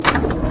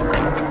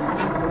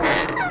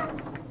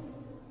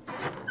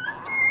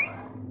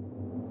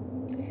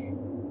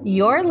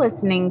You're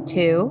listening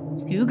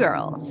to Two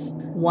girls.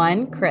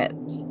 One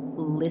Crypt.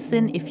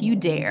 Listen if you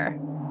dare.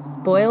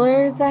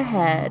 Spoilers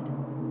ahead.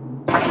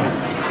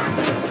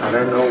 I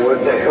don't know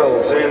what the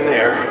hell's in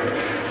there,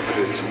 but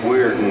it's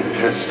weird and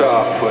pissed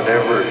off,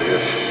 whatever it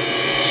is.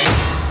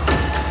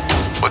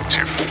 What's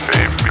your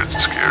favorite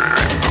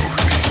scary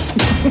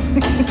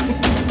movie?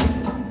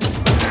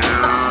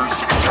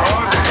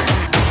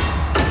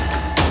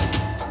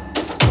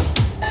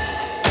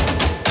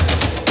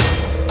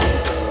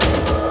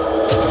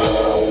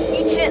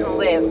 You shouldn't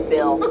live,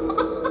 Bill.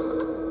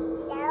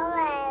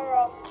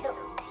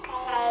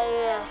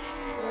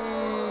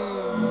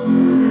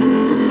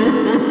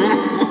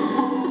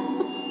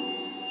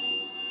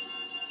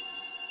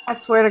 I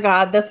swear to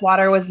God, this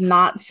water was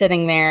not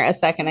sitting there a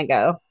second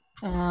ago.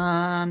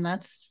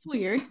 That's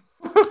weird.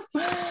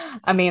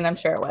 I mean, I'm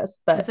sure it was, Is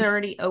but it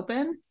already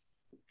open?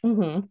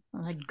 Mhm.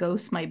 A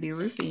ghost might be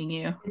roofing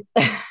you. it's,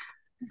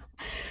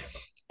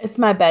 it's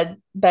my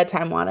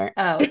bedtime water.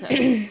 Oh,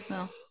 okay.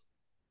 Well,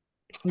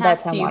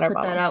 past Bedtime you, water put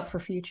that bottle. out for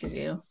future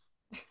you.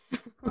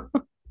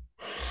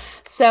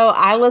 So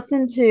I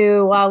listened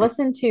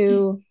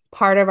to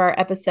part of our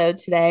episode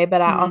today,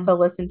 but I Mhm. also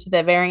listened to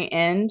the very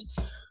end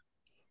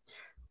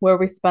where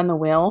we spun the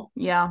wheel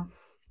Yeah.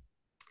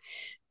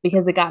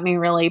 because it got me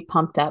really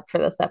pumped up for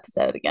this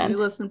episode You again.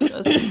 listen to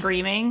us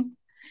screaming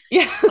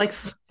Yeah. like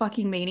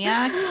fucking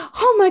maniacs.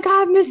 Oh my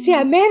God, Misty,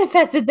 I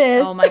manifested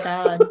Oh this. my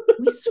God.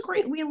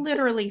 We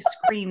literally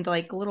screamed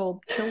like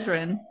little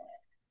children.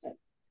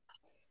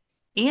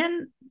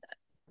 And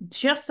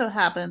just so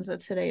happens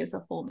that today is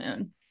a full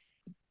moon.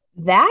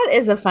 That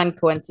is a fun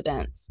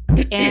coincidence.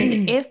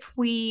 And if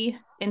we,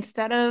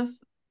 instead of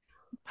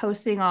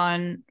posting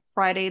on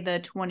Friday the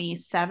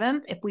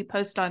 27th, if we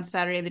post on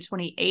Saturday the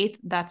 28th,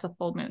 that's a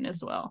full moon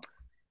as well.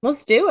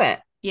 Let's do it.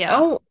 Yeah.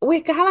 Oh,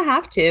 we kind of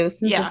have to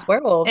since Yeah. it's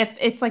werewolves.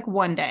 It's like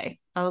one day.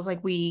 I was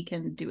like, we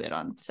can do it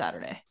on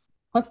Saturday.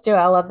 Let's do it.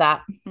 I love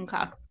that.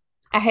 Okay.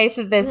 I hate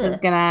that this is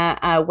Ugh.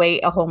 gonna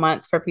wait a whole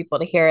month for people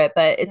to hear it,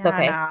 but it's Yeah,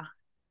 okay. nah.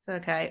 It's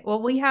okay. Well,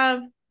 what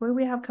do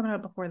we have coming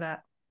up before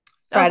that?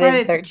 Oh, Friday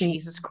the Friday. 13th.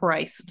 Jesus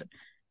Christ.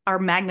 Our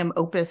magnum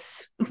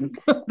opus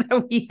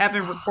that we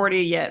haven't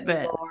recorded yet,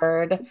 but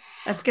Lord.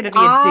 that's going to be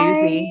a I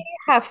doozy.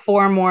 have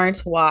four more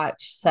to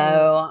watch,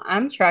 so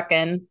I'm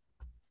trucking.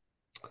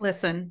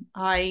 Listen,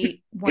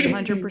 I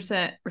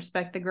 100%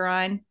 respect the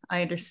grind.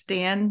 I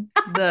understand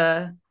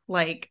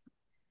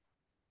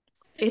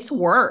it's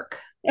work.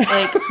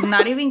 Like,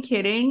 not even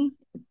kidding.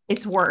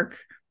 It's work.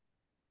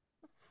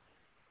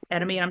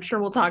 And I mean, I'm sure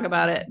we'll talk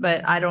about it,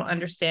 but I don't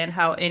understand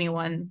how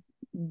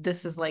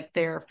this is like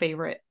their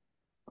favorite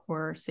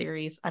horror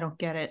series. I don't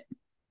get it.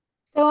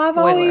 So I've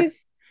Spoiler.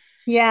 always,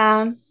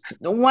 yeah,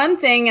 one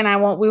thing,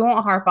 and we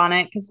won't harp on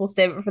it because we'll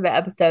save it for the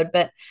episode,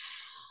 but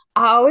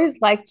I always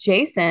liked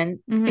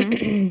Jason,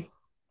 Mm-hmm.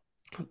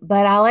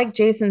 but I like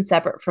Jason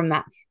separate from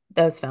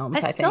those I films,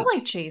 I still think.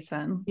 like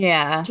Jason.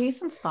 Yeah.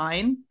 Jason's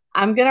fine.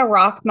 I'm gonna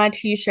rock my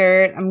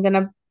t-shirt. I'm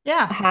gonna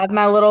Yeah. have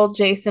my little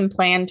Jason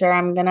planter.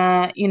 I'm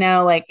gonna,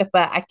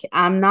 but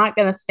I'm not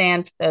gonna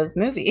stand for those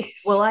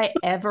movies. Will I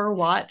ever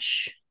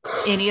watch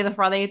any of the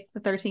Friday the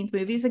 13th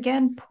movies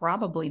again?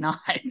 Probably not.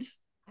 I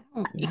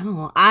don't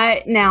know.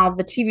 I now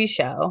the TV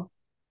show.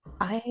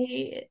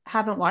 I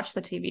haven't watched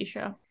the TV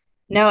show.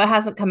 No, it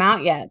hasn't come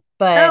out yet, Oh,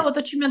 but I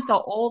thought you meant the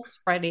old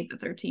Friday the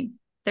 13th.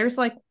 There's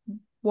like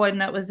one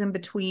that was in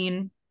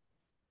between.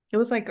 It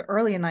was like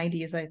early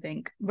 90s, I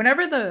think.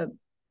 Whenever the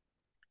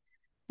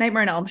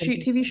Nightmare on Elm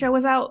Street TV interesting. show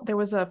was out, there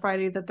was a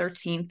Friday the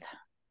 13th.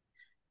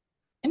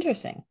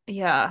 Interesting.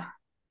 Yeah.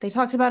 They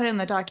talked about it in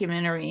the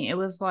documentary. It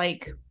was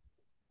like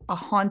a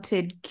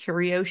haunted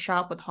curio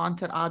shop with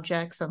haunted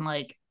objects and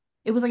like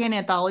it was like an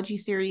anthology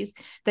series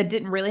that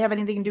didn't really have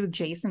anything to do with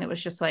Jason. It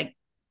was just like,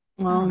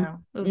 I don't Well, know.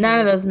 It was none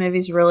of weird. those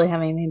movies really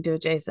have anything to do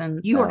with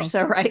Jason. You are So,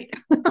 so right.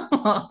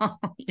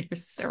 You're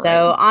so right.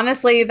 so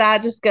honestly,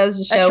 that just goes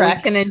to That show we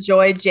can tracks.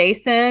 enjoy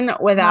Jason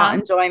without Huh?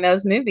 enjoying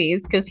those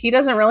movies because he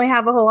doesn't really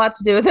have a whole lot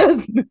to do with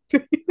those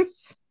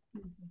movies.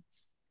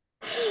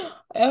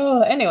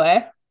 Oh,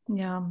 anyway.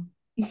 Yeah.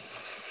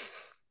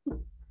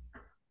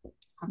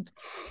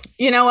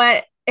 You know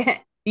what?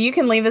 You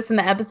can leave us in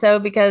the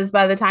episode because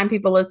by the time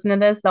people listen to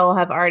this, they'll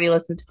have already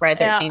listened to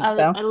Friday Yeah, 13th.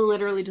 So, I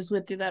literally just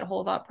went through that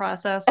whole thought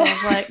process. I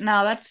was like,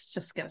 no, that's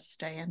just gonna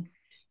stay in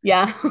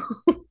yeah.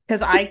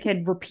 because I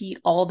could repeat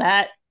all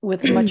that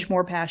with much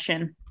more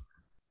passion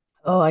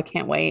Oh, I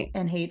can't wait.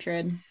 and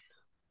hatred.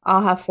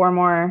 I'll have four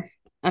more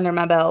under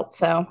my belt.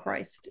 So,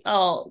 Christ.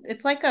 Oh,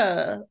 it's like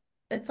a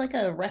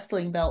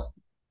wrestling belt.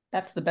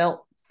 That's the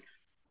belt.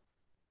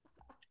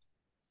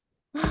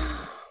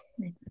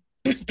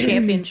 It's a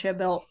championship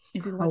belt,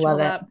 if you I want to love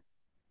call it. that.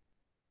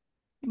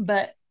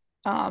 But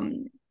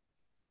um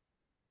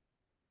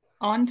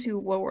on to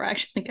what we're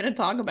actually gonna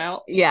talk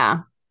about. Yeah.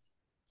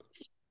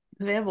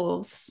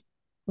 Werewolves.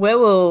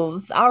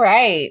 Werewolves. All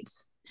right.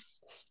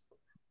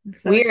 I'm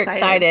so We are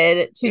excited.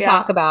 excited to Yeah.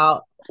 talk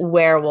about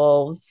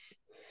werewolves,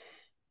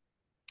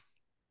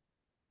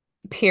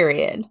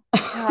 period.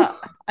 Yeah.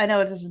 I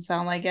know it doesn't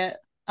sound like it.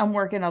 I'm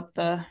working up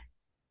the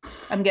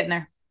I'm getting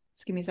there.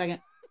 Just give me a second.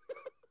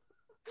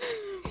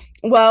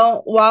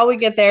 Well, while we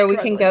get there, we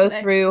can Struggling go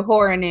today. through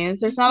horror news.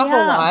 There's not a whole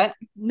Yeah. lot.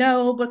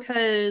 No,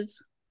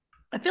 because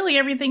I feel like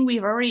everything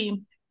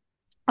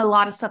a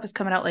lot of stuff is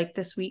coming out like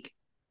this week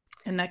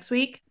and next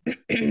week.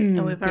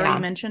 And we've already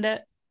mentioned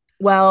it.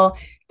 Well,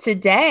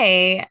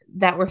 today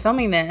that we're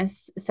filming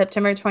this,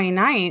 September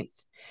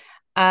 29th,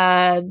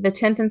 the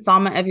 10th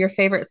installment of your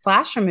favorite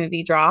slasher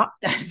movie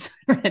dropped.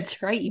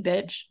 That's right, you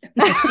bitch.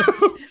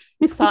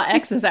 Saw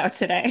X is out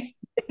today.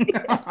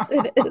 Yes,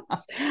 it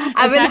is.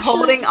 I've been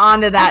holding on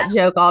to that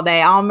joke all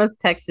day. I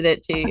almost texted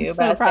it to you. I'm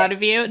so proud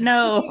of you.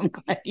 No, I'm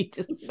glad you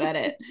just said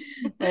it.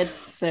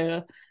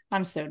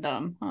 I'm so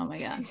dumb. Oh my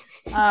god.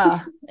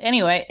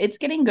 Anyway, it's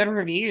getting good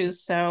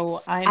reviews,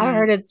 so I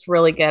heard it's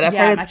really good. I've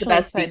heard it's the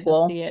best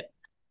sequel. To see it.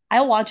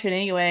 I'll watch it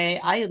anyway.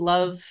 I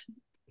love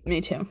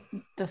Me too.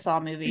 The Saw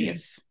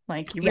movies.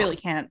 Like you really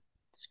can't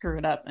screw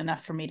it up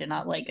enough for me to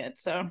not like it.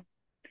 So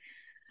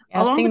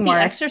along with The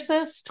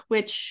Exorcist,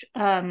 which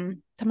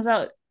comes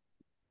out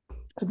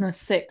on the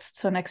 6th,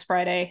 so next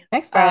Friday.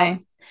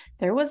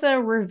 There was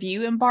a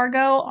review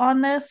embargo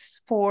on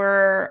this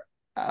for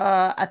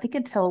I think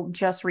until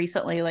just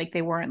recently, like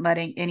they weren't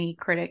letting any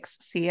critics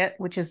see it,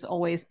 which is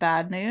always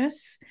bad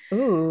news.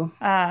 Ooh.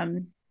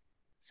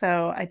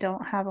 So I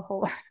don't have a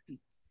whole lot.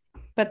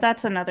 But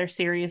that's another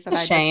series that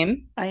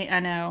I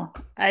know.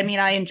 I mean,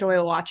 I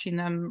enjoy watching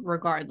them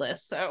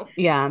regardless. So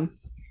yeah,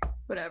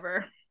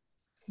 whatever.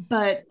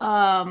 But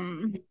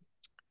do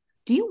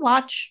you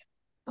watch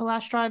The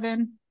Last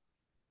Drive-In?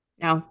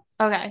 No.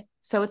 Okay,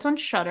 so it's on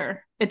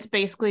Shudder. It's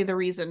basically the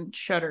reason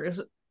Shudder's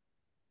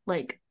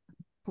like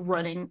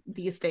running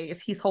these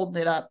days. He's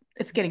holding it up.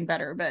 It's getting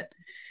better, but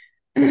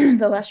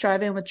The Last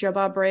Drive-In with Joe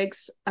Bob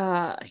Briggs.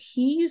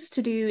 He used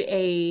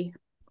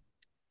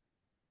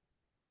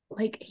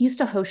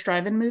to host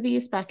drive-in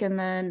movies back in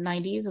the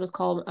 90s. It was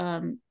called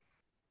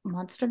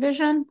Monster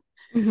Vision.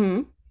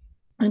 Mm-hmm.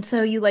 And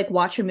so you like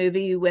watch a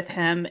movie with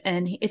him,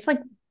 and it's like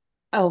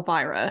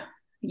Elvira.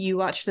 You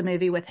watch the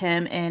movie with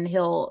him, and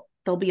there'll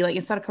be like,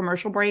 instead of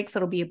commercial breaks,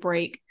 it'll be a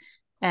break,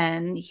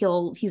 and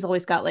he's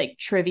always got like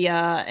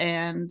trivia,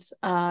 and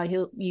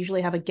he'll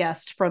usually have a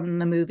guest from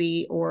the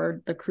movie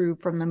or the crew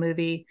from the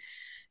movie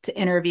to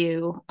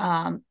interview.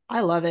 I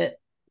love it.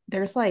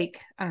 There's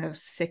like, I don't know,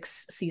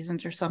 6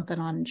 seasons or something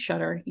on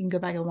Shudder. You can go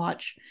back and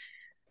watch.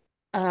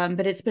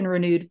 But it's been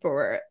renewed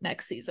for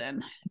next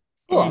season.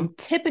 Cool. And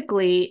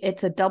typically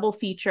it's a double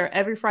feature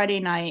every Friday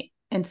night.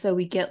 And so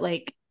we get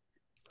like,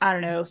 I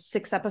don't know,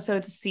 6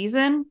 episodes a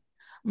season.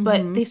 Mm-hmm.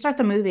 But they start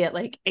the movie at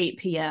like 8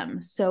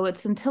 p.m. So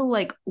it's until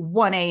like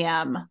 1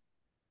 a.m.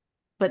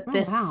 But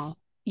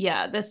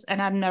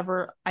and I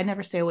never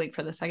stay awake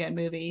for the second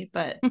movie.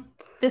 But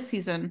this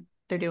season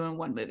they're doing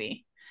one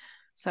movie.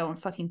 So I'm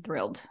fucking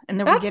thrilled. And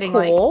then we're getting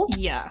cool.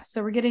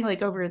 So we're getting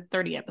like over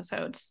 30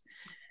 episodes.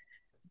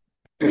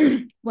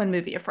 One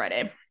movie a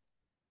Friday.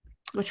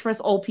 Which for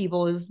us old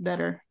people is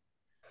better.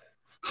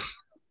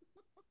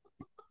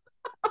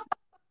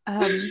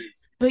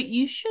 But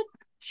you should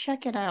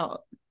check it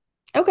out.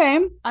 Okay.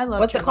 I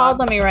love What's it called?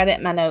 Let me write it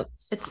in my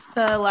notes. It's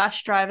The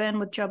Last Drive-In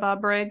with Joe Bob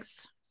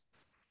Briggs.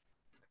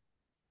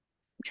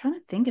 I'm trying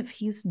to think if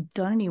he's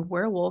done any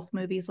werewolf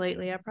movies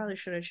lately. I probably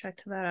should have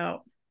checked that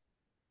out.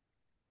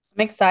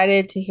 I'm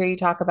excited to hear you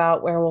talk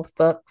about werewolf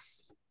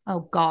books.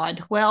 Oh,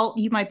 God. Well,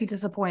 you might be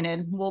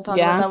disappointed. We'll talk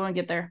about that when we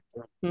get there.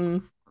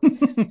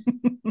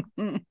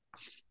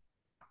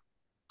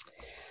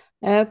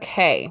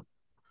 Okay.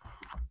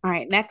 All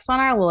right. Next on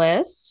our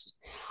list,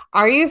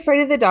 Are You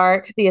Afraid of the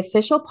Dark? The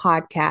official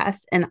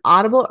podcast and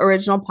Audible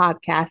original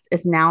podcast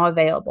is now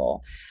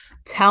available.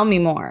 Tell me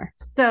more.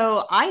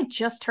 So I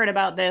just heard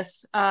about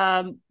this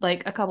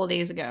like a couple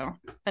days ago.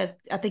 I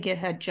think it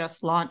had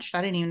just launched.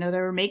 I didn't even know they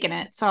were making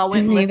it. So I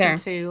went and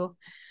listened to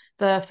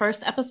the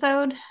first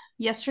episode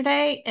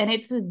yesterday, and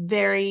it's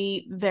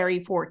very, very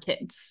for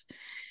kids.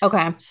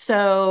 Okay.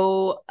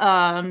 So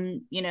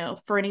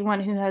for anyone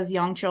who has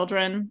young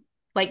children,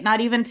 like not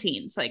even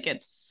teens, like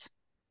it's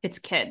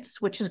kids,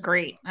 which is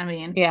great. I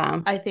mean,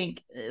 I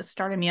think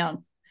start them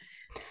young.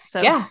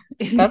 So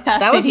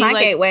that was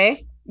my gateway.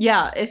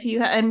 Yeah,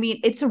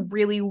 it's a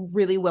really,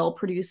 really well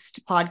produced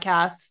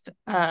podcast.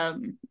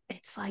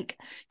 It's like,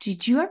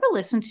 did you ever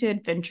listen to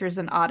Adventures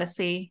in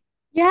Odyssey?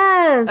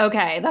 Yes.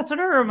 Okay, that's what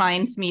it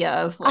reminds me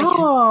of. Like,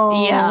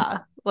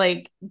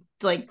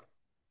 like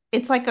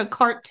it's like a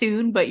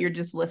cartoon, but you're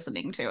just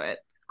listening to it.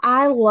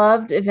 I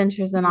loved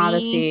Adventures in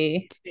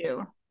Odyssey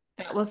too.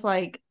 That was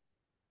like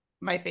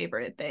my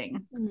favorite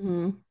thing.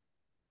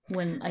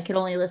 When I could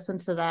only listen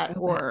to that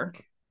or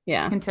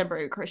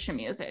contemporary Christian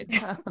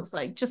music. I was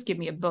like, just give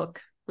me a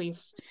book,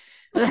 please.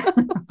 That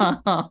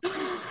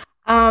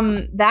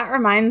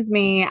reminds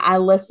me, I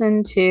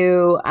listened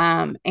to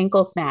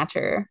Ankle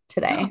Snatcher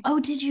today. Oh,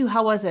 did you?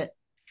 How was it?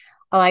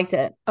 I liked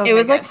it. It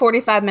was like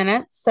 45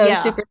 minutes, so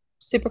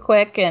super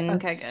quick. And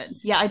okay, good.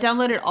 Yeah, I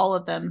downloaded all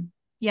of them.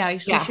 We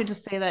should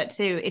just say that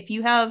too. If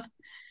you have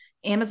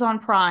Amazon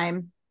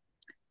Prime,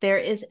 there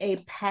is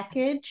a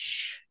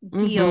package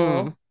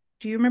deal.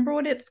 Do you remember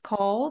what it's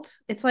called?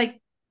 It's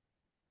like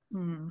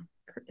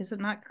Is it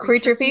not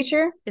Creature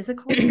Feature? Is it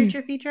called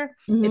Creature Feature?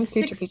 Mhm, It's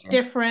Creature 6 Feature.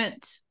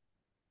 different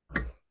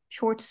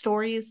short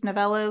stories,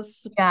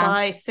 novellas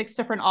by 6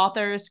 different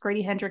authors,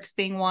 Grady Hendrix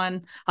being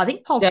one. I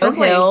think Paul Joe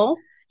Tremblay. Hill.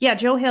 Yeah,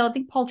 Joe Hill. I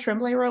think Paul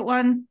Tremblay wrote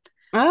one.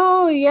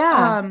 Oh,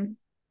 yeah.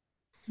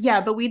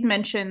 Yeah, but we'd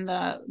mentioned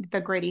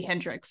the Grady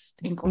Hendrix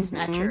Ankle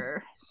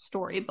Snatcher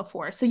story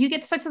before. So you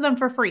get 6 of them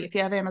for free if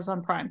you have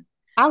Amazon Prime.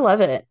 I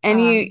love it.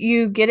 And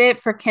you get it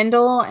for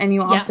Kindle and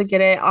you also Yes.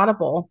 get it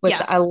Audible, which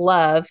Yes. I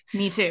love.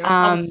 Me too.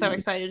 I was so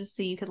excited to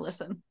see you could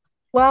listen.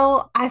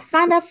 Well, I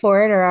signed up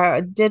for it or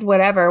I did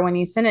whatever when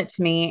you sent it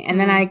to me. And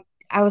then I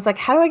was like,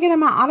 how do I get in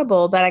my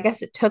Audible? But I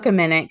guess it took a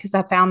minute because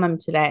I found them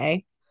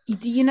today.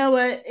 Do you know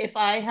what? If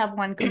I have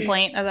one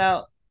complaint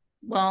about,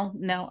 well,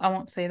 no, I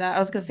won't say that. I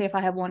was going to say if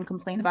I have one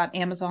complaint about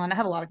Amazon, I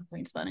have a lot of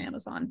complaints about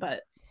Amazon,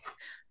 but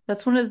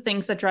that's one of the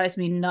things that drives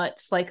me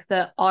nuts. Like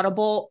the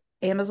Audible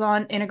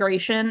Amazon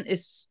integration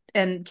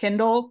and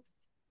Kindle,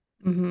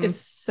 it's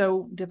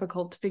so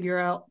difficult to figure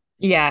out.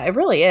 Yeah, it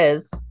really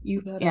is.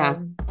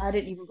 I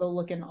didn't even go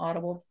look in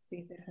Audible to see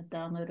if it had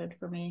downloaded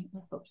for me. I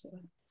hope so.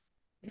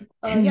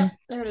 Yeah,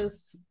 there it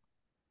is.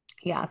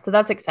 Yeah, so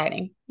that's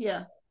exciting.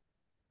 Yeah.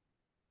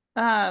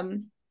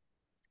 And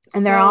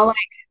they're all like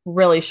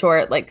really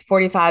short, like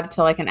 45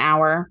 to like an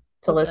hour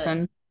to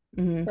listen.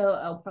 So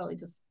I'll probably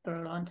just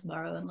throw it on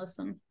tomorrow and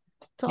listen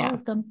to all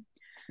of them.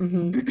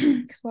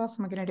 Because what else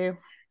am I gonna do?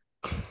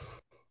 I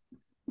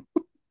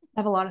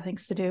have a lot of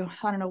things to do.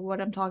 I don't know what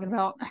I'm talking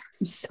about.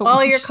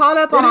 Well, you're caught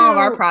up on all of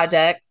our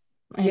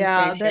projects.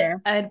 Yeah,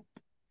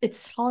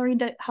 it's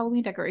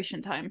Halloween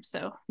decoration time,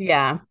 so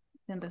yeah,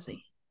 I'm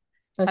busy.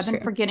 I've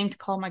been forgetting to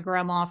call my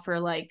grandma for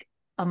like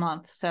a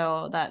month,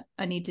 so that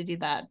I need to do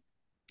that.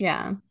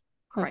 Yeah,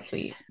 that's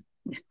sweet.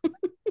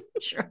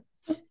 Sure.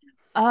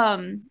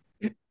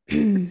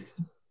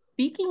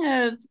 Speaking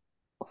of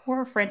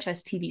horror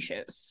franchise TV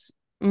shows,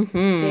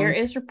 there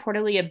is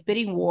reportedly a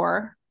bidding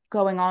war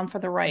going on for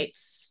the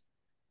rights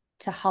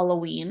to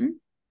Halloween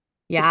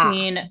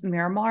between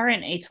Miramar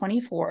and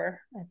A24.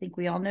 I think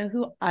we all know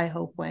who I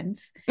hope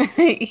wins.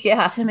 Same.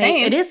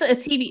 It is a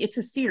TV. It's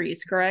a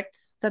series, correct?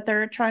 That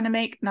they're trying to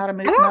make, not a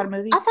movie. I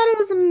thought it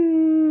was.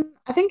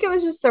 I think it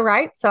was just the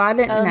rights, so I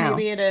didn't know.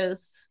 Maybe it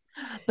is,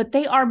 but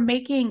they are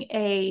making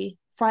a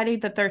Friday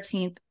the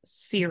 13th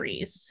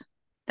series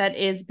that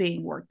is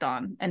being worked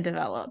on and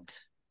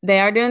developed. They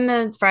are doing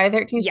the Friday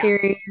the 13th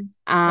series.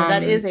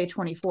 That is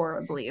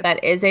A24, I believe.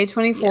 That is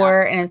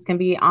A24, and it's going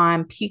to be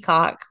on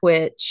Peacock,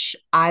 which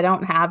I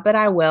don't have, but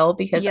I will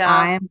because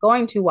I am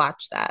going to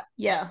watch that.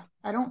 Yeah.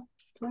 Do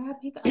I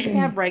have Peacock? I think I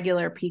have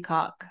regular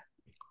Peacock.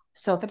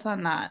 So if it's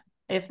on that,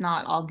 if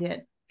not, I'll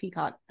get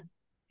Peacock.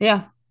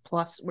 Yeah.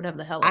 Plus whatever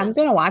the hell I'm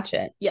going to watch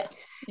it. Yeah.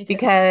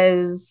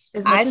 Because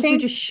as much as we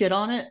just shit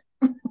on it.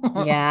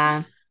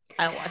 Yeah.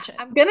 I'll watch it.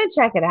 I'm gonna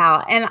check it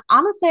out, and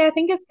honestly, I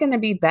think it's gonna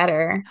be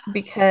better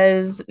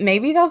because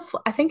maybe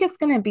I think it's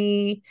gonna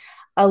be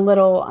a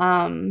little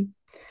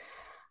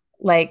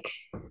like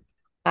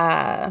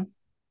oh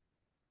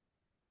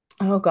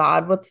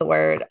God, what's the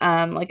word?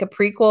 Like a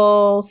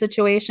prequel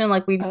situation.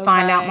 Like we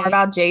find out more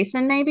about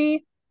Jason,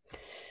 maybe.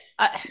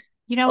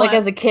 You know, like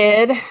as a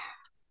kid.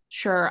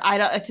 Sure, I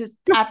don't. It's just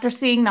after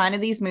seeing 9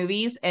 of these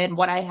movies and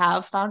what I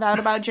have found out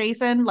about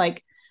Jason,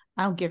 like.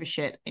 I don't give a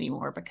shit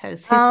anymore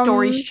because his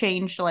stories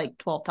changed like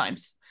 12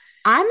 times.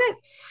 I'm at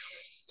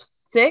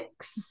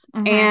 6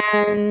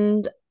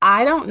 and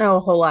I don't know a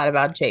whole lot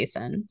about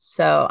Jason.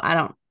 So I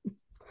don't.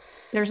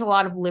 There's a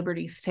lot of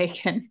liberties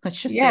taken.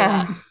 Let's just say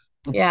that.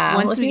 Yeah.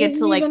 Once we get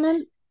to like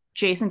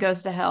Jason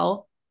Goes to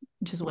Hell,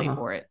 just wait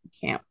for it.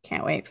 Can't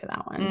wait for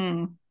that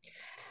one.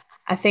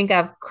 I think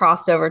I've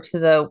crossed over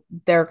to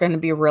they're going to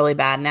be really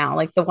bad now.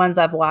 Like the ones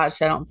I've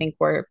watched, I don't think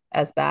were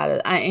as bad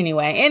as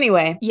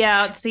anyway.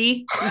 Yeah.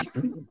 See,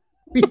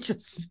 we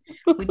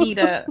need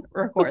to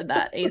record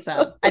that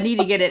ASAP. I need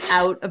to get it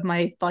out of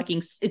my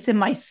it's in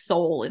my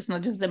soul. It's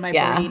not just in my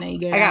brain.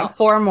 I got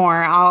 4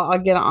 more. I'll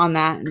get on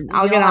that and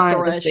I'll get on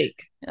it this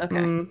week.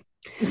 Okay.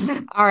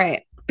 All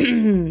right.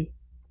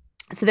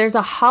 So there's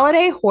a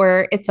holiday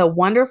horror. It's a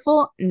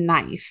Wonderful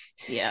Knife.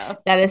 Yeah.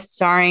 That is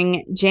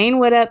starring Jane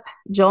Widdop,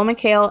 Joel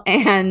McHale,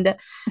 and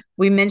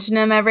we mention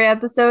him every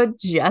episode,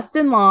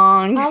 Justin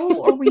Long. How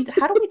do we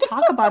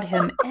talk about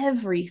him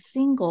every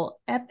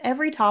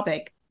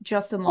topic?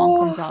 Justin Long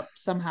comes up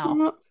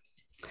somehow.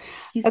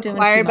 He's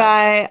acquired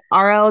by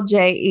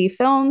RLJE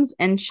Films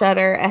and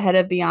Shudder ahead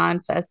of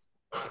Beyond Fest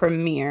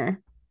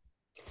premiere.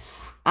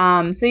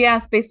 So yeah,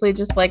 it's basically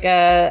just like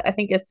I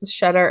think it's a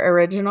Shudder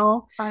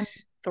original. I'm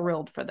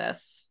thrilled for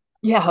this.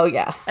 Yeah, oh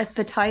yeah.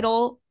 The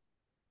title,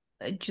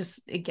 it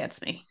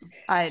gets me.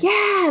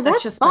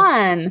 That's just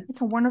fun. It's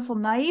a Wonderful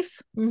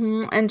Knife.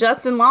 And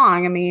Justin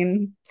Long, I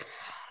mean,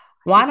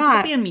 why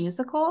not? Could it be a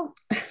musical?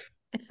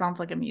 It sounds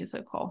like a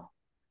musical.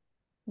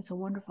 It's a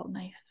Wonderful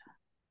Knife.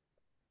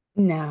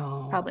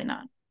 No. Probably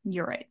not.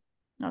 You're right.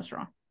 I was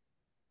wrong.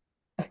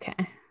 Okay.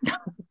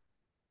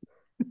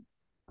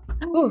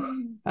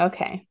 Ooh,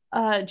 okay.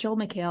 Joel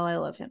McHale, I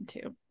love him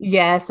too.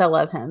 Yes, I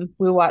love him.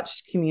 We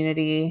watched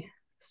Community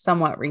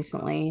somewhat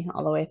recently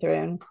all the way through,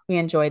 and we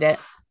enjoyed it.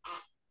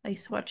 I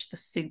used to watch The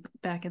Soup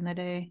back in the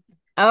day.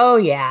 Oh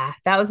yeah,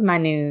 that was my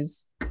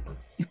news.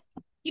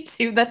 Me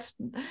too.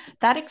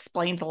 That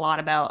explains a lot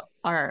about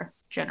our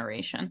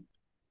generation.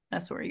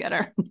 That's where we get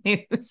our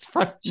news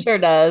from. Sure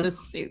The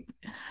does. Soup.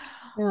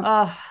 Yeah.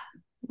 Oh,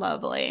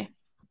 lovely.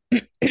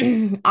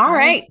 All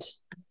right.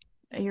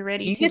 Are you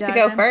ready You to get to dive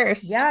go in?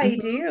 first. Yeah, I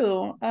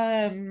do.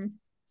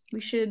 We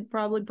should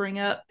probably bring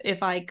up,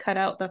 if I cut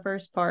out the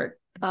first part,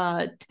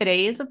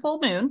 today is a full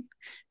moon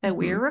that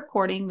we're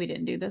recording. We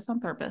didn't do this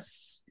on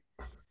purpose.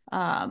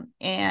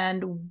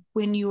 And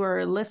when you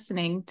are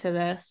listening to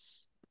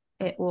this,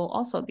 it will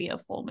also be a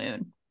full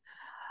moon.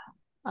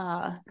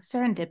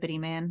 Serendipity,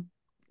 man.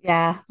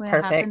 Yeah, it's When it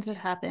perfect. happens, it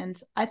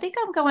happens. I think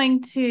I'm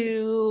going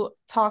to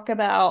talk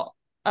about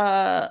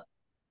the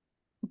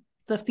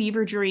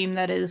fever dream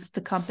that is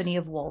The Company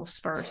of Wolves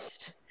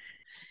first.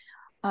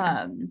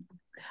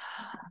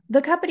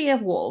 The Company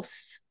of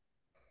Wolves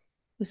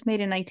was made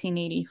in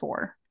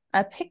 1984.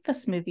 I picked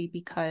this movie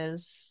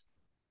because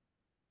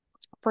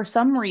for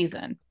some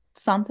reason,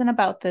 something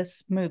about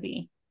this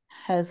movie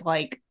has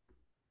like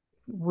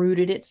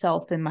rooted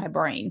itself in my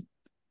brain.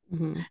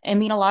 I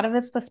mean, a lot of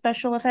it's the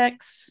special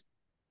effects,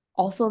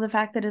 also the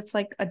fact that it's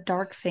like a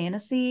dark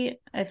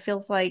fantasy. It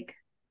feels like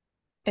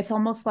it's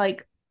almost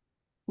like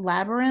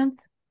Labyrinth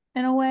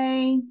in a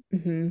way.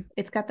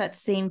 It's got that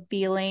same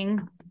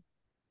feeling.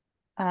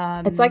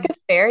 It's like a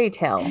fairy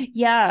tale.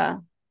 Yeah,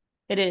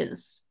 it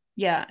is.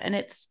 Yeah, and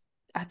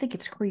I think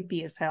it's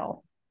creepy as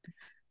hell.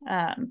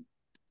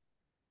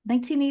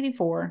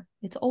 1984.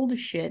 It's old as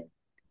shit.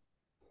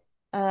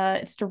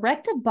 It's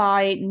directed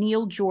by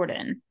Neil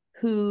Jordan,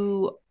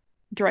 who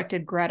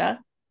directed Greta,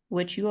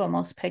 which you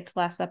almost picked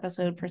last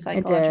episode for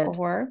psychological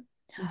horror.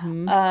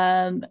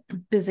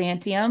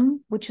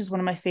 Byzantium, which is one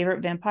of my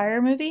favorite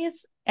vampire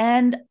movies,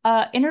 and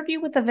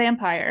Interview with the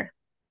Vampire,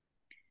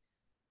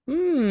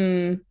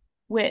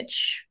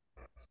 which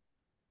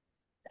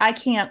I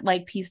can't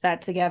like piece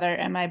that together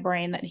in my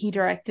brain that he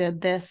directed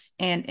this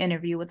and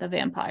Interview with a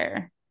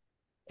Vampire.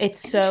 It's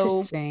so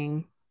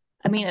interesting.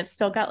 I mean, it's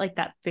still got like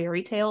that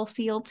fairy tale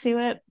feel to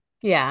it.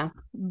 Yeah.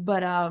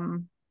 But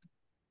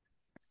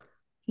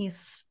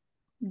he's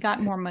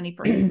got more money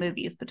for his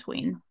movies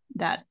between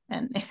that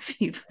and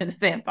Interview for the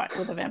Vampire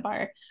with a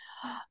Vampire.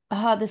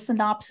 The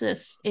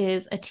synopsis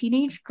is: a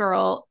teenage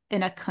girl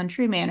in a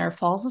country manor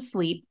falls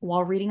asleep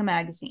while reading a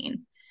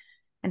magazine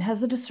and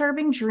has a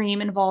disturbing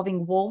dream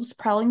involving wolves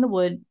prowling the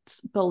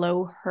woods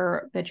below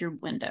her bedroom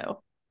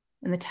window.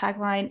 And the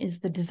tagline is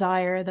the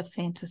desire, the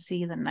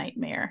fantasy, the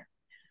nightmare.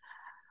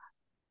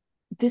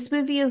 This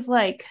movie is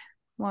like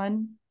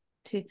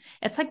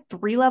it's like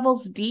 3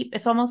 levels deep.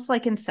 It's almost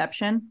like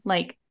Inception.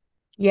 Like,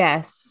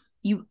 yes,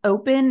 you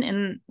open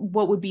in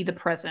what would be the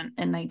present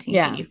in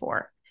 1984.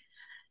 Yeah.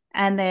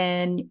 And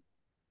then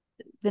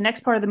the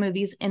next part of the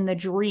movie is in the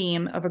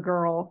dream of a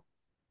girl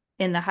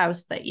in the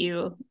house that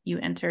you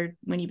entered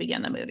when you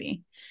began the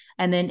movie.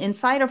 And then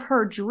inside of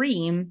her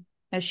dream,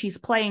 as she's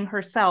playing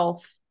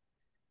herself,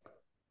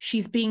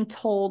 she's being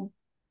told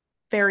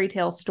fairy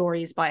tale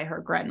stories by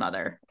her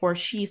grandmother, or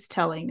she's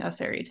telling a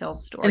fairy tale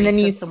story. And then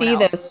you see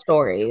else. Those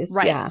stories.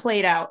 Right. Yeah.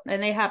 Played out.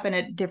 And they happen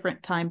at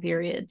different time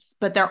periods,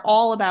 but they're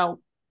all about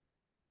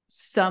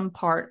some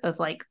part of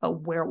like a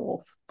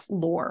werewolf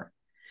lore.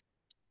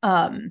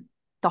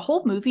 The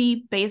whole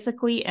movie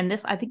basically, and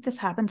I think this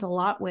happens a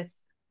lot with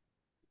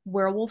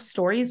werewolf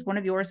stories, one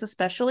of yours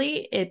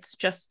especially, it's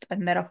just a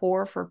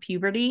metaphor for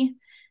puberty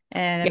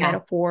and a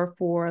metaphor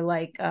for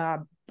like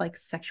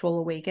sexual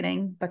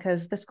awakening,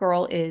 because this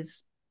girl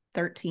is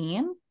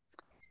 13.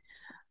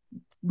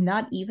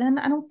 Not even,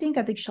 I don't think.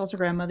 I think she tells her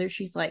grandmother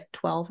she's like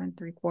 12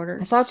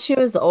 3/4. I thought she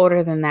was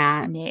older than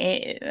that.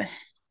 No.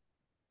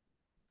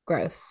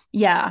 Gross.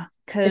 Yeah,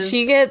 because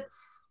she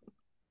gets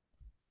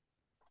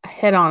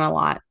hit on a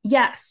lot.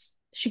 Yes,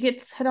 she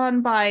gets hit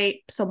on by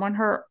someone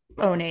her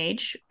own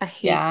age. I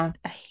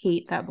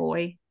hate that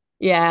boy.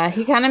 Yeah,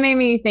 he kind of made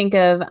me think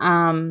of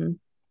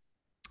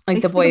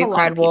like The Boy Who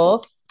Cried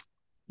Wolf.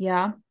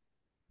 Yeah.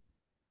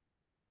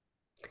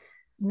 It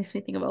makes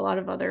me think of a lot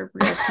of other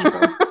real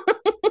people.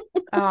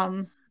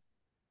 And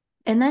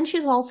then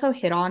she's also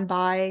hit on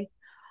by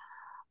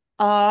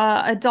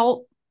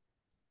adult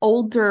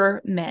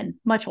older men,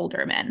 much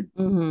older men.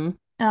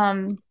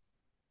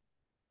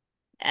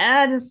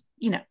 I just,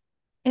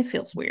 it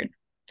feels weird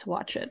to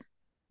watch it.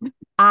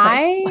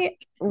 I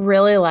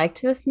really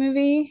liked this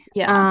movie.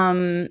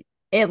 Yeah.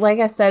 It, like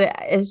I said,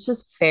 it's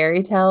just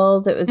fairy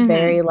tales. It was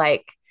very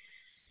like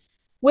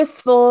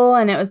wistful,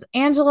 and it was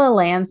Angela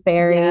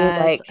Lansbury. Yes,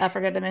 like I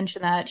forgot to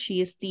mention that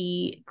she's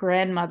the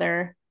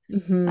grandmother.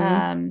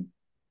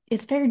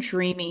 It's very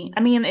dreamy.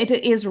 I mean, it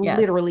is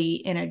literally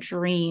in a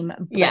dream,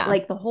 but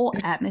like the whole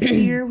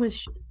atmosphere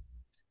was,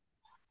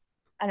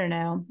 I don't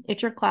know,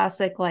 it's your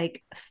classic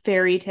like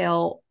fairy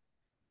tale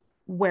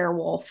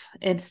werewolf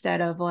instead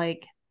of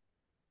like,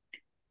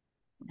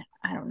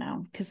 I don't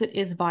know, because it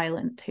is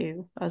violent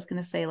too. I was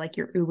gonna say like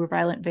your uber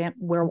violent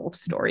werewolf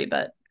story,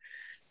 but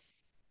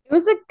it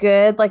was a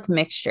good like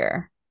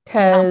mixture,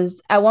 Yeah.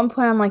 Because at one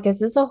point I'm like, is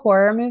this a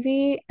horror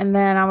movie? And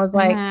then I was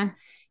like, Mhm.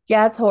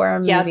 yeah, it's a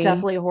horror Yeah, movie.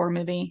 definitely a horror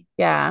movie.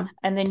 Yeah.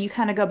 And then you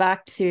kind of go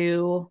back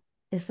to,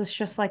 is this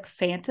just like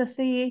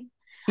fantasy?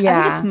 I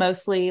think it's Yeah.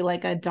 mostly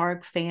like a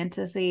dark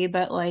fantasy,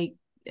 but like,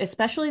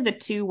 especially the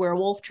two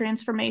werewolf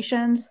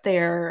transformations,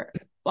 they're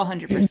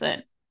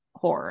 100%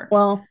 horror.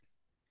 Well,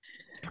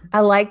 I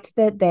liked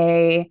that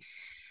they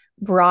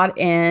brought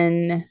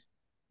in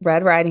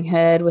Red Riding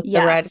Hood with the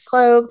red Yes.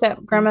 cloak that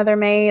Mhm. grandmother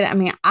made. I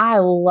mean, I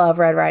love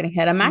Red Riding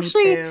Hood. Me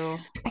too.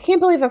 I can't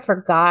believe I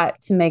forgot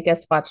to make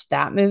us watch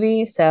that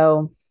movie.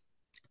 So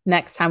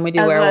next time we I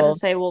do was about to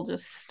say, werewolves, we'll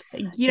just,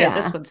 this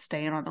yeah, one's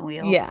staying on the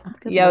wheel. yeah,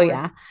 Good yo, Lord.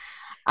 yeah.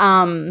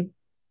 Um,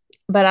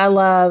 but I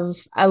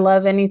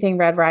love anything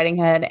Red Riding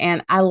Hood,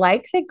 and I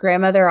like that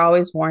grandmother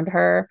always warned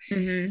her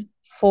Mm-hmm.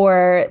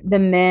 for the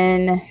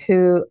men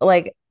who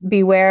like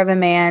beware of a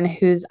man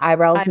whose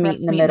eyebrows meet in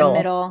Eyebrows the meet in the middle.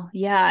 middle.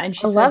 Yeah. And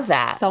she I said love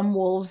that. some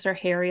wolves are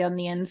hairy on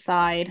the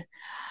inside.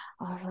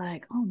 I was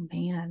like, oh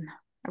man,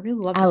 I really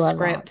love I the love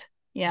that. script.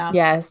 Yeah.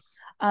 Yes.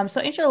 So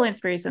Angela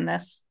Lansbury's in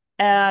this.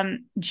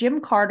 Jim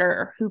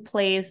Carter, who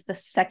plays the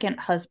second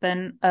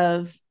husband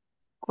of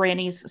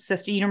Granny's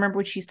sister. You remember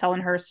when she's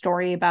telling her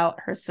story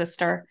about her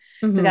sister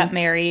who got Hmm.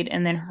 married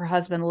and then her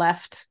husband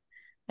left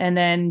and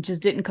then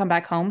just didn't come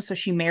back home. So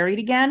she married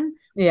again.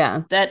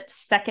 Yeah. That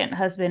second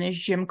husband is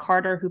Jim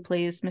Carter, who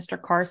plays Mr.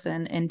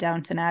 Carson in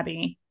Downton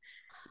Abbey.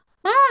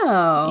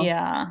 Oh,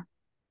 Yeah.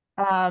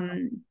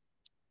 Um,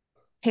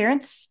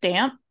 Terrence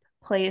Stamp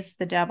plays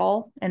the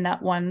devil in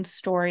that one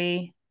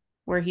story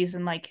where he's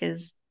in like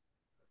his.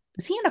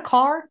 Was he in a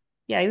car?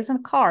 Yeah, he was in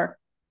a car.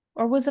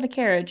 Or was it a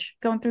carriage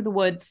going through the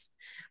woods?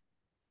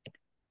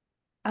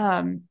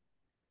 Um,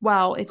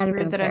 wow, it's might have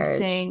been weird a that I'm carriage.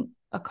 saying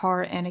a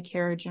car and a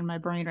carriage in my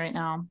brain right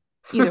now.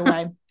 Either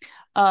way.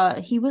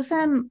 He was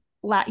in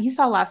you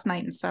saw Last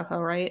Night in Soho,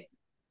 right?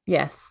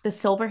 Yes. The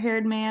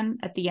silver-haired man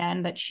at the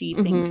end that she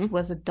thinks Hmm.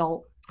 was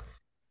adult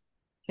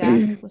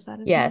Jack, was that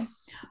his name?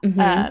 Yes. Hmm.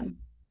 Um,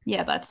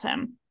 yeah, that's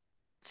him.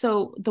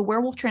 So the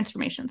werewolf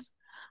transformations.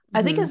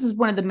 I think Hmm. this is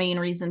one of the main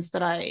reasons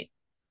that I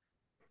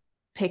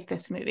picked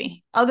this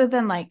movie. Other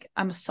than like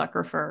I'm a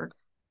sucker for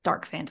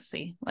dark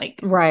fantasy. Like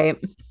Right.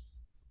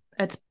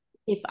 it's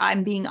if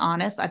I'm being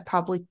honest, I'd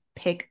probably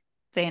pick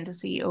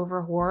fantasy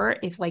over horror.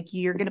 If like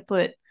you're gonna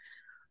put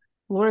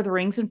Lord of the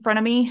Rings in front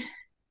of me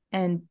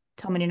and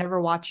tell me to never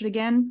watch it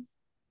again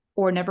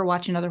or never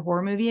watch another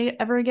horror movie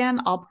ever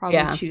again, I'll probably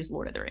Yeah. choose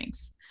Lord of the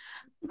Rings.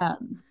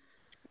 Um,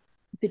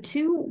 the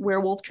two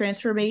werewolf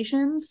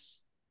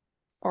transformations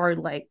are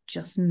like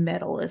just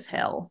metal as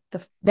hell.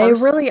 The They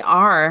first, really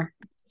are.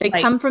 They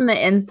like, come from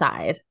the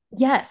inside.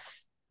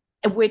 yes,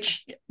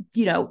 which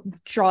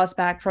draws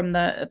back from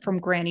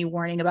Granny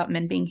warning about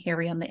men being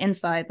hairy on the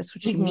inside. That's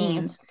what she Hmm.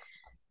 means.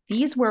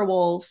 These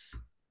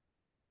werewolves,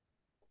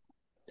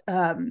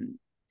 um,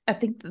 I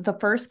think the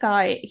first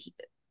guy,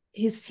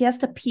 he has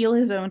to peel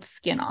his own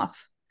skin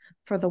off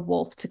for the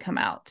wolf to come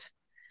out,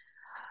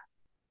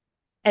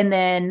 and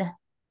then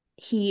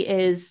he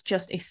is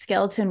just a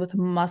skeleton with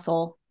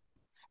muscle,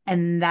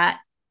 and that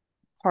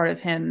part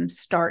of him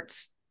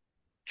starts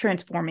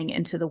transforming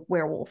into the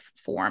werewolf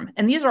form.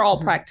 And these are all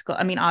Hmm. practical.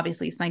 I mean,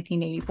 obviously, it's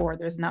 1984.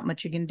 There's not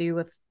much you can do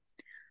with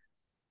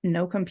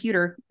no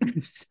computer.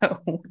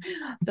 So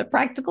the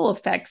practical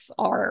effects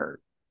are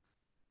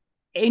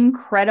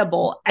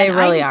incredible. They And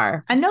really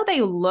are. I know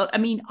they look, I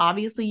mean,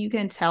 obviously you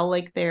can tell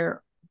like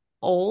they're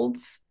old,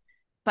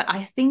 but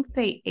I think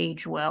they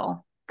age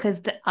well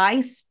because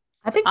I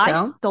think I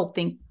so. still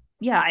think,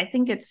 yeah, I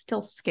think it's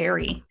still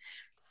scary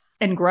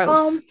and gross.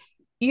 Well,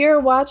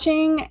 you're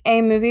watching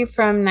a movie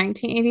from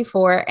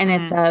 1984 and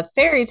it's Mm, a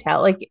fairy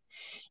tale. Like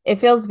it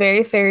feels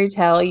very fairy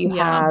tale. You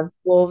yeah. have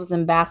wolves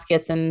and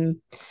baskets and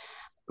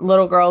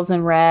little girls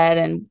in red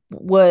and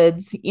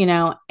woods,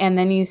 and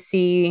then you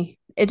see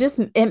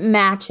it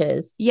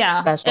matches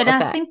Yeah, special and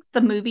I think effects.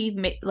 the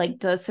movie like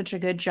does such a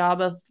good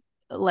job of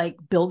like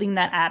building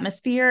that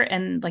atmosphere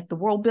and like the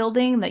world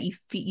building that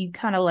you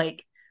kind of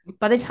like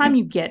by the time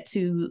you get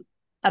to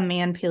a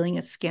man peeling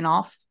his skin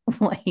off,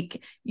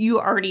 like you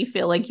already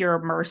feel like you're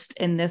immersed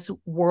in this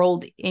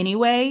world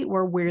anyway,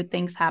 where weird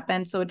things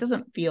happen. So it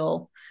doesn't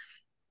feel,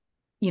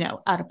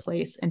 out of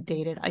place and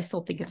dated. I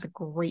still think it's a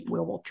great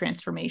werewolf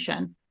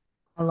transformation.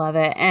 I love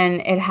it.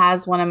 And it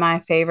has one of my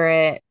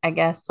favorite, I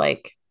guess,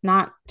 like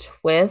not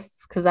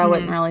twists, because I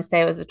wouldn't Mm, really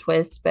say it was a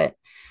twist, but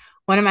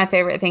one of my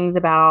favorite things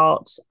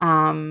about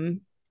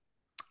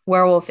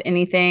Werewolf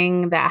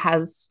anything that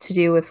has to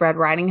do with Red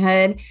Riding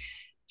Hood,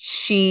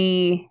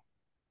 she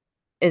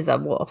is a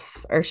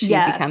wolf or she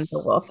becomes a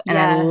yes, wolf. And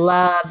I yes.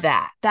 love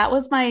that. That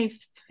was my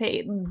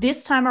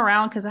this time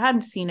around because I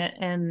hadn't seen it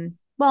in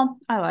well,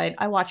 I lied.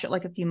 I watched it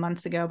like a few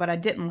months ago, but I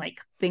didn't like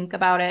think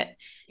about it.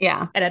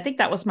 Yeah. And I think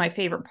that was my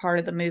favorite part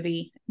of the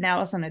movie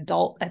now as an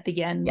adult at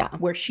the end Yeah.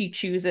 where she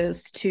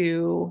chooses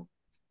to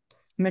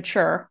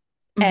mature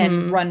and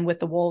Hmm. run with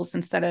the wolves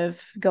instead of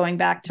going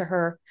back to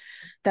her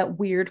that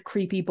weird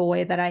creepy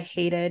boy that I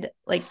hated,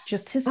 like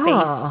just his face.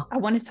 Oh, I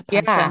wanted to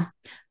punch yeah. him.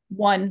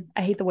 One,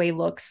 I hate the way he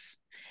looks.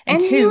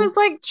 And he two, was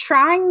like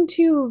trying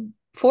to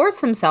force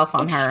himself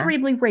on her.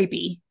 extremely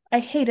rapey. I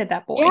hated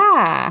that boy.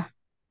 Yeah.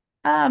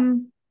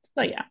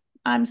 So yeah,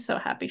 I'm so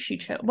happy she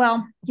chose.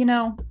 Well, you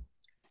know,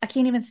 I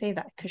can't even say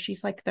that because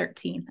she's like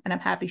 13, and I'm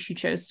happy she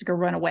chose to go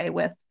run away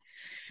with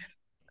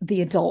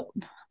the adult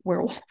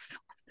werewolf.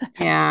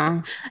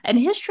 Yeah. And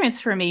his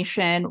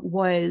transformation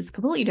was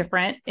completely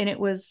different, and it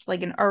was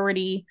like an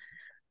already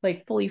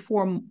like fully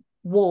formed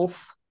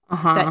wolf that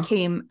Uh-huh.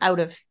 came out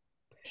of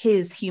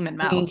his human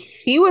I mean, mouth.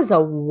 he was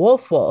a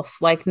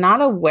wolf, like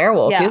not a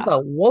werewolf. He was Yeah, a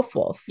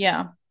wolf,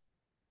 yeah,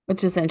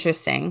 which is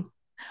interesting.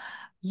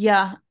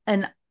 yeah.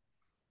 And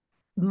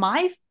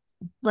my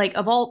like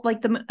of all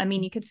like the I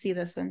mean, you could see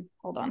this and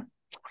hold on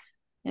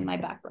in my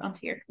background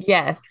here,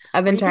 Yes,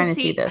 I've or been you could trying to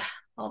see see. this.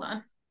 Hold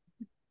on.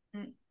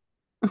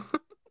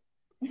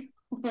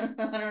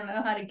 I don't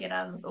know how to get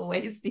out of the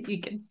way so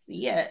you can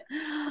see it.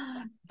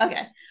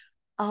 Okay.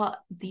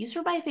 These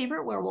are my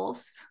favorite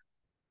werewolves.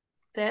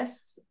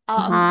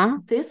 Uh-huh.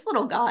 This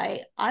little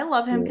guy, I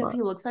love him because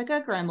he looks like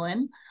a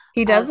gremlin.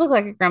 He does look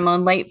like a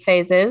gremlin, late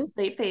phases.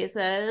 Late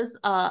phases.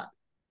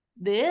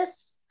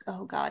 This,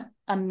 oh God,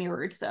 I'm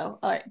mirrored. So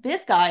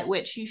this guy,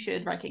 which you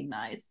should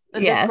recognize.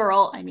 This Yes,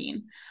 girl, I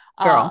mean,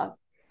 girl.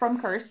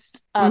 from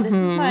Cursed. This is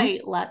Mm-hmm. my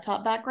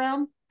laptop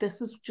background. This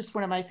is just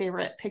one of my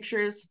favorite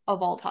pictures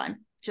of all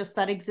time, just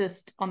that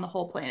exist on the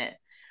whole planet.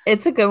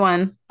 It's a good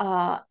one.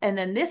 And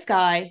then this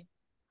guy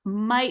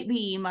might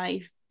be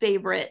my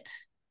favorite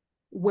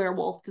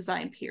werewolf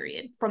design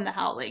period from The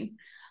Howling.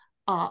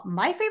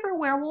 My favorite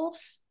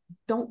werewolves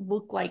don't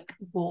look like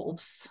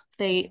wolves.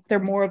 They're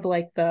more of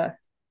like the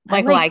I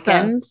Like like the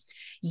lichens.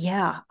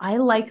 yeah, I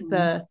like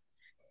Mhm.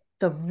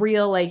 the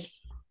real like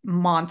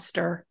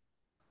monster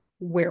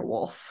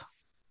werewolf.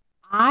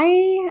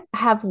 I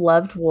have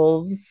loved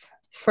wolves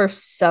for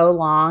so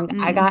long.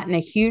 I Mm. got in a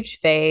huge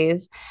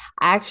phase.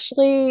 I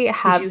actually Did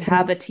have you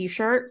have a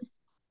t-shirt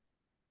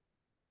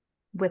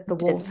with the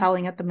wolves did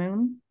howling at the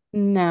moon?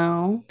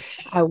 no.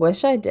 I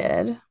wish I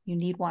did. You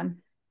need one.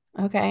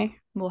 Okay.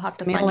 We'll have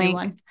to Send me a find you link.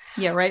 one.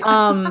 Yeah, right.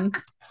 Um,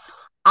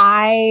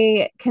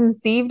 I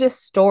conceived a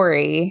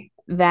story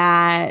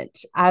that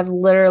I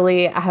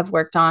have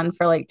worked on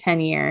for like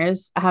 10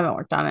 years. I haven't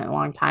worked on it in a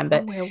long time, A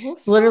but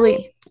werewolf literally,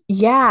 story?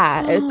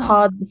 yeah, it's Oh,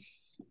 called,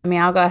 I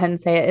mean, I'll go ahead and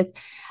say it.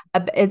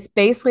 It's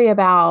basically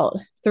about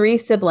three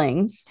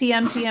siblings.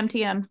 TM, TM,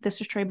 TM.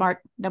 This is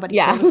trademark. Nobody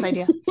stole Yeah. this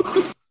idea.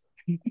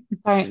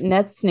 Sorry,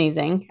 Ned's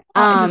sneezing.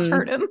 I just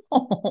heard him.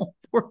 Oh,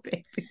 poor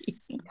baby.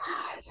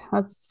 God,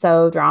 that's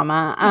so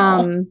drama.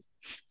 Oh.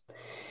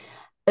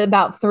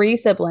 About three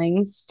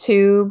siblings,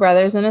 two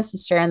brothers and a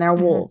sister, and they're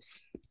Mm-hmm.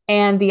 wolves.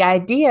 And the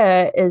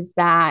idea is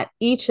that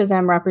each of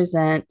them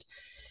represent,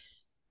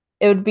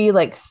 it would be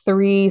like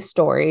three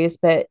stories,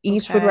 but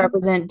each would Okay.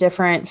 represent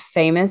different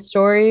famous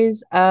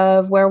stories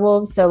of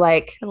werewolves. So,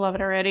 like, I love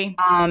it already.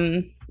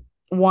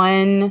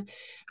 one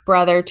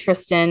brother,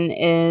 Tristan,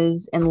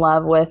 is in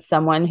love with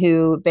someone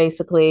who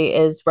basically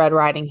is Red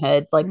Riding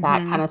Hood, like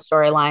that kind Mm-hmm. of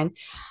storyline.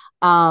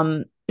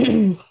 Um,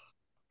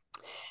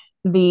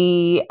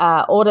 the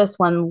oldest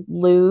one,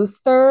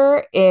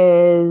 Luther,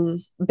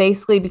 is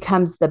basically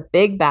becomes the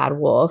big bad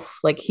wolf.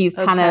 Like he's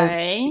kind of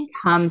Okay.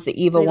 becomes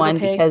the evil Three little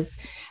one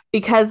pigs.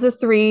 because the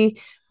three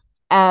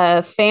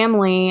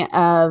family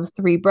of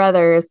three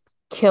brothers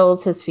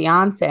kills his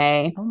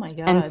fiance, Oh my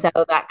and God. so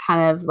that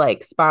kind of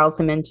like spirals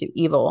him into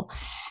evil.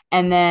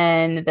 And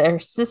then their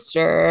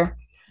sister,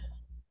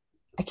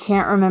 I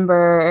can't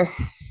remember,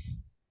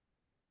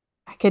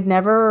 I could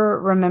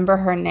never remember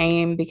her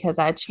name because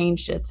I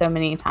changed it so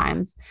many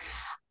times.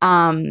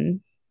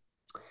 Um,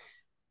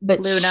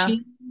 but Luna,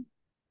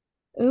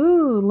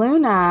 ooh,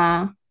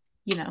 Luna.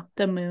 you know,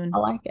 the I moon.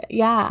 like it.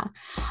 Yeah.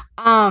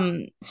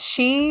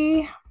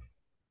 She,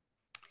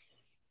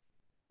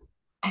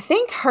 I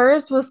think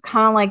hers was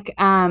kind of like,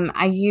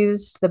 I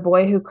used the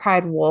boy who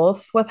cried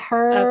wolf with Okay.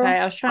 her.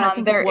 I was trying to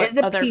think of There what is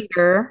a other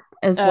Peter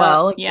as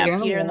well, like yeah, Peter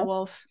and the Peter and the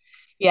Wolf. Wolf.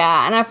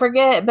 Yeah, and I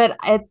forget, but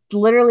it's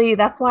literally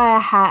that's why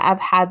I've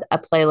had a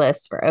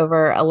playlist for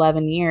over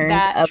 11 years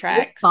That of wolf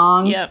tracks. Yep.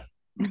 songs.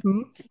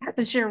 Mhm.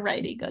 Because you're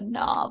writing a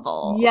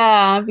novel.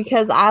 Yeah,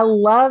 because I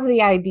love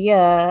the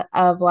idea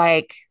of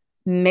like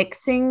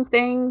mixing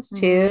things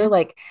too, Mm-hmm.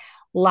 like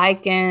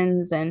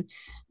lichens and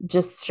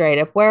just straight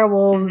up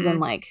werewolves, and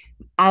Mm-hmm. like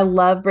I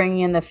love bringing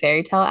in the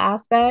fairy tale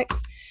aspect.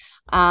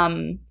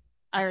 Um,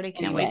 I already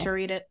can't wait anyway, to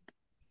read it.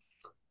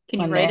 Can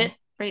you one write day. it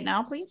right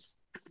now, please?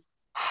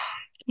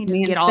 Can you I just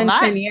mean, get it's on been that,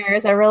 10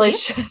 years. I really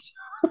please? should.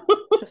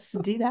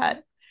 Just do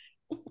that.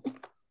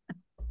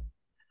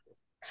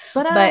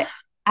 But But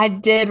I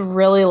did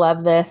really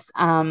love this.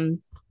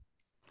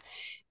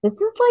 This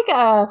is like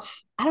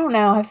I don't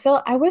know.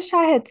 I wish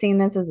I had seen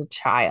this as a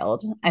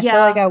child. I feel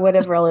like yeah, I would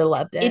have really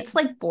loved it. it's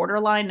like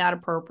borderline not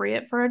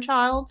appropriate for a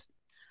child.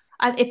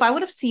 If I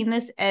would have seen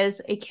this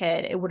as a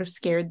kid, it would have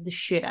scared the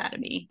shit out of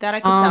me. That I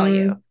could tell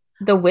you.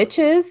 The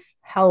witches,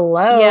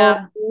 hello.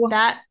 Yeah,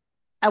 that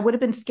I would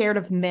have been scared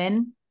of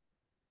men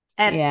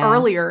at Yeah.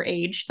 earlier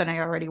age than I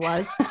already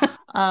was.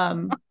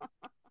 Um,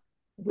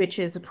 which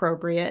is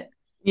appropriate.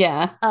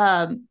 Yeah.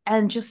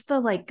 And just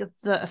the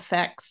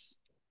effects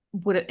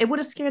would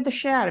have scared the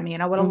shit out of me,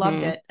 and I would have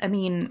loved it. I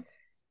mean,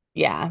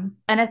 Yeah.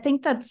 and I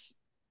think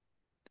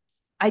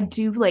I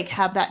do like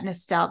have that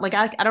nostalgia. Like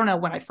I don't know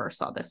when I first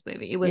saw this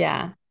movie. It was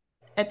Yeah.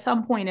 at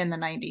some point in the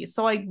 90s.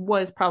 So I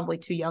was probably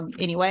too young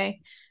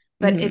anyway.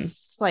 But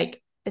it's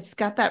like it's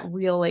got that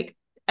real like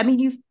I mean,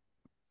 you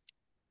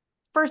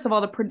first of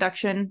all, the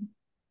production,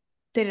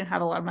 they didn't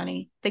have a lot of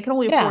money. They could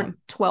only afford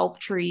 12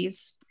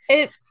 trees.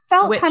 It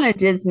felt kind Which of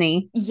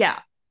Disney. yeah.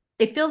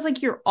 It feels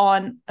like you're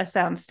on a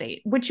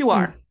soundstage, which you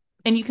are.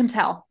 And you can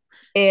tell.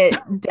 It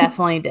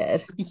definitely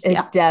did.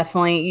 Yeah. It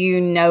definitely,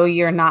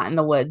 you're not in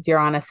the woods, you're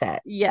on a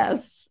set.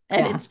 Yes.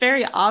 And Yeah. it's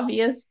very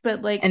obvious,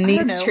 but like, And I don't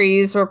these know.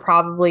 trees were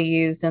probably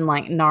used in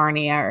like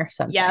Narnia or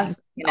something.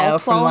 Yes. You All know,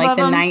 from 12 like of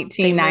the them, they moved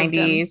them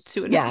 1990s.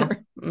 to Yeah.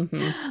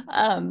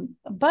 another.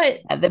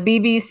 But The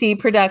BBC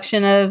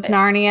production of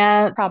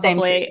Narnia, same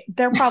probably trees.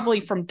 they're probably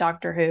from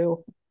Doctor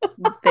Who.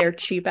 They're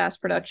cheap ass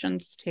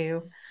productions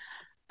too.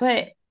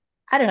 But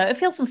I don't know. It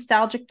feels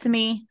nostalgic to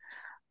me.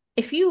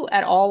 If you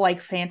at all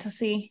like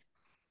fantasy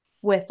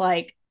with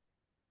like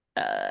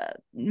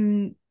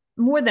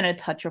more than a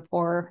touch of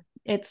horror,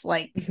 it's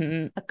like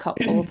a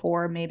cupful of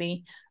horror,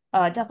 maybe.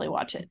 Definitely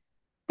watch it.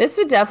 This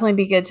would definitely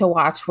be good to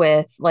watch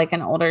with like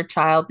an older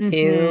child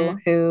too,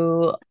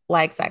 who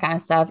likes that kind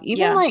of stuff.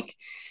 Even like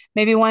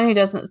maybe one who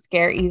doesn't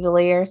scare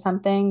easily or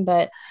something,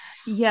 but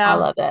I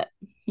love it.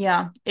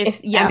 Yeah.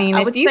 If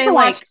I would you say can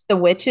like watch The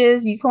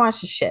Witches, you can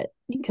watch the shit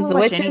you can because The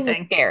probably watch Witches is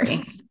anything.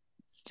 scary.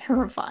 It's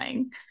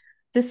terrifying.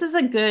 This is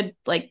a good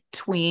like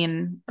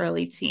tween,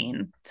 early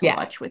teen to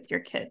watch with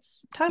your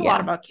kids. Talk a lot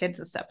about kids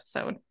this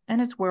episode,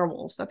 and it's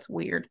werewolves. That's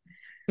weird.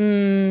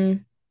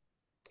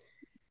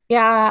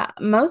 Yeah,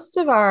 most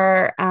of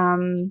our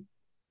a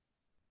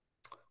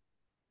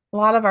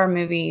lot of our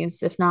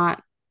movies, if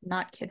not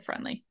kid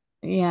friendly.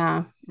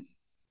 Yeah.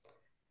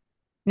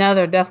 No,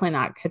 they're definitely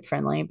not kid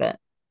friendly, but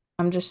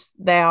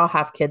they all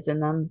have kids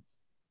in them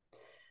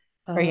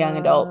or young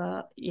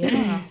adults.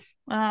 Yeah.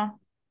 For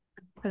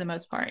the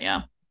most part,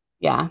 yeah.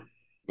 Yeah.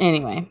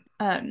 Anyway,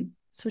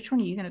 so which one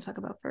are you going to talk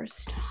about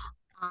first?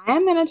 I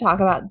am going to talk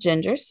about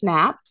Ginger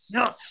Snaps.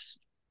 Yes.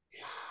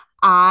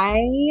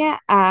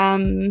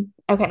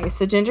 Okay,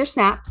 so Ginger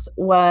Snaps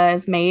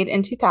was made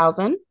in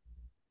 2000,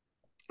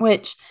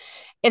 which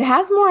it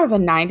has more of a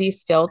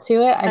 90s feel to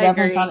it. I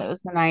definitely agree. thought it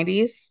was the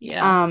 90s.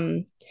 Yeah.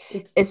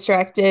 It's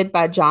directed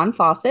by John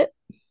Fawcett.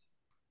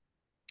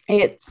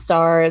 It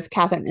stars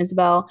Catherine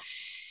Isabel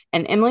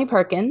and Emily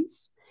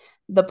Perkins.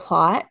 The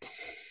plot,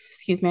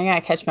 excuse me, I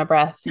gotta catch my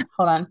breath.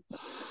 Hold on.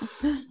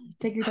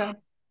 Take your time.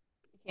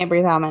 Can't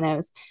breathe out of my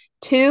nose.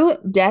 Two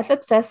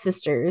death-obsessed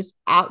sisters,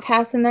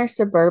 outcasts in their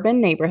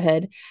suburban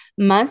neighborhood,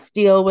 must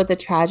deal with the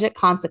tragic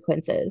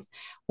consequences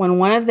when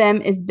one of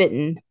them is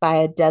bitten by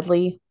a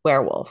deadly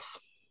werewolf.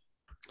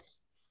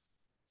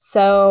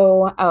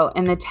 So,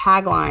 and the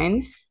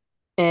tagline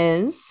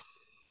is,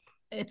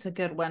 it's a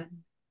good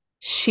one.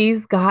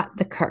 She's got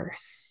the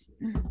curse.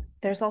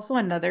 There's also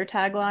another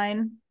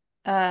tagline.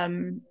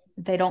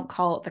 They don't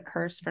call it the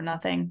curse for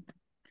nothing.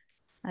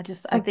 I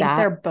think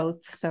they're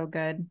both so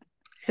good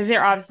because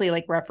they're obviously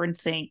like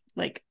referencing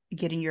like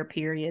getting your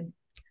period.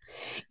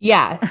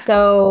 Yeah.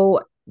 So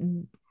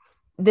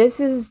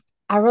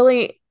I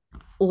really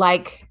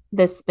like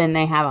the spin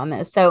they have on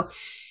this. So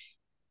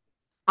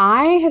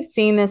I have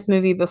seen this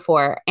movie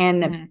before,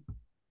 and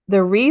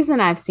the reason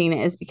I've seen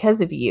it is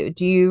because of you.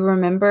 Do you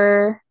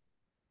remember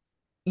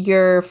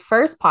your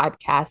first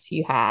podcast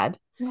you had?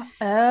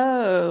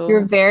 Oh,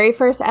 your very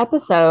first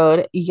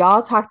episode,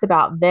 y'all talked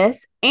about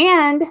this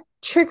and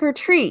Trick or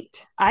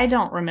Treat. I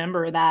don't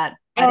remember that.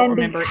 I don't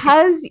remember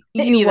because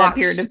you watched that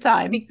period of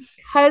time.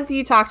 Because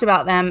you talked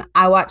about them,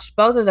 I watched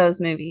both of those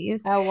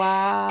movies. Oh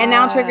wow! And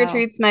now Trick or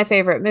Treat's my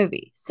favorite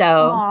movie. So,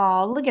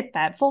 oh, look at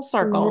that full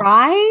circle,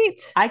 right?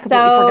 I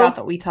completely forgot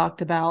that we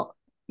talked about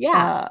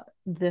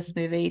this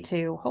movie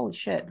too. Holy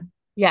shit!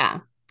 Yeah.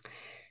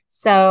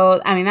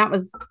 So, I mean, that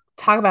was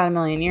talk about a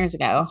million years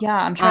ago. Yeah,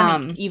 I'm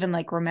trying to even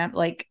like remember,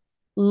 like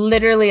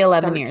literally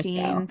 11 years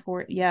ago.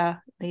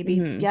 Maybe.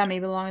 Yeah,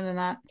 maybe longer than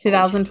that.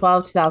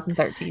 2012,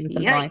 2013,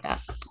 something like that.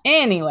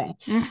 Anyway.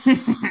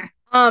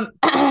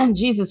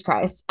 Jesus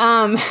Christ.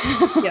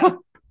 Yeah.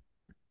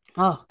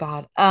 Oh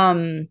God.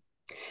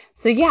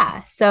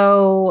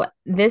 So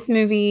this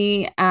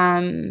movie,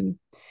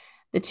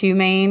 the two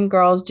main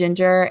girls,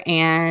 Ginger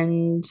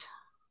and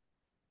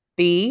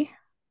B.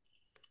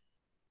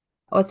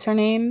 What's her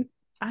name?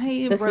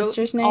 I wrote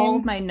sister's name? All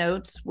of my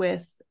notes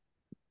with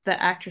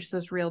the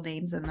actresses' real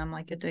names in them,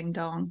 like a ding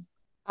dong.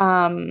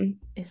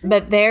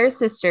 But they're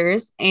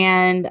sisters,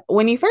 and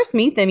when you first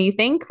meet them, you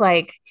think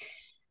like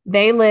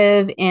they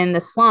live in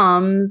the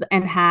slums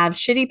and have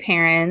shitty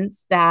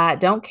parents that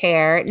don't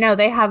care. No,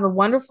 they have a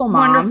wonderful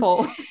mom,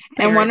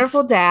 and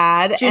wonderful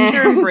dad,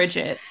 Ginger and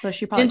Bridget. So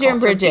she probably Ginger and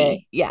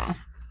Bridget, yeah.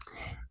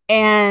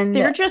 And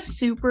they're just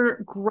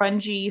super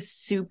grungy,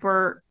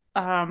 super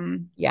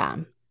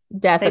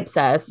death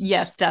obsessed.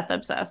 Yes, death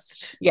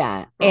obsessed.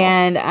 Yeah, girls.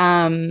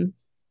 And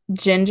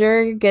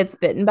Ginger gets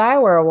bitten by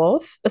a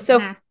werewolf. So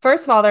Mhm.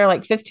 first of all, they're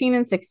like 15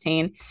 and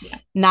 16. Yeah.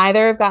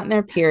 Neither have gotten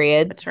their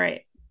periods. That's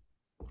right.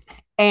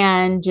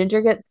 And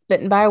Ginger gets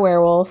bitten by a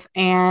werewolf,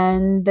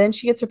 and then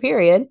she gets her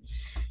period.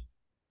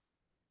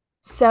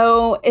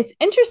 So it's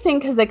interesting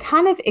because they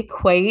kind of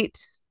equate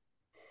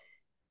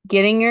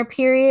getting your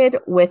period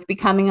with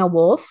becoming a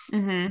wolf,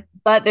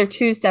 but they're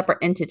two separate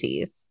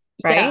entities,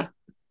 right?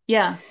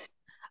 Yeah.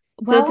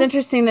 So it's Well,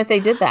 interesting that they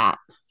did that.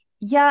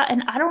 yeah,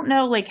 and I don't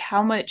know like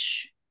how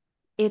much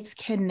it's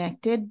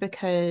connected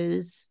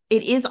because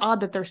it is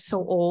odd that they're so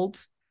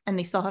old and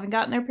they still haven't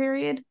gotten their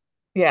period.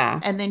 Yeah.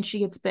 And then she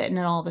gets bitten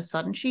and all of a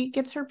sudden she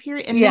gets her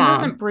period. And then Yeah.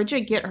 doesn't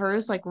Bridget get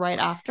hers like right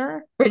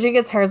after? Bridget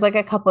gets hers like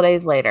a couple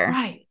days later.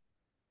 Right.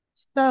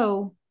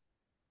 So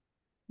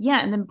yeah,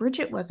 and then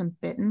Bridget wasn't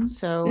bitten.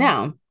 So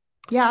No.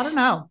 yeah, I don't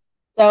know.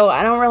 So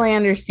I don't really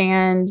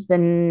understand the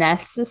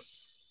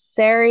necessary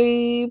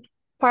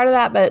part of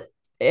that, but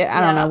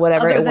I don't know,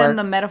 whatever, other it than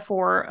works. the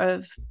metaphor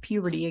of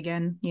puberty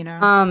again, you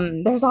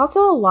know. There's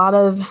also a lot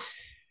of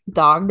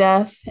dog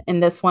death in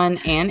this one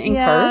and in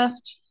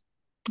Cursed.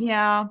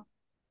 Yeah.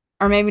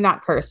 Or maybe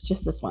not Cursed,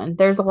 just this one.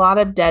 There's a lot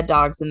of dead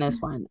dogs in this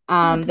one.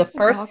 The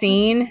first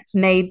scene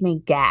made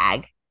me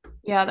gag.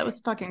 Yeah, that was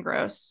fucking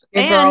gross.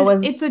 Your girl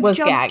it's a was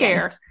jump gagging.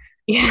 scare.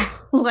 Yeah.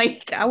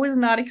 Like I was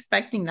not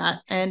expecting that.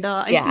 And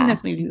I've seen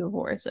this movie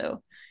before,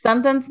 so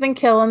something's been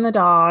killing the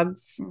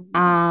dogs.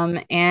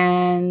 And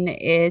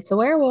it's a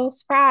werewolf,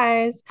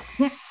 surprise.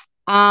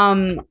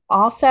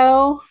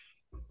 Also,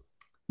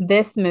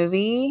 this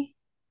movie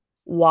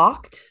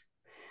walked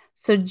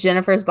so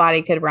Jennifer's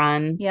body could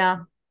run.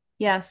 Yeah.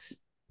 Yes.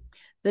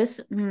 This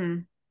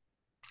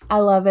I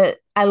love it.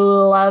 I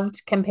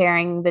loved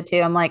comparing the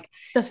two. I'm like,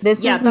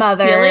 this is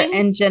mother feeling,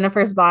 and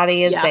Jennifer's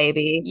body is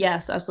baby.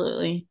 Yes,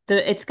 absolutely.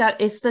 It's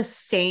the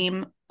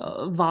same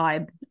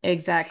vibe.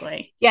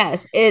 Exactly.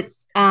 Yes,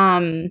 it's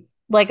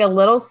like a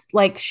little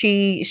like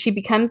she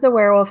becomes a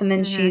werewolf and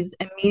then she's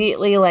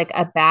immediately like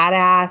a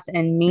badass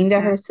and mean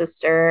to her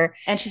sister.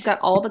 And she's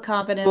got all the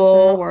confidence in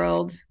the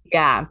world.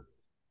 Yeah.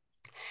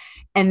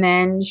 And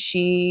then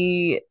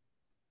she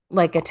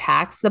like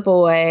attacks the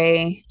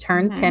boy,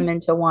 turns him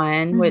into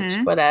one, which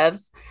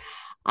whatevs.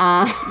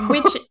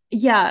 Which,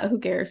 yeah, who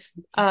cares?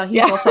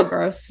 He's also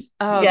gross.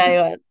 Yeah,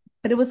 he was.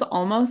 But it was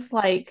almost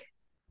like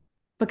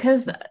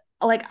because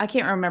like I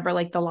can't remember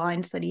like the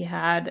lines that he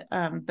had,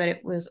 but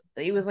it was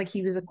like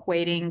he was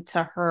equating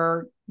to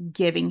her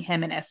giving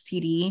him an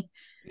STD.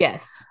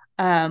 Yes.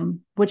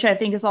 Which I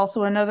think is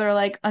also another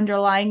like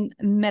underlying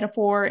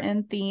metaphor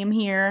and theme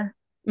here,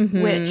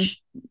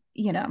 which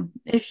you know,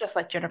 it's just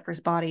like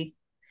Jennifer's body.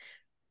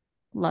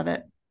 Love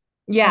it.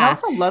 Yeah. And I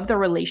also love the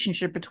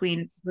relationship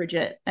between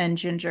Bridget and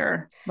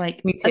Ginger.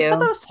 Like, me too. It's the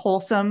most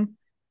wholesome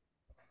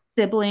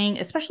sibling,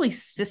 especially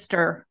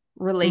sister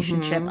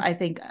relationship I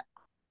think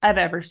I've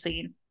ever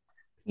seen.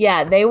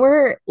 Yeah, they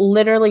were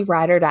literally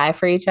ride or die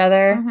for each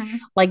other.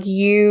 Like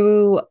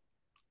I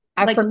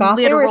like forgot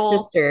they were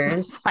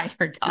sisters. Ride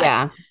or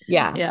die.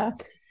 Yeah.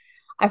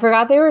 I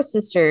forgot they were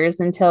sisters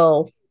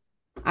until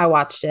I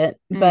watched it,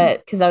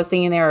 but because I was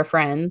thinking they were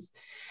friends.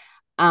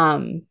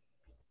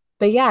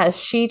 But yeah,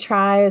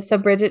 so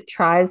Bridget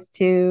tries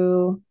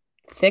to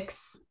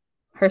fix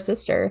her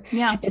sister.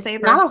 Yeah, it's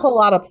save her. Not a whole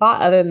lot of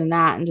plot other than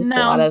that, and just a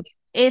lot of.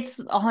 It's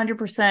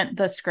 100%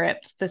 the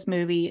script. This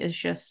movie is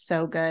just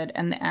so good,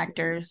 and the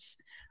actors.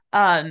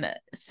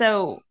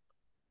 So,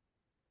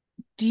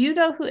 do you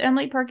know who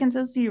Emily Perkins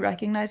is? Do you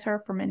recognize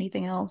her from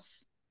anything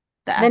else?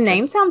 The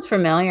name sounds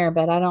familiar,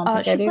 but I don't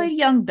think I do. She played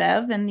young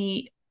Bev in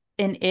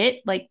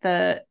It, like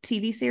the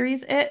TV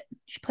series It.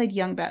 She played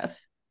young Bev.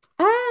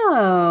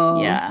 Oh.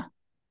 Yeah.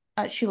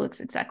 She looks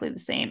exactly the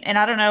same. And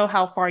I don't know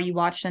how far you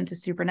watched into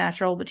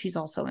Supernatural, but she's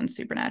also in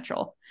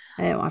Supernatural.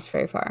 I didn't watch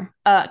very far.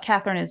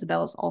 Catherine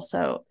Isabel is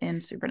also in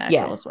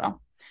Supernatural as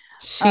well.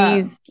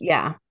 She's,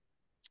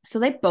 So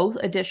they both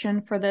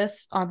auditioned for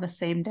this on the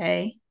same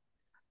day.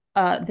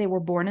 They were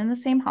born in the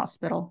same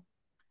hospital.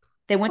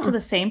 They went to the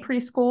same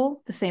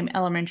preschool, the same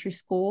elementary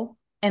school,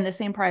 and the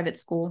same private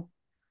school.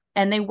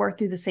 And they worked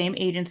through the same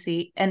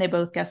agency, and they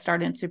both guest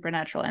starred in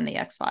Supernatural and The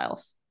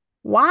X-Files.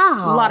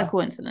 Wow. A lot of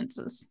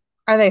coincidences.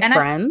 Are they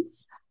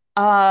friends?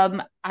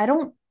 I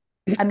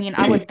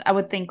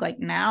would think like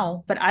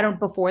now, but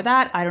before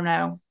that, I don't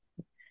know.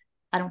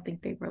 I don't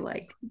think they were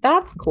like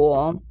that's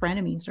cool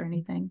frenemies or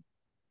anything.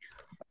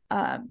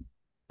 But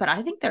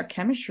I think their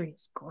chemistry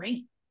is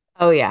great.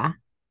 Oh yeah.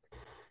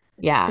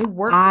 Yeah. They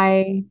work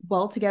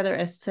well together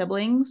as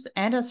siblings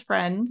and as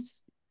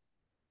friends.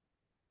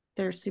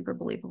 They're super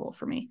believable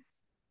for me.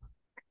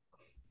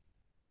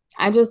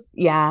 I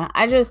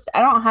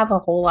don't have a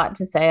whole lot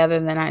to say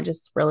other than I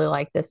just really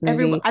like this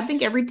movie. I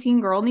think every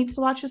teen girl needs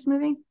to watch this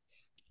movie.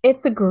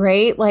 It's a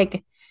great,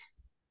 like,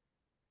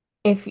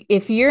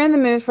 if you're in the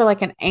mood for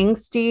like an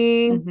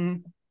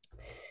angsty,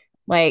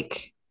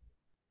 like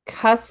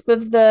cusp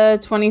of the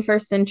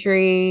 21st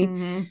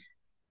century,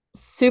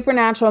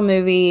 supernatural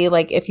movie.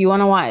 Like if you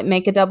want to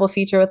make a double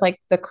feature with like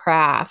The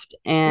Craft Ooh,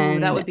 that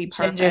and would be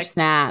Ginger perfect.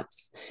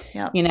 Snaps,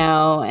 Yep.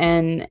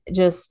 and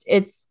just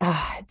it's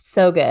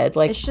so good.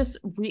 Like It's just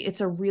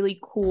it's a really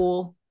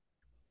cool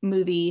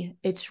movie.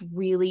 It's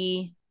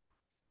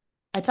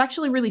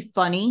actually really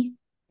funny.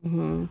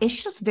 mhm.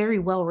 It's just very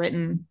well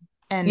written.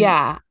 And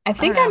Yeah, I I don't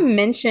think I know.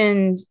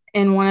 mentioned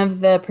in one of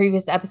the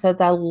previous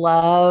episodes I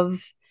love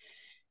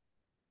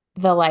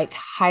the like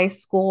high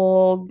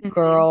school Mhm.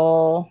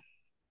 girl,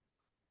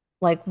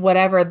 like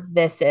whatever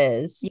this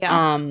is.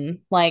 Yeah.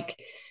 It's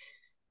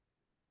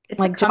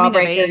a Like coming of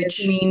Jawbreakers,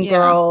 age. Mean Yeah.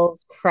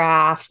 Girls,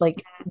 Craft,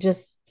 like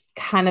just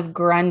kind of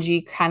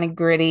grungy, kind of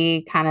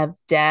gritty, kind of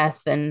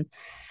death. And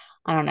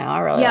I don't know. I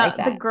really like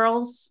Yeah, the that.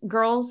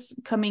 girls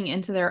coming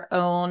into their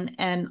own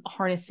and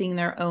harnessing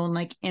their own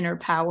like inner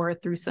power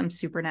through some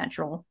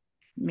supernatural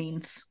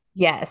means.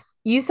 Yes.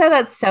 You said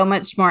that so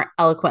much more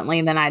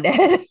eloquently than I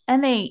did.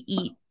 And they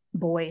eat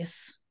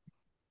boys.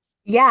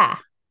 Yeah.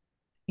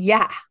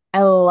 Yeah.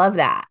 I love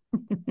that.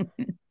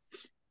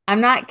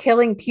 I'm not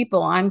killing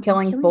people, I'm I'm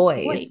killing killing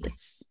boys.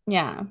 boys.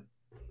 Yeah.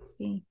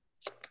 See.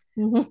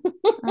 Mhm.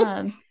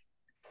 Um,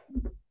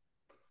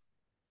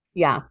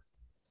 Yeah.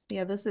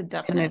 yeah, this is a Good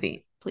definite.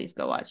 movie. Please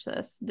go watch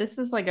this. This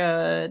is like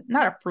a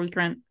not a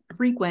frequent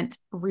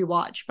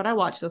rewatch, but I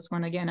watch this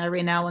one again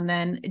every now and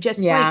then. Just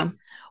like Yeah.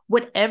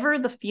 whatever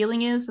the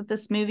feeling is that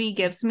this movie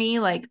gives me,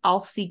 like I'll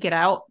seek it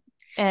out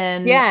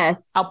and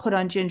Yes. I'll put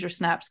on ginger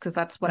snaps because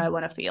that's what I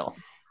want to feel.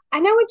 I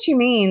know what you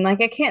mean.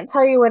 Like I can't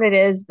tell you what it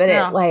is, but it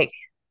Yeah. like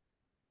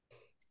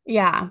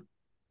yeah.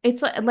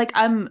 It's like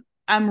I'm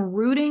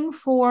rooting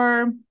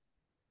for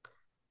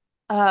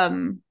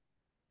um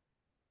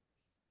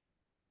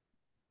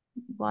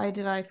why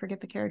did I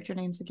forget the character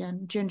names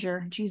again?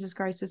 Ginger. Jesus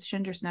Christ, it's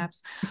Ginger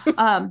Snaps.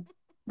 Um,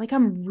 like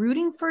I'm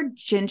rooting for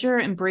Ginger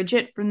and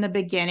Bridget from the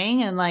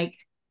beginning, and like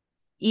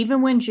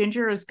even when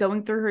Ginger is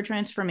going through her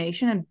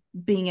transformation and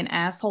being an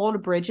asshole to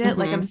Bridget,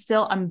 like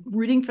Mhm. I'm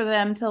rooting for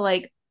them to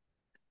like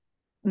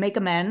make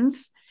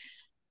amends.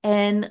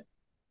 And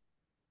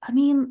I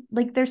mean,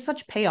 like there's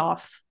such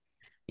payoff.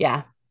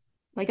 Yeah.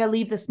 Like I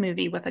leave this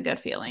movie with a good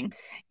feeling.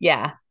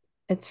 Yeah.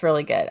 It's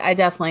really good. I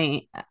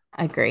definitely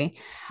agree.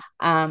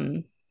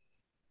 Um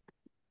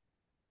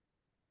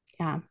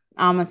yeah.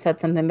 I almost said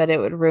something, but it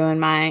would ruin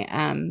my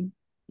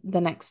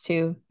the next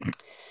two.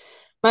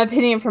 My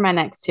opinion for my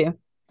next two.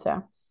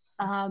 So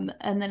And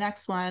the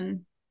next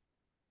one,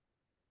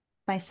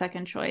 my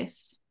second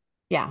choice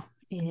yeah.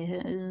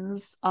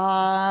 is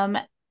An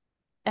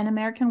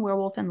American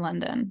Werewolf in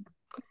London,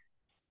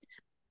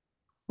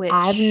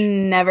 I've which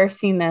never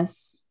seen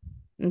this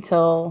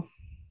until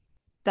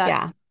yeah.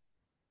 that's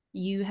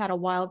you had a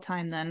wild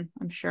time then,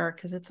 I'm sure,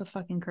 because it's a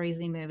fucking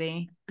crazy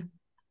movie.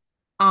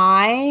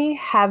 I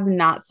have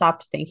not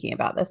stopped thinking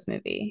about this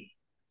movie.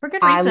 For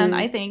good I reason,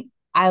 I think.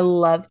 I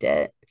loved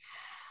it.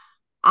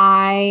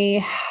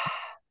 I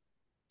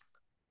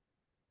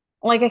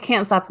like I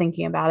can't stop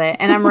thinking about it.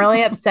 And I'm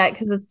really upset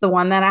because it's the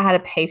one that I had to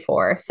pay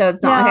for. So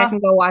it's not like I Yeah, can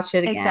go watch it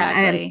again.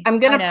 And exactly. I'm I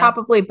gonna know.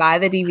 probably buy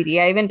the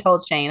DVD. I even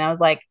told Shane, I was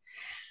like,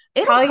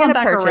 It'll probably come gonna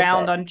back purchase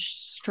around it. on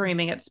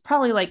streaming. It's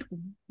probably like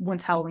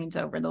once Halloween's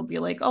over, they'll be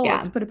like, "Oh,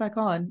 let's Yeah. put it back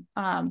on."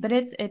 But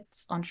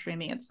it's on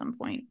streaming at some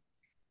point.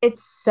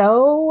 It's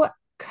so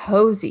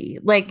cozy.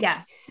 Like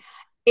Yes.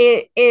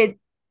 it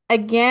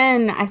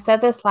again, I said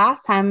this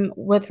last time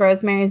with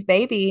Rosemary's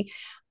Baby,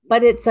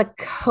 but it's a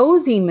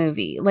cozy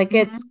movie. Like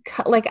Mhm.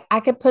 like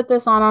I could put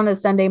this on a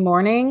Sunday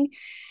morning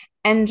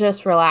and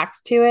just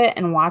relax to it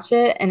and watch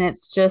it and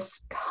it's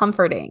just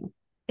comforting.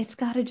 It's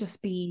got to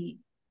just be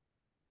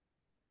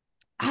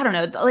I don't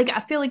know. Like I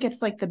feel like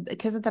it's like the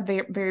because at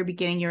the very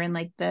beginning you're in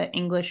like the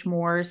English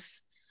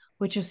moors,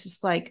 which is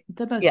just like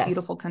the most Yes.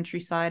 beautiful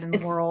countryside in the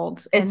It's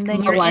world. it's And then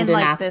the you're in London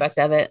like aspect this,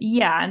 of it.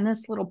 yeah, in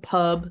this little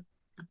pub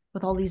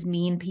with all these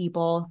mean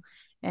people.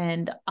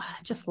 And I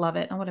just love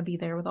it. I want to be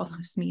there with all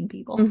those mean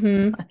people.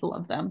 Mm-hmm. I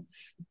love them.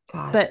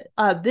 God.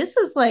 But this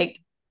is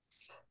like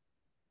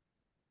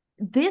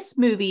this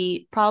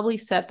movie probably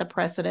set the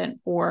precedent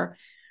for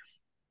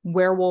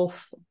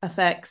werewolf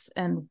effects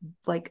and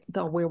like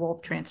the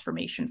werewolf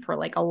transformation for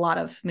like a lot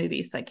of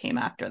movies that came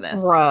after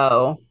this.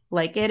 Bro.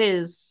 Like it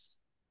is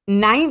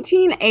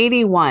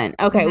 1981.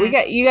 Okay, we mhm.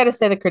 got you got to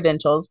say the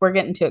credentials. We're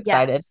getting too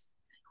excited.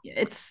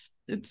 Yes.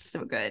 It's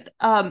so good.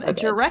 So good.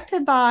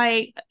 Directed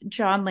by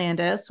John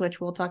Landis,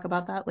 which we'll talk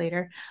about that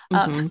later.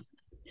 Mm-hmm.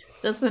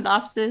 The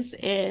synopsis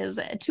is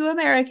two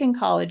American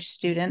college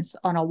students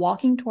on a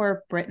walking tour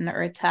of Britain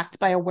are attacked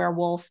by a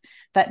werewolf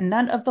that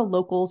none of the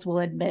locals will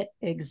admit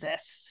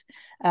exists.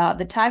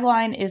 The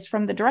tagline is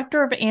from the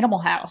director of Animal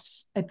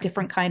House, a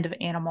different kind of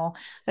animal.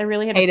 They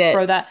really had to Hate it.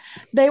 throw that.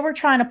 They were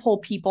trying to pull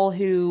people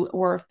who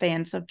were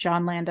fans of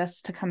John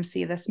Landis to come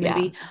see this Yeah.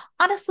 movie.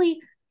 Honestly,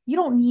 you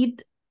don't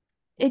need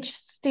it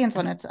just stands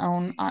on its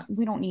own.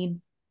 We don't need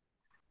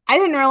I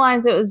didn't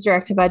realize it was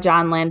directed by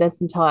John Landis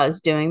until I was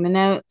doing the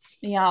notes.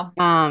 yeah.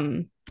 Yeah,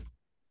 And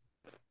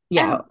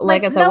like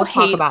like I said, no we'll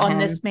talk hate about on him.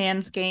 this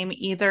man's game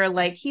either.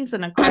 Like he's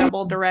an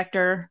incredible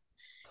director.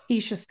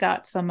 He's just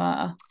got some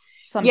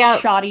Yeah.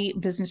 shoddy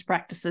business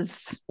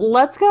practices.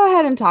 Let's go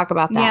ahead and talk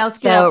about that. Yeah,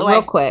 let's get out the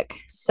real way. quick.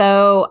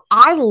 So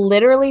I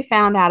literally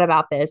found out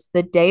about this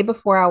the day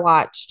before I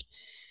watched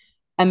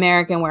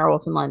American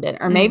Werewolf in London,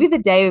 or maybe the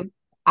day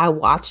I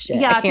watched it.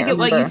 Yeah, I can't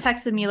remember. you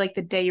texted me like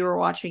the day you were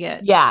watching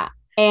it. Yeah.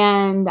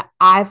 And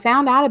I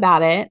found out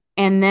about it.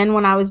 And then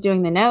when I was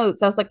doing the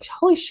notes, I was like,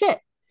 holy shit,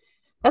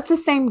 that's the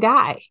same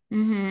guy.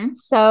 Mm-hmm.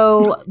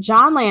 So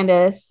John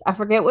Landis, I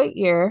forget what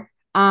year.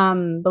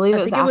 Believe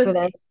it was after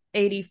this.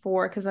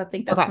 84, because I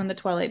think that's when the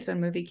Twilight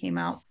Zone movie came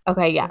out.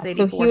 Okay, yeah.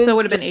 So he was, so it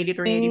would have been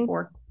 83,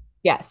 84.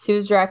 Yes, he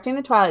was directing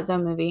the Twilight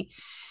Zone movie.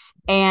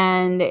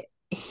 And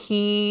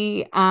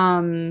he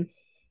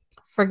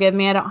forgive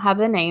me, I don't have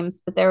the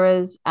names, but there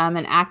was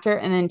an actor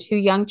and then two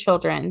young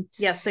children.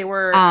 Yes, they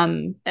were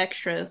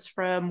extras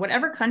from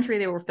whatever country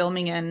they were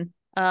filming in.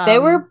 They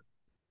were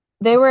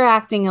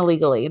acting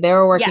illegally. They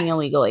were working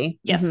illegally.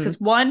 Yes, because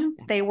one,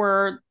 they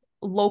were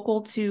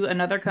local to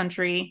another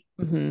country,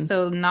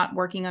 so not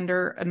working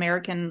under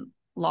American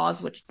laws,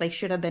 which they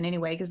should have been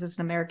anyway, because it's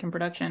an American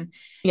production.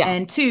 Yeah.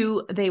 And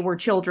two, they were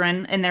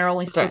children, and they're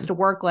only supposed to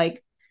work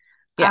like,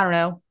 I don't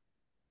know,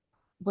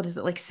 what is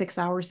it, like 6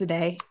 hours a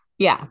day?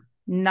 Yeah.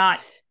 Not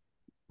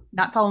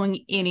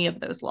following any of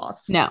those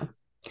laws. No.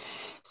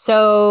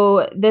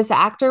 So this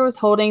actor was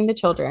holding the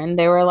children.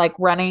 They were like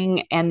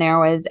running, and there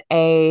was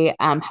a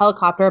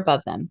helicopter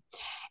above them.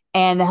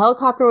 And the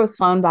helicopter was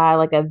flown by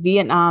like a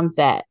Vietnam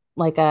vet,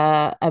 like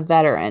a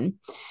veteran.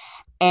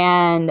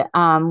 And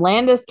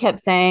Landis kept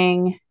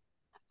saying,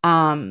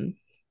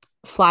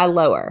 fly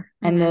lower.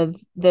 And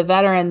the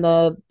veteran,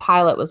 the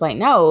pilot, was like,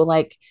 no,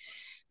 like,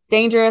 it's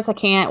dangerous. I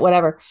can't,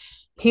 whatever.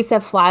 He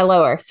said, fly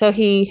lower. So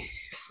he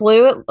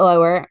flew it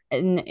lower,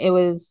 and it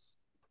was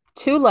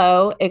too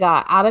low. It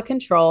got out of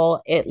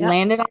control. It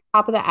landed on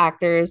top of the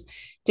actors,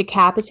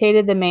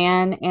 decapitated the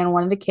man and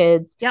one of the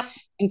kids,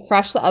 and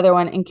crushed the other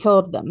one and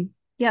killed them.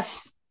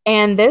 Yes.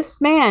 And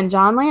this man,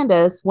 John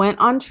Landis, went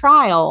on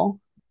trial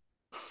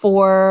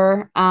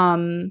for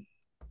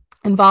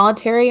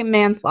involuntary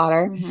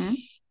manslaughter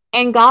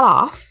and got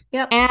off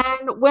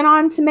and went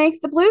on to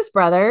make the Blues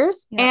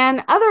Brothers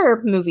and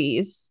other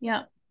movies.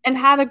 Yeah. And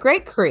had a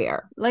great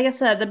career. Like I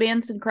said, the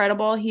man's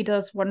incredible. He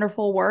does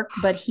wonderful work,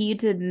 but he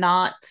did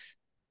not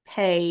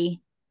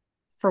pay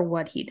for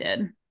what he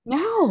did.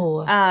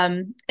 No.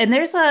 And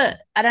there's I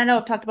don't know,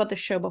 I've talked about this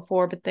show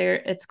before, but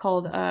it's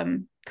called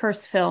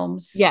Cursed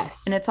Films.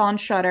 Yes. And it's on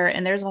Shudder,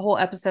 and there's a whole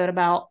episode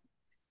about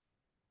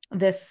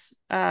this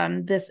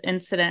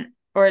incident,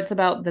 or it's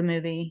about the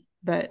movie,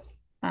 but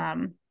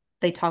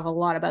they talk a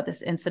lot about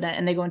this incident,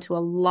 and they go into a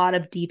lot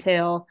of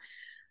detail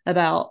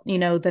about, you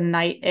know, the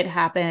night it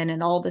happened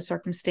and all the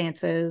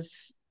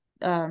circumstances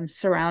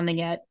surrounding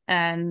it.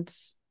 And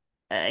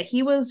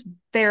he was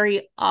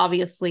very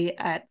obviously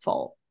at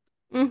fault.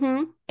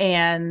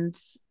 And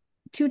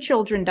 2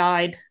 children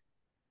died.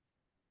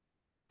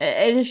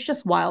 It is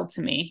just wild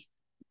to me,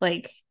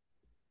 like,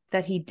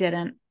 that he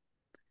didn't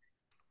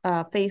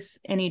face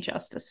any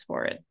justice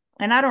for it.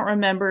 And I don't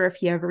remember if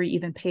he ever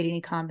even paid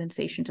any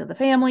compensation to the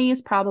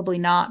families. Probably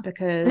not,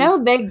 because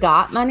no, they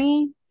got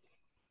money.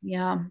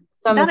 Yeah.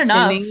 So I'm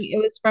assuming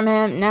it was from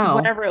him. No.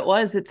 Whatever it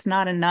was, it's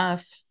not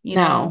enough, you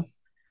know.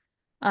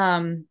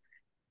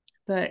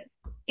 But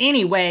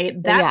anyway,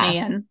 that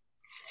man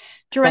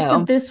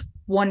directed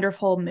this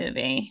wonderful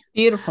movie.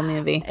 Beautiful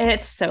movie.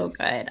 It's so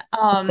good.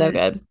 It's so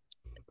good.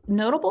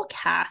 Notable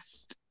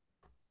cast.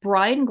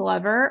 Brian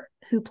Glover,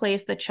 who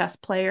plays the chess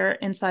player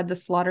inside the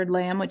Slaughtered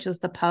Lamb, which is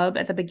the pub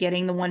at the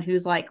beginning, the one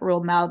who's like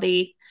real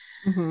mouthy.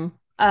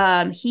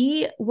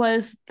 He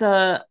was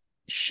the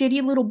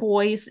shitty little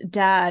boy's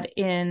dad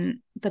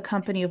in The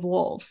Company of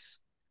Wolves.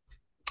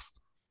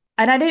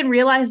 And I didn't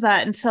realize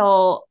that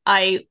until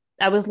I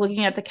was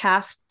looking at the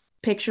cast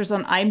pictures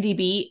on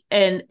IMDb,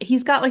 and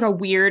he's got like a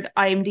weird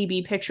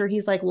IMDb picture.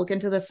 He's like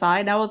looking to the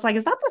side, and I was like,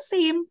 is that the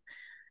same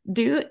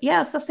dude?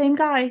 Yeah, it's the same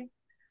guy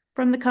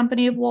from The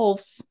Company of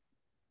Wolves.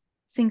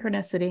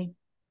 Synchronicity.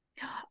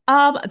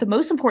 The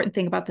most important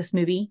thing about this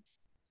movie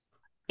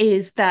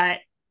is that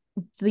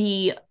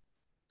the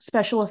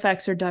special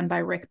effects are done by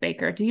Rick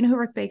Baker. Do you know who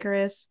Rick Baker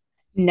is?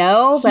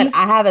 No, but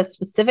I have a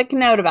specific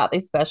note about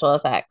these special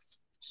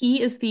effects.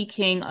 He is the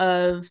king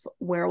of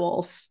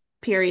werewolves,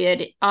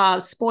 period.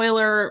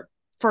 Spoiler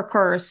for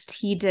Cursed,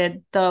 he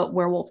did the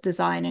werewolf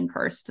design in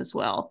Cursed as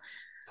well.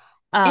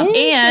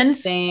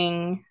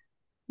 Interesting.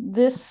 And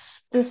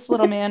this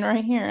little man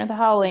right here, the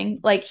Howling,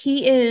 like,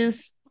 he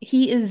is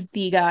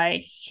the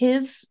guy.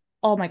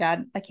 Oh my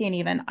God, I can't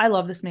even. I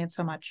love this man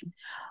so much.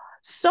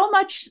 So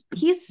much.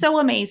 He's so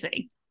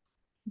amazing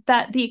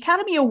that the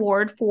Academy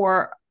Award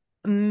for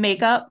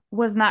makeup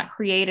was not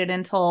created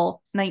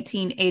until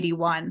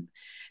 1981,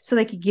 so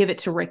they could give it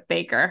to Rick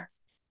Baker.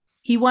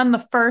 He won the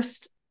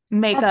first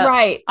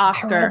makeup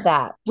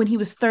Oscar when he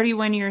was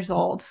 31 years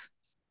old.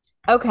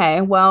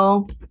 Okay,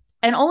 well,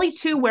 And only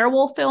 2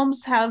 werewolf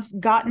films have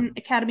gotten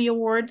Academy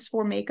Awards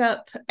for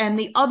makeup. And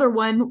the other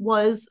one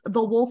was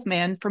The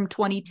Wolfman from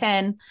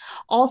 2010,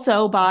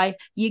 also by,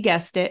 you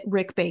guessed it,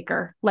 Rick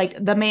Baker. Like,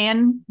 the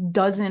man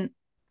doesn't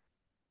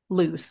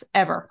lose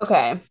ever.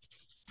 Okay.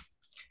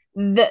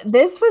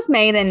 This was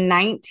made in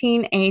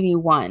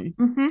 1981.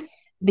 Mm-hmm.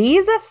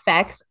 These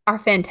effects are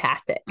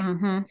fantastic.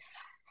 Mm-hmm.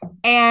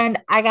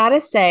 And I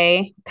gotta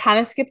say, kind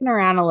of skipping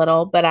around a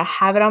little, but I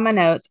have it on my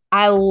notes.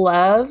 I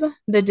love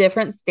the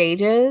different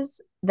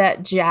stages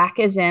that Jack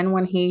is in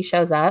when he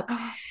shows up.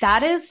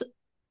 That is,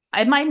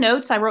 in my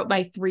notes, I wrote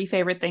my 3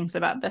 favorite things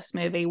about this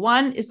movie.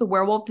 1 is the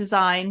werewolf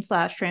design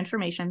 /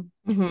 transformation.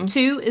 Mhm.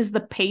 2 is the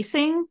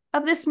pacing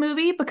of this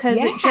movie, because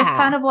it just Yeah.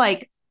 kind of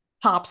like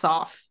pops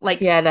off.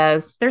 Like, Yeah, it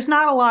does. there's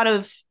not a lot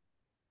of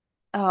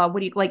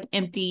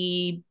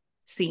empty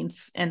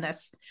scenes in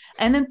this.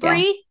 And then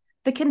 3,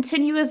 the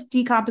continuous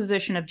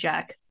decomposition of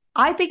Jack,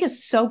 I think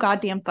is so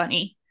goddamn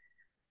funny.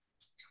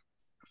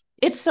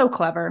 It's so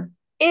clever.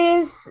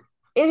 It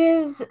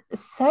is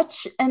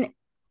such an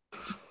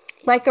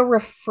like a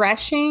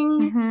refreshing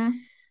Mm-hmm.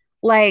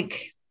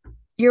 like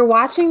you're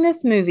watching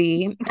this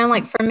movie and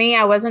like for me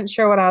I wasn't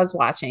sure what I was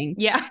watching.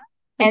 Yeah.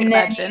 And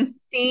then imagine. you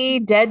see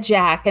dead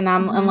Jack and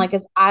I'm Mhm. like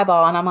his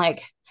eyeball and I'm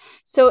like,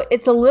 so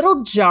it's a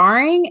little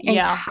jarring and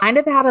Yeah. kind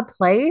of out of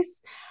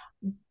place,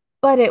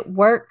 but it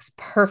works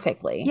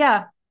perfectly.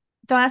 Yeah.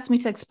 Don't ask me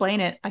to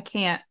explain it. I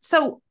can't.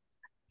 So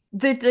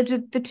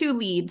the 2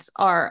 leads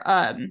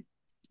are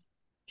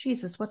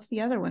Jesus, what's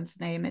the other one's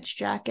name? It's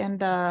Jack and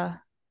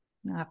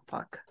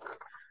fuck.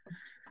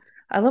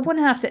 I love when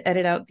I have to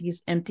edit out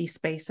these empty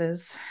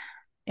spaces.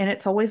 And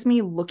it's always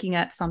me looking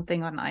at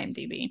something on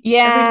IMDb. Every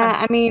Yeah,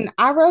 time. I mean,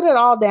 I wrote it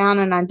all down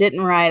and I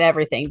didn't write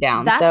everything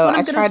down. That's So what I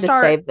I'm gonna tried to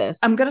start. save this.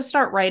 I'm gonna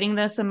start writing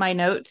this in my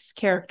notes,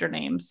 character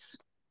names,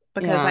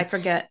 because Yeah. I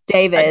forget.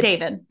 David.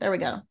 David. There we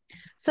go.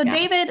 So Yeah.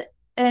 David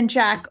and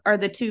Jack are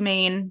the 2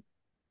 main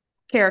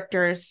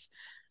characters.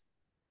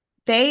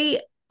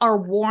 They are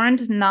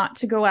warned not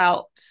to go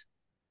out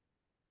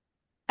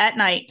at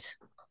night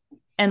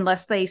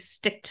unless they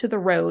stick to the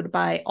road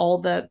by all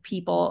the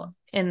people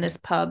in this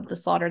pub, the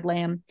Slaughtered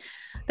Lamb.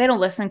 They don't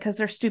listen because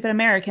they're stupid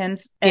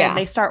Americans, and Yeah.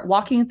 they start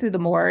walking through the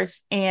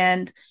moors,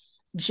 and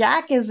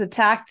Jack is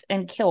attacked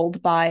and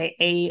killed by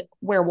a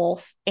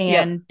werewolf,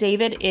 and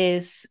David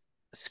is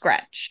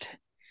scratched.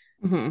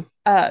 Mhm.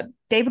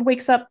 David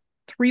wakes up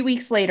 3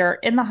 weeks later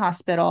in the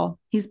hospital.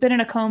 He's been in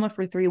a coma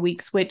for 3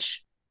 weeks,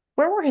 which,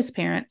 where were his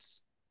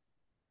parents?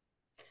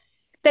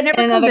 They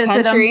never In come another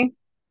visit country. him.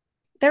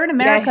 They're in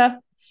America.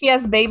 He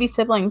has baby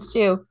siblings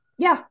too.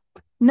 Yeah.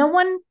 No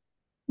one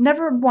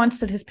never once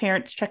did his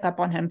parents check up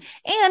on him.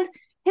 And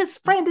his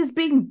friend is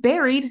being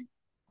buried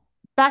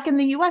back in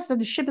the US. They had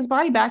to ship his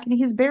body back, and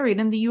he's buried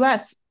in the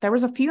US. There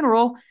was a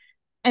funeral,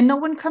 and no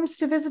one comes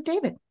to visit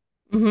David.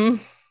 Mm-hmm.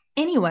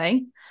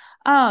 Anyway,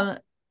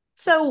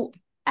 so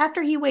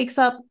after he wakes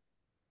up,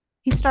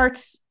 he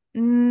starts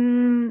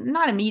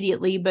not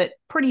immediately, but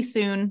pretty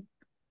soon,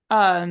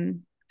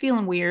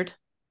 feeling weird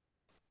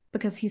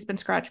because he's been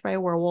scratched by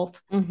a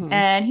werewolf. Mm-hmm.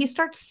 And he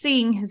starts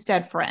seeing his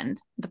dead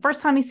friend. The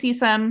first time he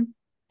sees him,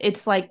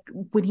 it's like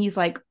when he's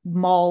like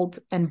mauled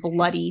and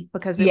bloody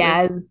because it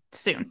was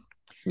soon.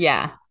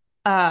 Yeah.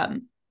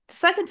 The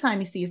second time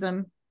he sees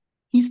him,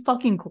 he's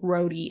fucking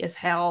grody as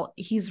hell.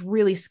 He's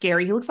really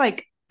scary. He looks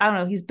like, I don't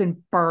know, he's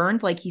been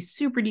burned, like he's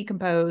super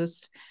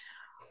decomposed.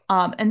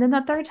 And then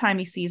the third time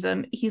he sees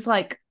him, he's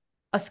like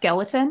a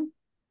skeleton,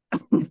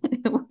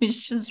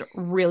 which is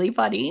really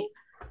funny.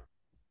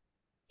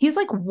 He's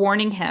like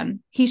warning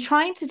him. He's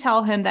trying to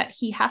tell him that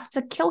he has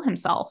to kill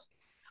himself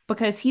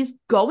because he's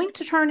going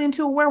to turn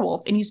into a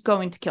werewolf and he's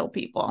going to kill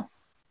people.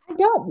 I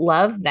don't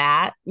love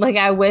that. Like,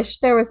 I wish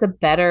there was a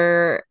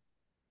better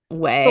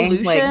way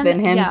Solution, than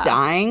him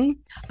dying.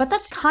 But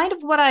that's kind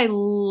of what I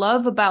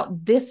love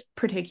about this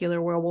particular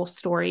werewolf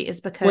story,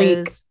 is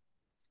because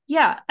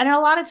and a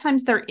lot of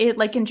times there is,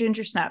 like in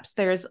Ginger Snaps,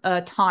 there's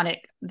a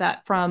tonic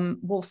that from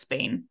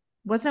Wolfsbane.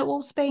 Wasn't it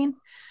Wolfsbane?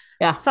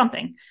 Yeah.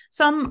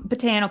 Some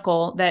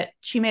botanical that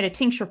she made a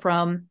tincture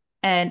from,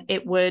 and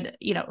it would,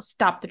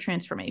 stop the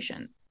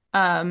transformation.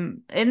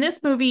 In this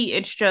movie,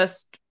 it's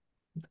just,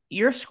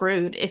 you're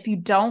screwed if you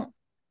don't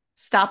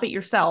stop it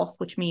yourself,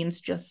 which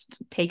means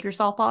just take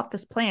yourself off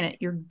this planet.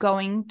 You're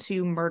going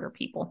to murder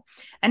people.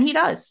 And he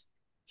does.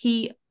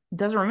 He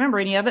doesn't remember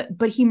any of it,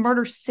 but he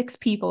murders 6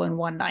 people in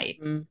one night,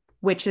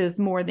 which is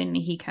more than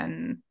he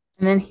can.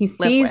 And then he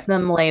sees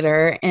them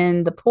later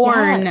in the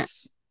porn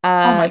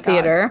oh my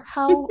theater. God.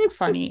 How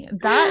funny.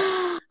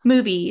 That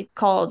movie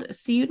called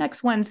See You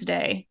Next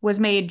Wednesday was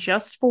made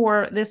just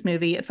for this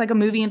movie. It's like a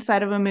movie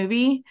inside of a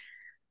movie.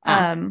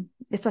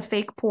 It's a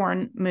fake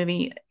porn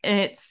movie, and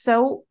it's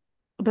so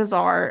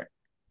bizarre.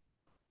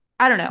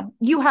 I don't know.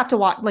 You have to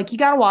watch, you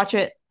got to watch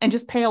it and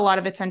just pay a lot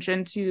of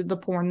attention to the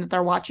porn that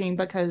they're watching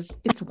because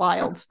it's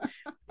wild.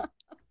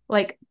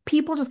 Like,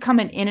 people just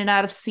coming in and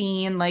out of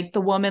scene, like the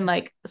woman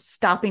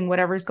stopping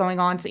whatever's going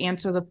on to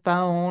answer the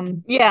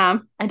phone. Yeah.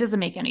 It doesn't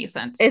make any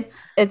sense.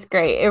 It's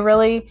great. It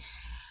really,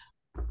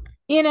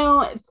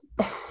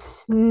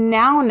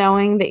 now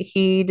knowing that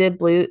he did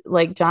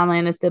John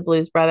Landis did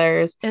Blues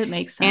Brothers It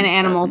makes and sense,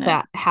 Animals doesn't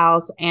it?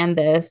 House and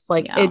this,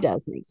 like, Yeah. it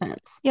does make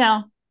sense.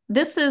 Yeah.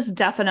 This is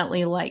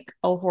definitely like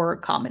a horror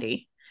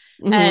comedy.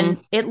 Mhm. And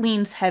it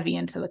leans heavy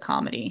into the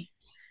comedy.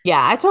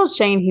 Yeah, I told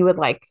Shane he would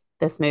like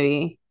this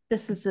movie.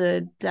 This is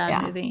a dad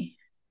Yeah. movie.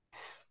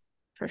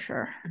 For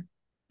sure.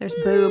 There's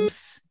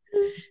boobs.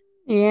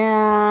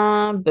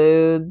 Yeah,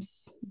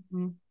 boobs.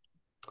 Mhm.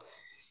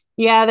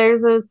 Yeah,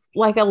 there's a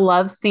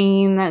love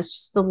scene that's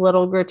just a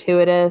little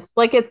gratuitous.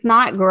 Like, it's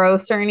not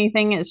gross or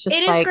anything. It's just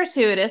It is like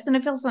gratuitous and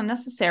it feels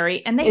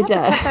unnecessary. And they It had to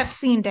does. cut that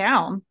scene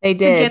down They to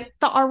did. get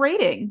the R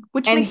rating,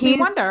 which And makes me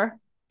wonder.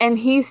 And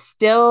he's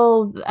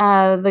still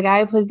the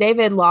guy who plays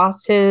David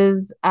lost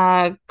his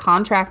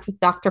contract with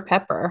Dr.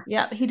 Pepper.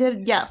 Yeah, he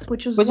did. Yes,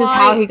 which is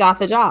how he got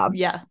the job.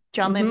 Yeah,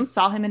 John Mhm. Landis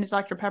saw him in a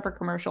Dr. Pepper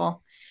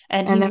commercial,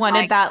 and And he then, wanted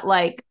like, that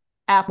like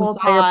apple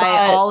saw your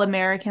pie, butt. all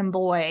American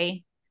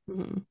boy.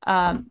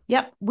 Mhm.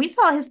 Yep, we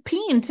saw his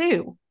peen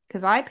too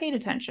because I paid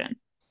attention.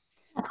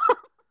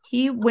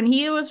 When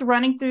he was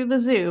running through the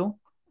zoo,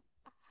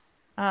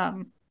 I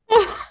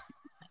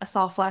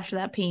saw a flash of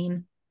that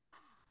peen.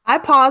 I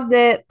paused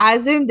it. I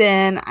zoomed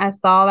in. I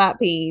saw that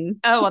peen.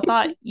 Oh, I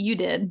thought you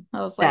did.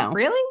 I was like, No.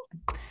 really?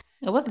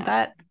 It wasn't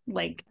that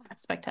like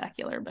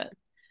spectacular, but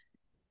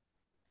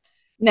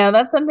No,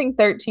 that's something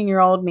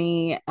 13-year-old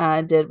me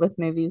did with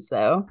movies,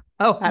 though.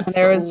 oh, absolutely.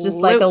 There was just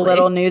like a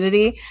little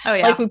nudity. Oh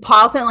yeah. Like, we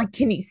paused it, like,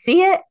 can you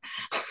see it?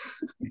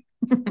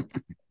 Go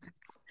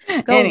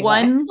Anyway.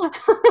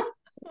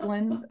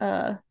 one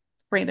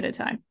frame at a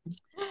time.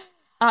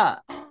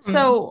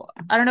 So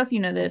I don't know if you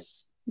know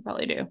this. You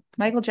probably do.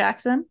 Michael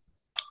Jackson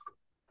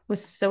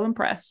was so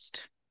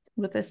impressed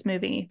with this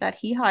movie that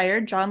he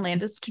hired John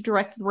Landis to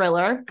direct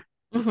Thriller.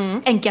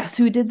 Mhm. And guess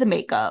who did the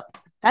makeup?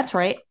 That's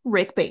right,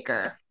 Rick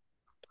Baker.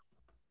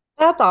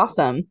 That's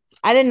awesome.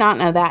 I did not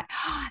know that.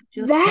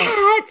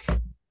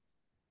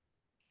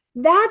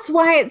 That's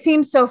why it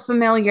seems so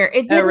familiar.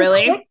 It didn't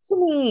click to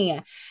me.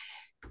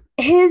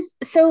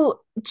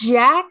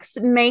 Jack's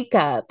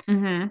makeup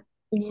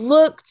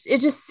it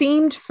just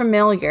seemed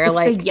familiar. It's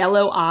like the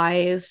yellow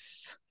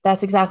eyes.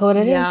 That's exactly what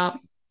it is.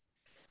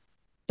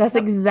 That's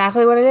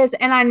exactly what it is.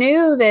 And I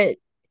knew that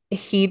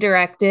he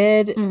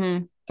directed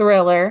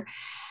Thriller.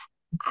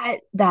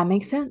 That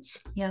makes sense.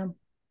 Yeah.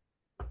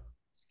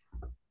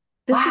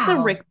 This is a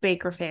Rick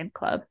Baker fan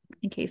club,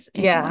 in case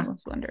anyone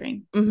was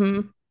wondering.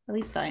 Mm-hmm. At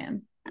least I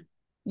am.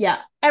 Yeah,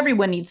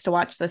 everyone needs to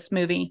watch this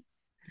movie.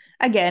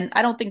 Again,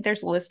 I don't think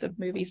there's a list of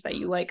movies that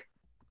you like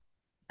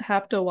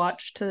have to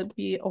watch to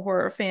be a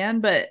horror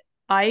fan, but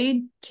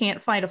I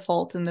can't find a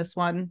fault in this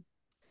one.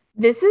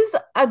 This is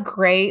a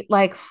great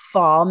like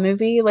fall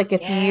movie. Like,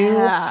 if you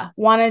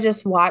want to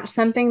just watch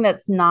something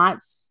that's not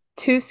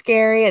too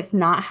scary, it's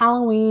not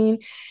Halloween.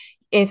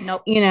 If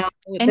you know,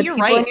 and the you're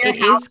people right, in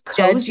your house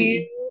judge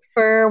you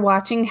for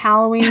watching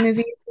Halloween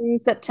movies in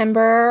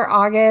September,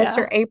 August,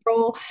 or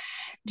April,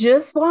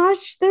 just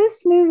watch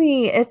this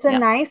movie. It's a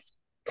nice,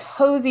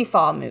 cozy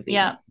fall movie.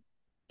 Yeah.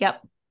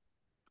 Yep.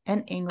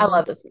 And England. I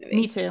love this movie.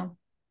 Me too.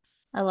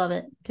 I love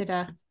it to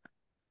death.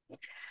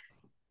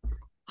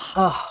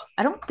 Oh,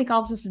 I don't think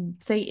I'll just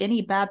say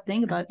any bad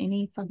thing about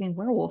any fucking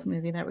werewolf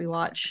movie that we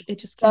watch. It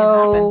just can't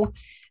happen.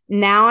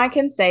 Now I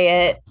can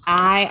say it.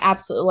 I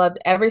absolutely loved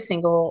every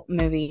single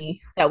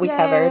movie that we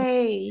covered.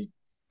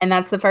 And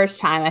that's the first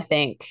time, I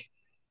think.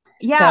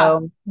 Yeah.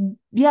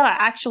 Yeah,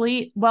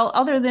 actually. Well,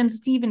 other than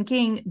Stephen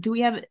King, do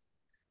we have...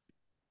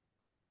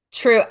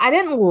 True. I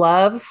didn't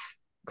love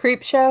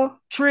Creepshow.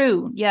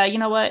 True. Yeah, you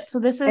know what? So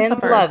this is I didn't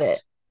the first. love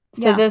it.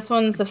 So this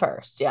one's the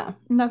first, yeah.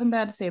 Nothing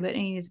bad to say about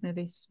any of these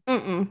movies.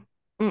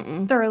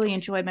 Thoroughly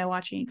enjoyed my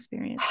watching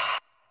experience.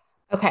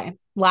 Okay,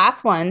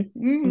 last one.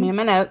 Let me have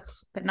my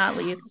notes. But not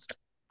least.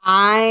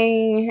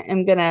 I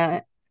am going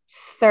to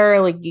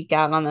thoroughly geek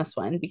out on this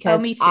one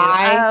because me too.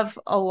 I have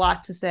a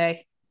lot to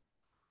say.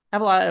 I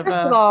have a lot of...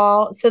 First of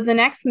all, so the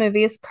next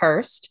movie is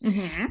Cursed.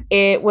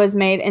 It was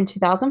made in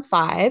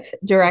 2005,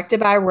 directed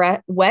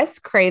by Wes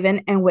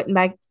Craven and written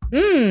by...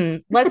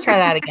 let's try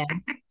that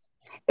again.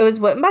 It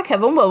was written by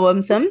Kevin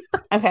Williamson.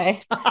 Okay.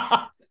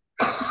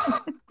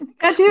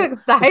 Got too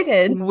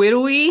excited.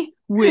 Willie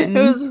Witten.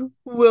 It was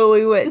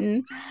Willie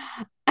Witten.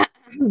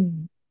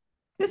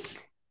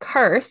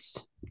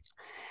 Cursed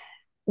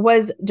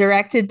was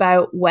directed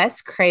by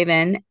Wes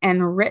Craven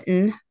and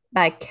written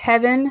by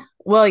Kevin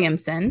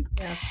Williamson.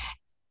 Yes.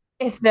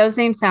 If those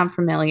names sound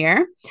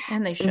familiar.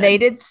 And they should. They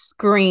did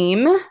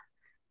Scream.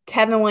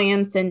 Kevin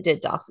Williamson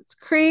did Dawson's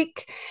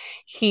Creek.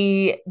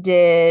 He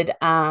did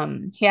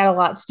he had a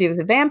lot to do with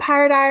the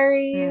Vampire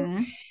Diaries.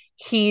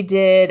 He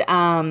did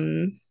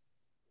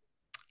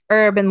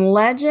Urban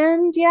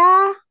Legend,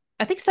 yeah.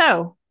 I think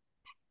so.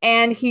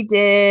 And he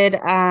did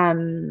I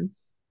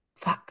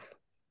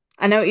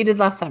know what you did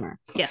last summer.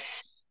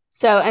 Yes.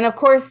 So, and of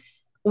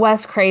course,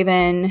 Wes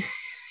Craven,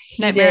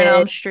 he Nightmare on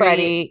Elm did Street.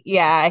 Freddy.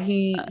 Yeah,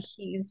 he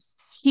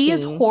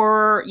is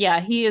horror.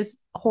 Yeah, he is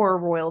horror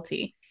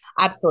royalty.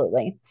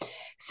 Absolutely.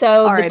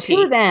 So the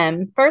two of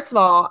them, first of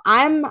all,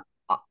 I'm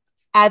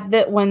at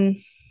that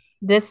when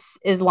this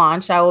is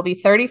launched, I will be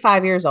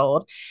 35 years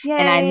old. Yay.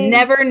 And I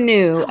never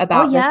knew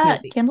about this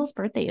movie. Kendall's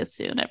birthday is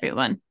soon,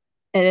 everyone.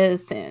 It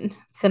is soon.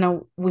 It's in a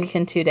week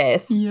and 2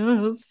 days.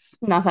 Yes.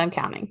 Not that I'm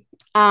counting.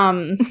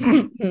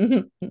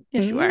 Yes,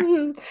 you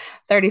are.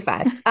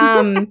 35.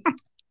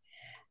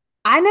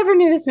 I never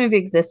knew this movie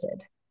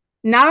existed.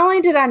 Not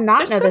only did I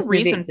not know this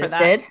movie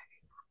existed,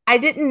 I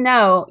didn't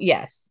know,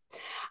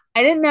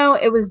 I didn't know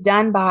it was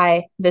done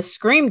by the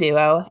Scream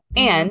duo,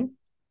 and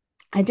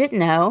I didn't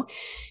know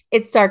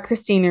it starred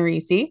Christina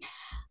Ricci,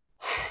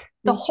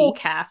 the whole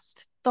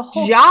cast,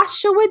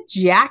 Joshua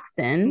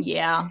Jackson,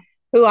 yeah,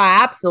 who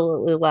I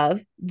absolutely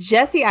love,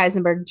 Jesse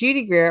Eisenberg,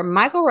 Judy Greer,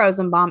 Michael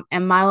Rosenbaum,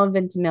 and Milo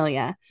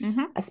Ventimiglia.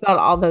 I spelled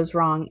all those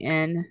wrong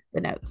in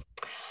the notes.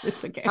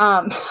 It's okay.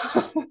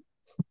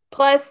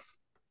 Plus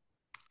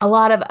a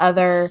lot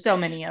of so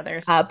many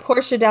others.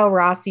 Portia Del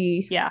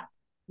Rossi,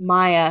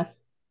 Maya.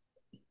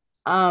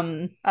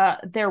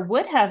 There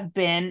would have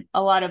been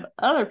a lot of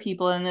other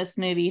people in this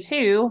movie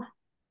too.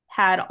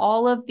 Had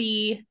all of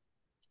the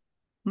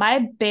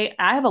I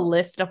have a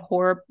list of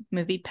horror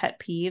movie pet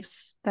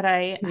peeves that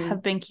I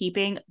have been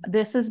keeping.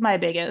 This is my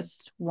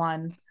biggest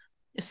one.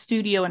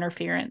 Studio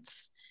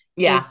interference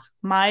is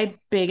my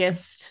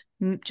biggest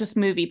just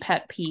movie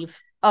pet peeve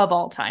of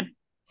all time.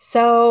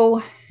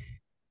 So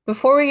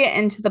before we get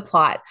into the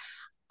plot,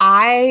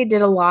 I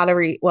did a lot of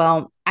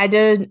I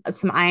did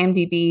some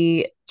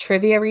IMDb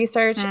trivia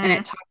research, and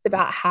it talked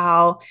about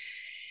how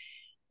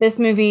this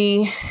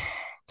movie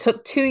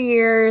took 2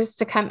 years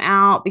to come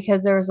out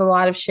because there was a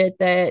lot of shit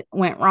that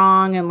went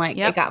wrong and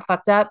it got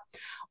fucked up.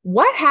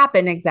 What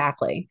happened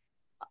exactly?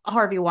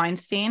 Harvey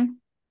Weinstein.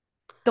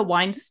 The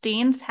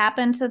Weinsteins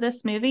happened to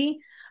this movie.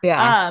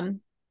 Yeah.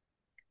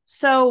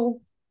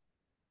 So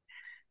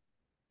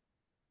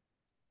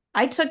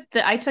I took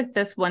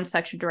this one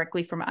section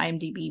directly from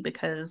IMDb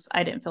because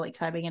I didn't feel like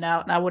typing it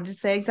out, and I wanted to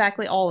say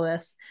exactly all of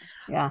this.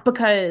 Yeah.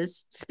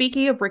 Because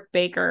speaking of Rick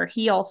Baker,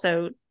 he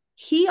also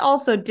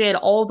did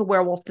all the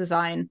werewolf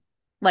design.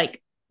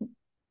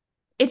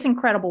 It's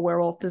incredible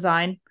werewolf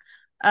design.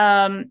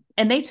 And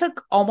they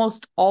took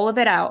almost all of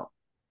it out,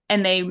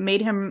 and they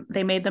made them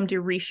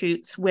do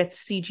reshoots with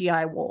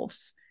CGI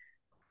wolves,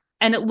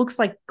 and it looks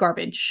like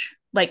garbage.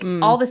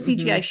 All the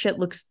CGI shit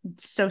looks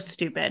so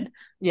stupid.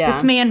 Yeah.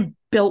 This man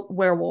built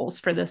werewolves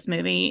for this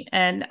movie.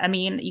 And I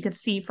mean, you could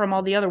see from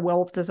all the other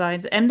werewolf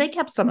designs, and they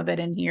kept some of it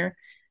in here.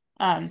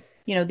 The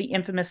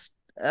infamous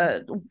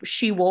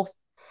she-wolf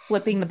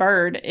flipping the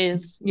bird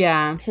is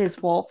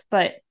his wolf.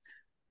 But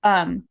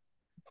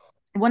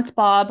once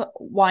Bob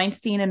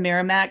Weinstein and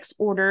Miramax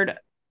ordered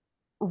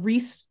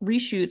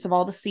reshoots of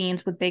all the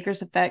scenes with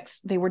Baker's effects,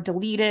 they were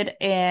deleted,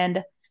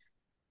 and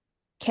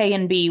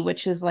K&B,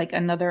 which is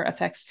another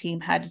effects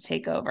team, had to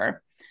take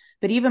over.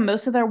 But even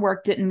most of their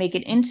work didn't make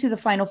it into the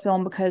final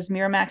film because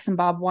Miramax and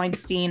Bob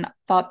Weinstein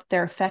thought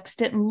their effects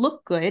didn't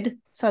look good.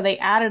 So they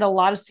added a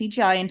lot of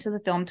CGI into the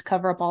film to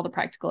cover up all the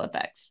practical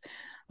effects,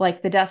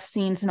 like the death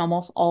scenes and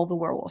almost all the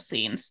werewolf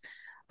scenes.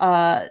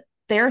 There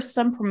are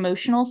some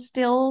promotional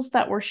stills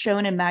that were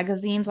shown in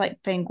magazines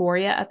like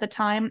Fangoria at the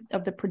time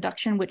of the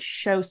production, which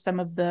show some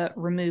of the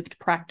removed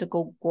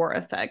practical gore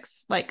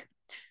effects.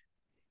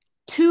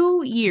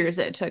 2 years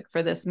it took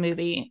for this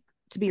movie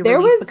to be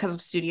released because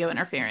of studio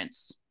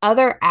interference.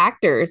 Other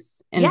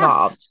actors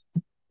involved.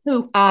 Yes.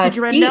 Who? Did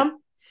you write them?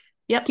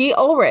 Yep. Skeet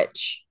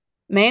Ulrich,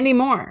 Mandy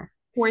Moore,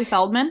 Corey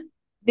Feldman.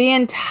 The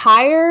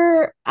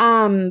entire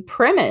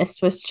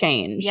premise was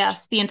changed.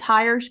 Yes, the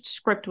entire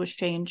script was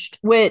changed.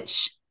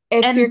 Which,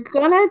 if you're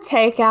gonna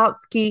take out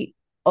Skeet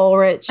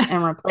Ulrich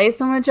and replace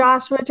him with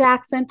Joshua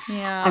Jackson,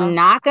 I'm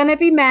not gonna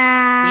be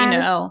mad. You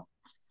know.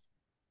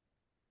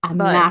 I'm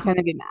not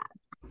gonna be mad.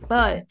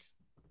 But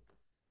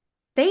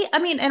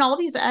and all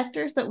these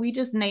actors that we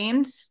just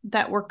named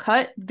that were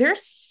cut, their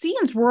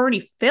scenes were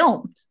already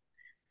filmed.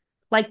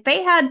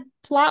 They had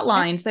plot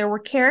lines, there were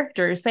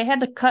characters. They had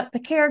to cut the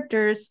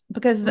characters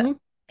because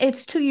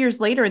it's 2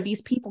 years later and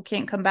these people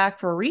can't come back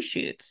for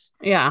reshoots.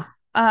 Yeah.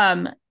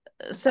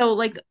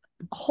 So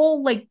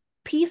whole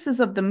pieces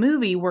of the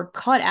movie were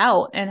cut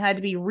out and had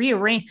to be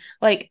rearranged.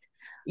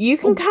 You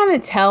can kind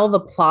of tell the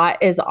plot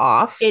is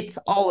off. It's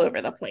all over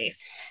the place.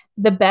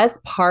 The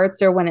best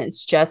parts are when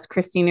it's just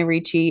Christina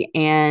Ricci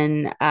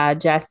and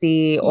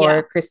Jesse,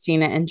 or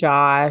Christina and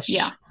Josh,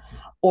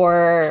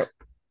 or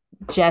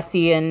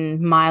Jesse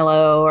and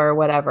Milo, or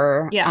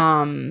whatever.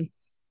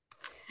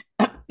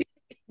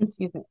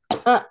 Excuse me.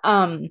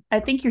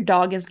 I think your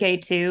dog is gay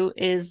too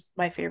is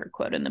my favorite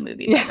quote in the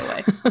movie, by the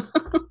way.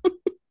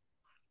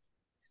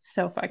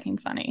 So fucking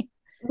funny.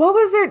 What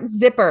was their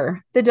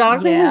Zipper? The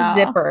dog's name was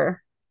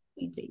Zipper.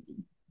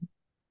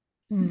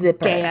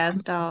 Zipper. Gay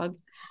ass dog.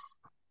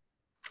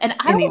 And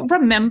I don't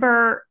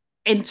remember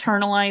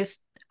internalized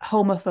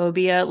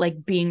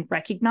homophobia being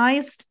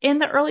recognized in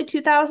the early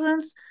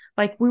 2000s.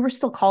 We were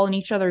still calling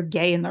each other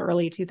gay in the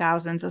early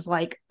 2000s as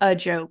a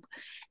joke.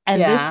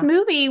 And this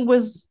movie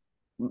was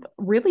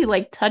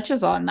really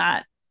touches on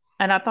that.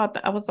 And I thought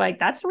that I was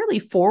that's really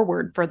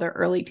forward for the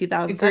early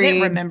 2000s. Agreed. I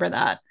didn't remember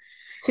that.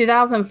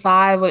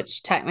 2005,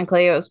 which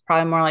technically it was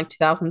probably more like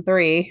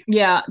 2003.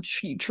 Yeah,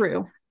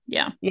 true.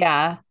 Yeah.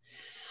 Yeah.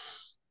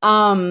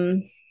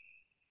 Um,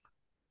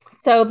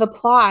 so the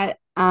plot,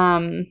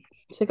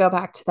 to go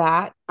back to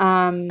that,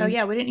 Oh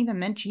yeah, we didn't even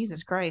mention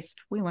Jesus Christ.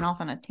 We went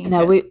off on a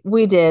no, tangent.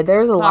 we did.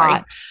 There's a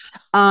Sorry.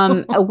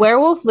 lot. A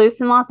werewolf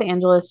loose in Los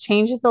Angeles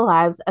changes the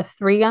lives of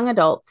three young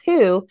adults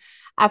who,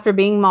 after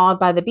being mauled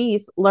by the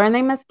beast, learn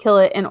they must kill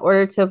it in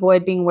order to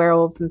avoid being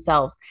werewolves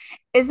themselves.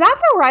 Is that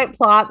the right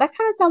plot? That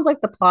kind of sounds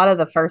like the plot of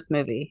the first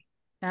movie.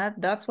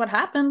 That's what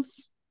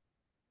happens.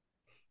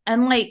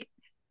 And like,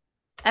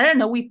 I don't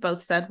know, we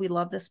both said we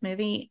love this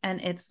movie,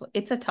 and it's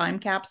a time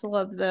capsule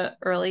of the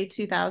early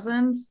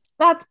 2000s.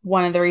 That's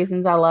one of the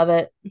reasons I love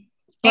it.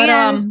 But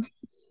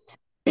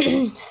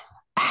And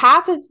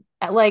half of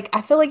like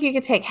I feel like you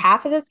could take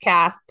half of this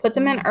cast, put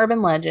them in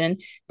Urban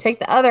Legend, take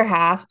the other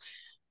half,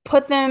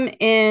 put them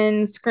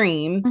in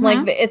Scream.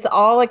 Like it's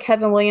all like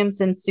Kevin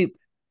Williamson soup.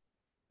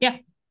 Yeah.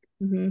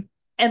 Mm-hmm.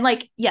 And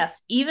like,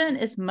 yes, even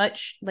as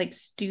much like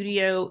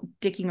studio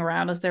dicking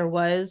around as there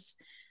was,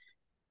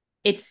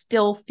 it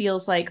still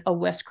feels like a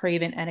Wes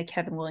Craven and a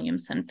Kevin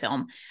Williamson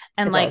film.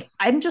 And It like, does.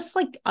 I'm just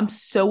like, I'm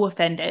so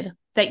offended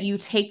that you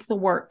take the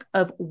work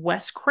of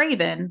Wes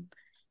Craven.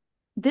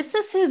 This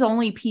is his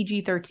only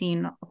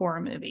PG-13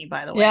 horror movie,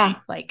 by the way. Yeah.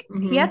 Like,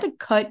 he had to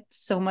cut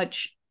so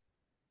much,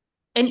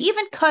 and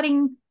even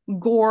cutting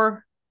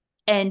gore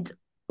and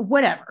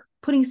whatever,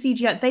 putting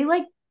CGI,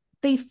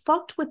 they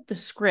fucked with the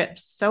script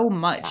so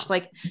much. Yeah.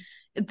 Like,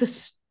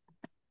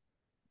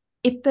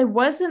 if there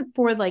wasn't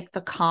for like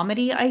the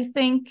comedy, I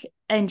think,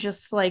 and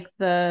just like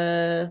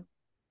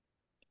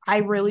I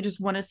really just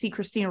want to see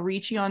Christina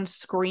Ricci on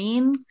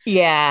screen.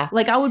 Yeah.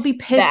 Like, I would be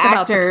pissed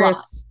about the plot,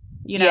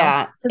 you know?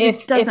 Yeah.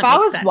 If I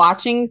was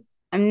watching,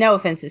 no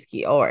offense to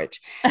Skeet Ulrich,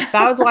 if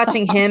I was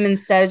watching him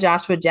instead of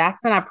Joshua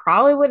Jackson, I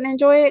probably wouldn't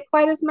enjoy it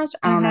quite as much.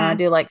 I don't know. I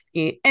do like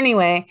Skeet.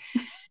 Anyway,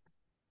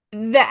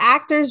 the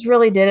actors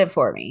really did it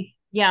for me.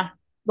 Yeah.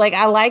 Like,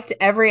 I liked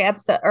every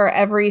episode or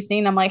every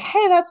scene. I'm like,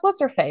 hey, that's what's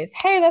her face.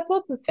 Hey, that's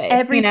what's his face.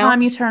 Every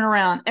time you turn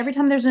around, every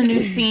time there's a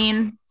new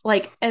scene,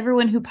 like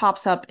everyone who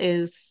pops up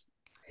is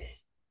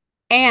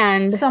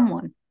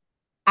someone.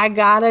 I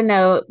gotta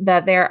note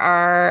that there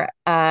are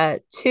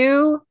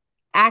two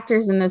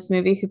actors in this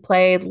movie who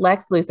played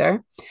Lex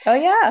Luthor. Oh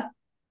yeah.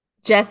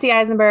 Jesse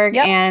Eisenberg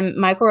and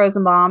Michael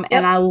Rosenbaum.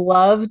 And I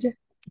loved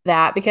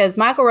that because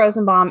Michael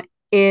Rosenbaum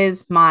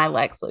is my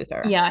Lex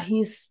Luthor. Yeah, he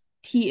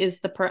is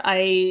the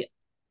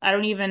I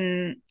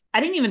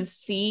didn't even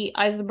see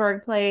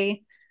Eisenberg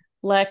play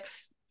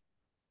Lex.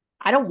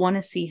 I don't want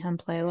to see him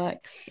play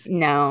Lex.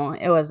 No,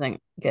 it wasn't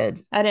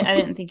good. I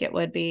didn't think it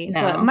would be.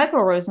 No. But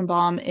Michael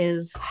Rosenbaum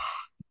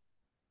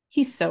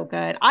he's so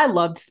good. I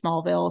loved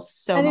Smallville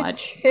so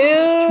much. Too.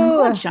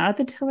 Remember when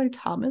Jonathan Taylor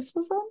Thomas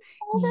was on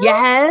Smallville?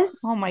 Yes.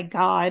 Oh my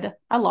God.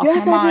 I lost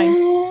my mind.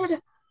 I did.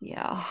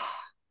 Yeah.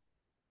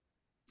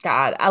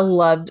 God, I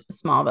loved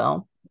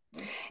Smallville.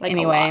 Like,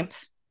 anyway,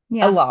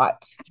 a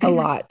lot. A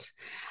lot.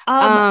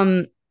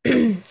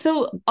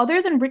 So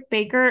other than Rick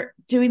Baker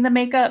doing the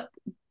makeup,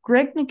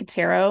 Greg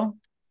Nicotero,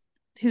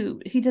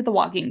 he did The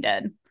Walking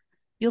Dead,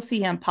 you'll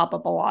see him pop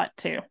up a lot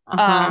too.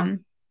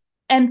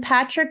 And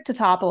Patrick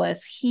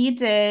Tatopoulos, he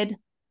did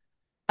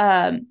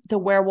the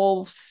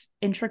werewolves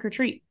in Trick or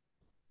Treat.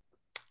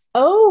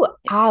 Oh,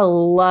 I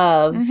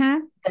love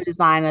the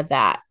design of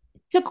that.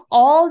 Took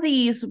all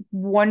these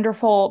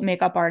wonderful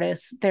makeup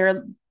artists,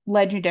 they're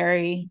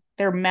legendary,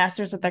 they're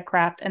masters of their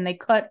craft, and they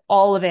cut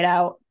all of it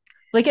out.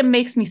 Like, it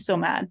makes me so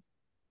mad.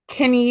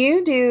 Can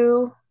you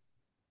do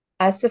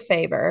us a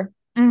favor?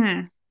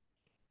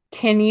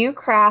 Can you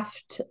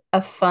craft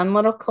a fun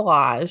little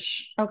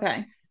collage?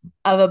 Okay.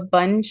 Of a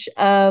bunch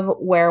of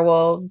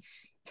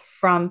werewolves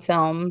from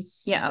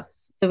films.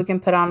 Yes. So we can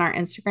put on our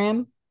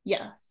Instagram?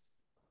 Yes.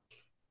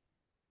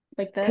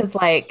 Like this? Because,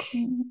 like,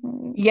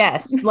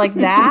 yes, like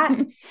that.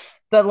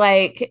 But,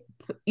 like,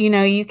 you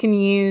know, you can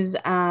use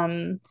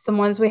some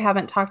ones we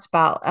haven't talked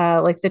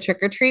about, like the Trick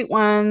or Treat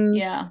ones.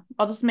 Yeah.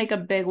 I'll just make a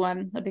big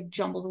one, a big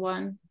jumbled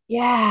one.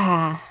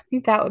 Yeah. I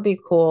think that would be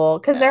cool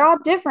because they're all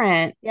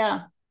different.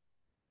 Yeah.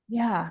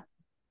 Yeah.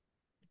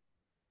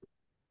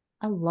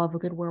 I love a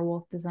good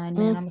werewolf design,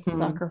 man. I'm a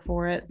sucker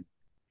for it.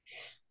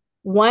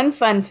 One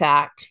fun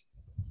fact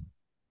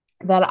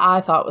that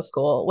I thought was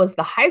cool was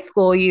the high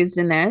school used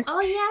in this.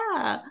 Oh,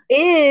 yeah.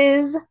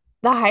 Is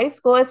the high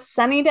school is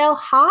Sunnydale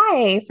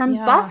High from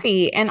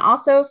Buffy and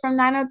also from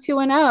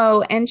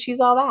 90210 and She's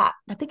All That.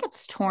 I think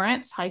it's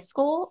Torrance High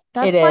School.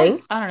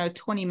 That's I don't know,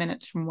 20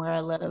 minutes from where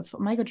I live. I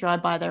might go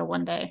drive by there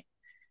one day.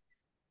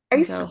 Are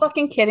you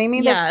fucking kidding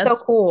me? That's so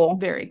cool.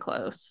 Very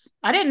close.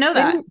 I didn't know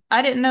that.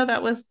 I didn't know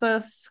that was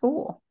the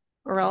school,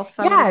 or else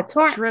Torrance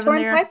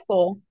High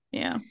School.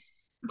 Yeah.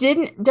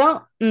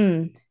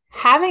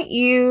 Haven't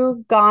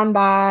you gone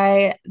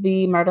by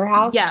the murder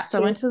house? Yeah, so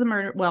I went to the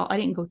murder. Well, I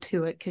didn't go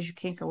to it because you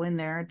can't go in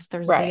there.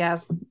 There's a big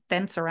ass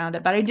fence around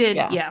it. But I did.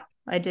 Yeah,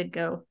 I did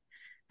go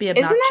be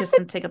obnoxious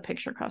and take a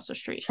picture across the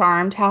street.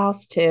 Charmed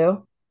house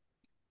too.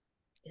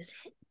 Is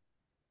it?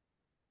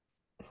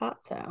 I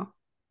thought so.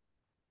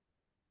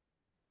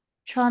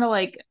 trying to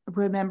like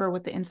remember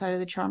what the inside of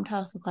the Charmed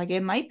house looked like.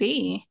 It might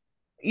be.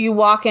 You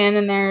walk in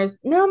and there's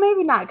no,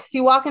 maybe not, because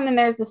you walk in and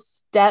there's the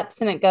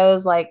steps and it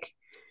goes like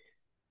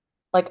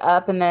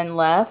up and then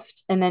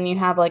left, and then you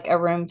have like a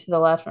room to the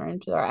left, a room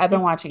to the right. I've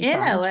been It's watching in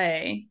Charmed.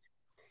 LA.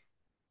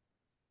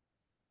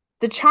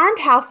 The Charmed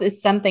house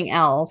is something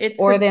else, It's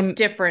or a them.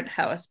 different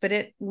house, but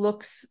it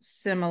looks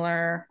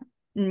similar.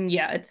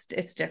 Yeah, it's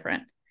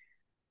different.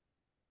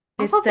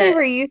 I It's thought they the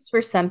were used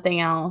for something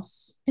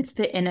else, it's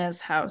the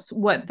Inez house.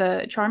 What,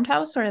 the Charmed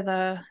house or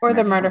the or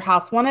the murder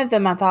house. One of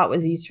them I thought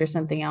was used for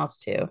something else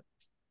too.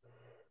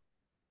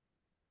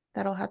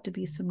 That'll have to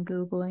be some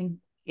Googling.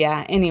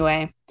 Yeah.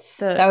 Anyway,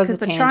 The that was a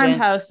because the Charmed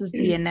tangent. house is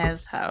the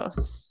Inez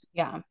house.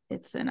 Yeah.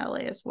 It's in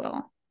LA as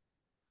well.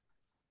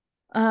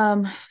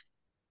 So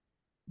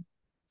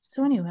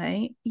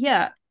anyway,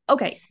 yeah.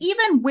 Okay.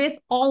 Even with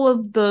all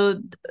of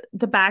the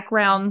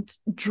background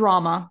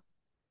drama,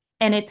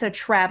 and it's a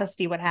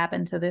travesty what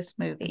happened to this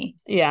movie,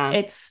 Yeah.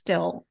 it's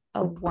still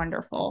a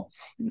wonderful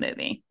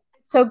movie.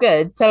 So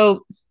good.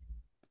 So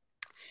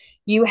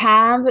you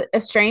have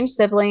estranged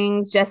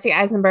siblings, Jesse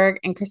Eisenberg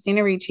and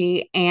Christina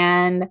Ricci,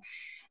 and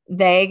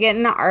they get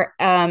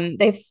in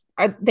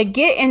they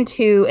get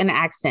into an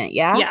accident.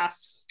 Yeah.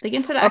 Yes. They get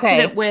into an Okay.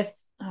 accident with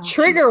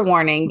Trigger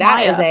warning.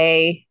 That is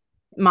a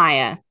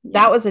Maya. Yeah.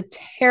 That was a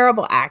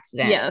terrible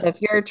accident. Yes. So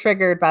if you're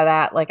triggered by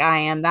that, like I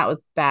am, that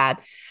was bad.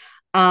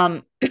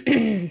 And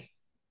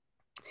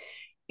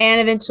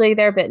eventually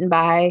they're bitten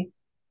by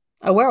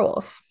a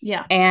werewolf.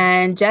 Yeah.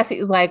 And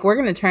Jesse's like, we're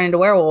going to turn into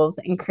werewolves.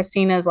 And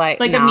Christina's like,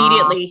 Like nah.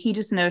 immediately, he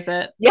just knows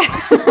it.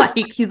 Yeah.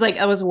 Like he's like,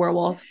 I was a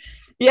werewolf.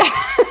 Yeah.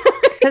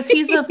 Because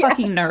he's a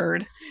fucking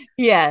nerd.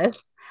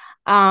 Yes.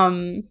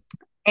 And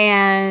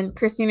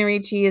Christina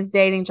Ricci is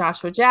dating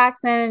Joshua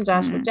Jackson. And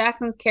Joshua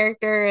Jackson's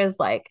character is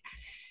like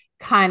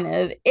kind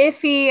of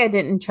iffy. I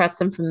didn't trust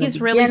him from the beginning.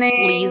 He's really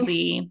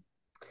sleazy.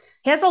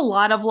 He has a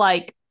lot of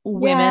like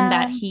women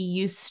that he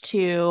used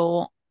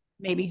to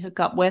maybe hook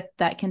up with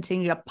that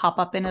continue to pop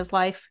up in his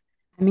life.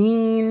 I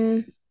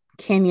mean,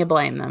 can you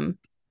blame them?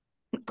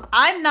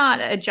 I'm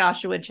not a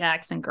Joshua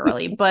Jackson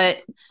girly,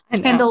 but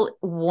Kendall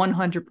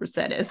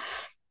 100% is.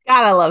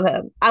 God, I love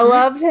him. I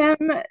loved him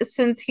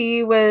since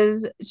he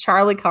was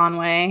Charlie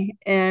Conway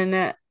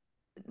in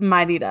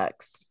Mighty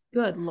Ducks.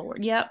 Good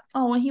Lord. Yep.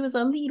 Oh, when he was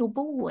a little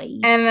boy.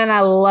 And then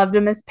I loved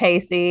him as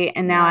Pacey.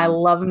 And now I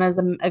love him as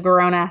a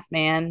grown ass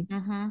man.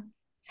 Mm-hmm.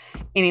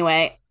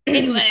 Anyway,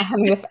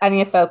 I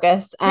need to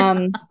focus.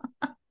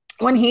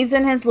 When he's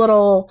in his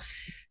little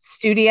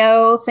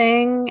studio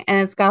thing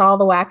and it's got all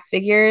the wax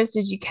figures,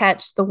 did you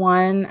catch the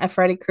one of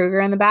Freddy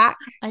Krueger in the back?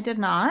 I did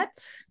not.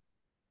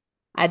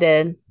 I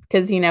did.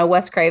 Because,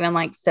 Wes Craven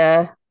likes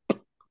to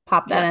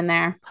pop that in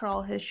there. Put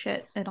all his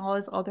shit in all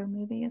his other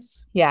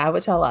movies. Yeah,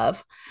 which I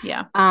love.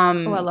 Yeah. I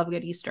love a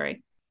good Easter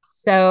egg.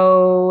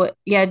 So,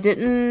 yeah,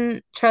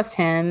 didn't trust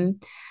him.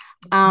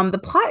 The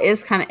plot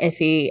is kind of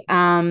iffy.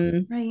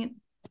 Right.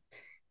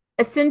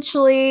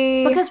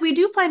 Essentially. Because we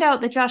do find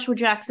out that Joshua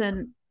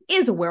Jackson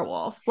is a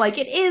werewolf. Like,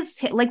 it is,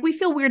 like, we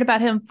feel weird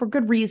about him for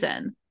good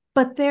reason.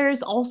 But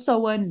there's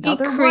also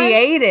another one.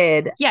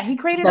 He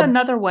created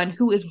another one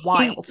who is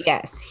wild.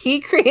 He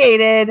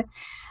created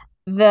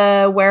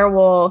the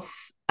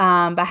werewolf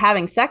by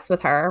having sex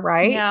with her,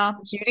 right? Yeah.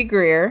 Judy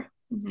Greer,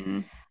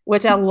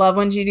 which I love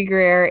when Judy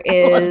Greer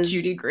is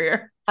Judy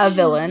Greer. A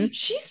villain.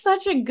 She's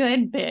such a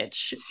good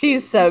bitch.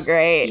 She's so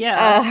great.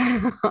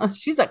 Yeah.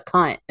 She's a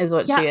cunt is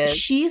what she is.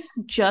 She's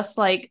just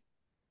like,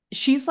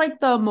 she's like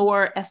the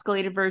more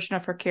escalated version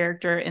of her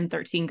character in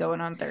 13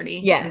 Going on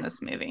 30 in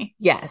this movie.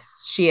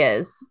 Yes, she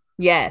is.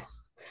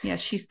 Yes. Yeah,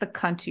 she's the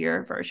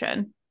cuntier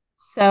version.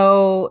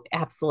 So,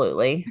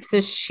 absolutely.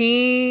 So,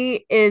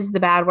 she is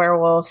the bad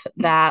werewolf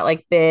that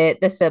like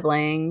bit the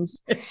siblings.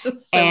 It's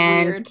just so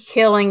and weird.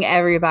 Killing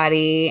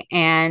everybody,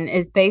 and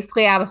is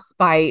basically out of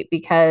spite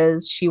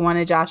because she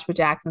wanted Joshua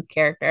Jackson's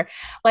character.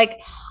 Like,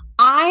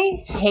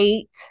 I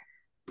hate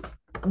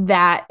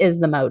that is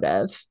the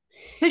motive.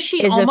 Because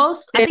she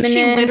almost, I think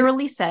she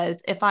literally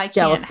says, if I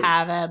can't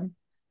have him,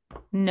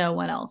 no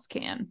one else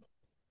can.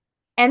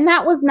 And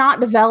that was not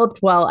developed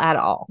well at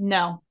all.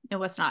 No, it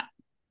was not.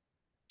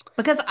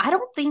 Because I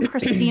don't think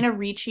Christina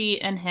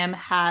Ricci and him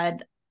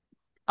had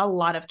a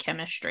lot of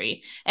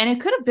chemistry. And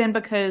it could have been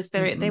because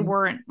they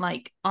weren't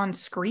like on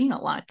screen a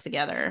lot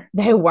together.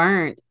 They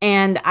weren't.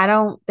 And I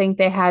don't think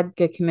they had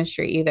good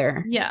chemistry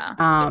either. Yeah.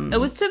 It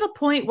was to the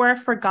point where I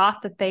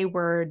forgot that they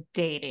were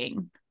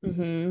dating.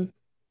 Mm-hmm.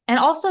 And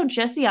also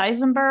Jesse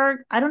Eisenberg,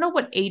 I don't know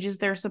what ages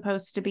they're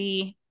supposed to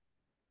be.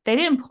 They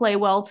didn't play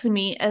well to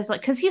me as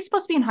like, because he's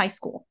supposed to be in high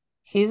school.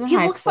 He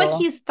looks like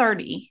he's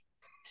 30.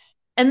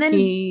 And then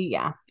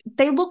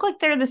they look like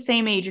they're the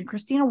same age. And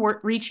Christina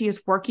Ricci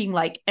is working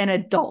like an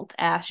adult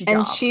ass job.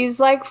 And she's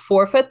like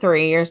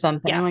 4'3" or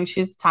something. Yes. Like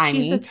she's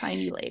tiny. She's a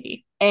tiny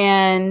lady.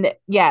 And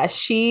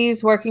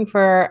she's working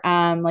for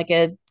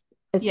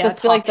it's supposed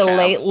to be like the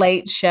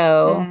late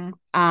show.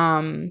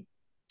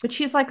 But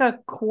she's like a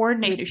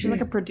coordinator. She's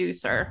like a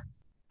producer.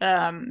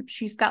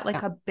 She's got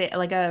like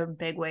a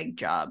big wig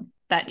job.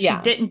 that she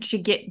didn't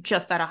get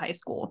just out of high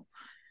school,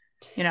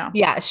 you know?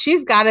 Yeah,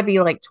 she's got to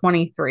be like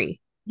 23.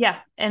 Yeah.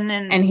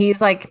 And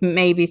he's like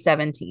maybe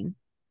 17.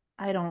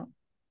 I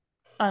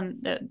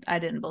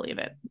didn't believe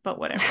it, but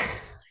whatever.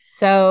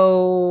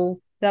 So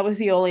that was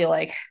the only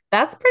like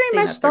that's pretty thing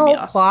much that the threw me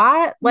whole off.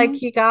 plot.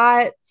 Like you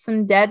got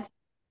some dead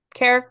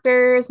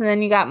characters, and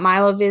then you got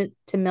Milo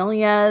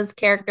Ventimiglia's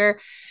character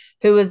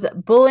who was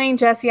bullying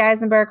Jesse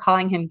Eisenberg,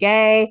 calling him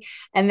gay,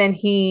 and then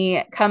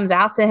he comes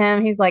out to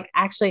him. He's like,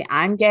 actually,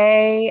 I'm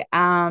gay.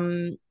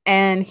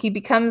 And he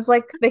becomes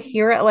like the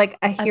hero, like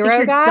a hero I think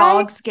your guy.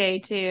 dog's gay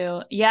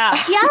too. Yeah.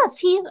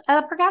 Yes,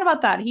 I forgot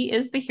about that. He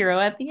is the hero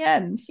at the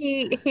end.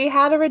 He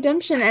had a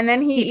redemption, and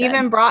then he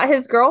even brought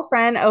his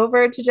girlfriend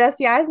over to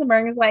Jesse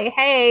Eisenberg and is like,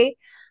 hey,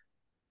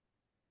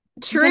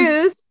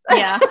 truce.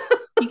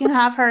 You can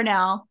have her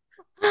now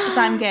because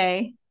I'm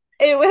gay.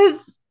 It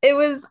was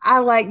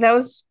that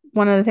was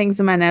one of the things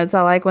in my notes.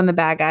 I like when the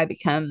bad guy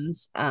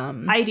becomes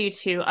I do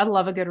too. I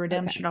love a good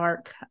redemption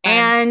arc.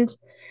 And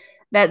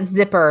that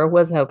Zipper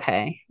was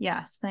okay.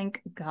 Yes,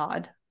 thank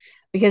God.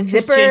 Because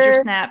Zipper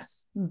Ginger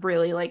Snaps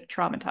really like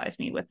traumatized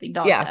me with the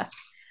dog death.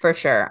 For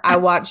sure. I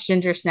watched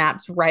Ginger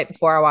Snaps right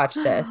before I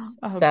watched this.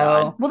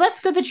 God. Well,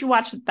 that's good that you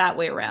watched it that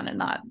way around and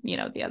not,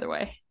 the other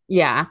way.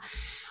 Yeah.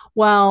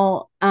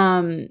 Well,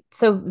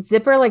 so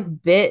Zipper like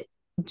bit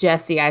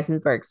Jesse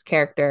Eisenberg's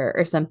character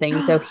or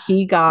something. So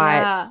he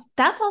got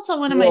That's also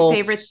one of my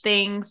favorite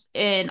things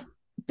in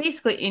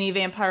basically any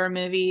vampire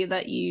movie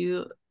that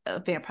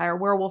vampire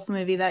werewolf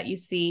movie that you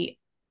see.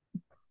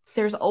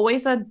 There's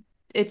always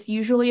it's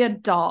usually a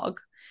dog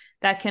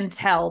that can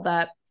tell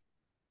that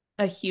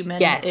a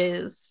human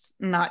is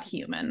not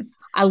human.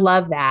 I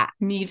love that.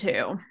 Me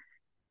too.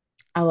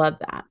 I love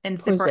that. And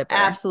Zipper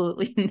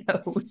absolutely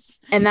knows.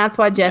 And that's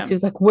why Jesse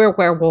was like, we're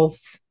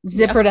werewolves.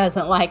 Zipper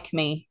doesn't like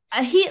me.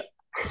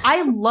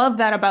 I love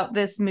that about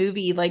this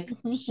movie. Like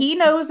he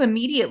knows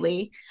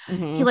immediately.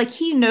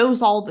 He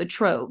knows all the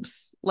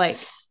tropes. Like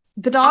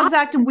the dog's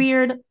acting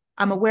weird.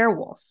 I'm a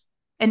werewolf.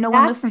 And no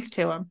one listens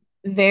to him.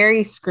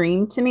 Very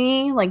Scream to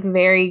me, like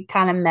very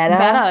kind of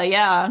meta.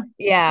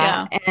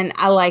 Yeah. And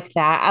I like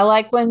that. I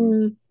like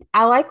when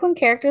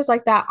characters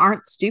like that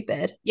aren't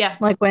stupid. Yeah.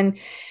 Like when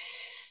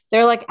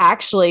they're like,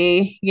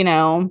 actually,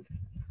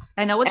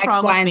 I know what's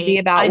wrong with me.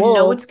 About I wolves.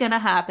 know what's gonna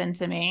happen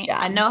to me.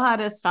 I know how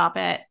to stop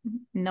it.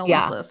 No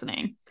one's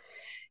listening.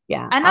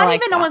 Yeah. And not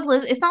even no one's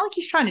listening. It's not like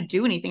he's trying to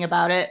do anything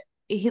about it.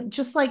 He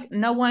just like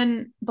no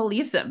one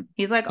believes him.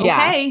 He's like,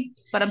 okay,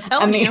 but I'm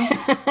telling you,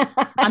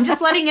 I'm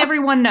just letting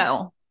everyone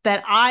know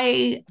that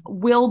I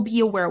will be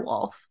a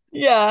werewolf.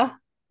 Yeah.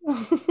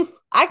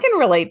 I can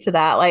relate to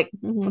that. Like,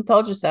 I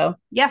told you so.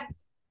 Yeah.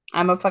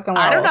 I'm a fucking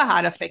werewolf. I don't know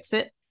how to fix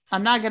it.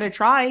 I'm not going to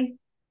try,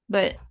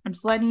 but I'm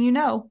just letting you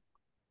know.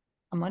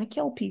 I'm going to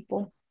kill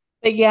people.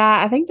 But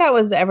yeah, I think that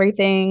was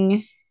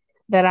everything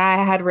that I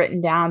had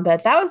written down.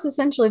 But that was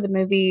essentially the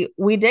movie.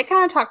 We did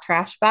kind of talk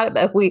trash about it,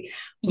 but we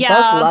both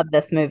love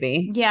this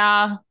movie.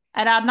 Yeah.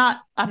 And I'm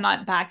not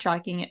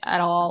backtracking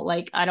at all.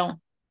 Like, I don't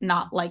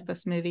not like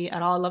this movie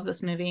at all. I love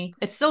this movie.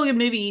 It's still a good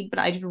movie, but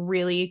I just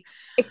really...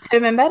 It could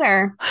have been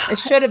better. It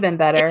should have been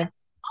better. It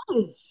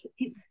was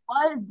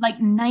like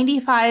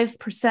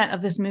 95%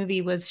 of this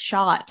movie was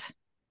shot.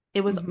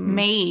 It was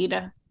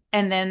made,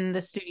 and then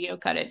the studio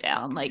cut it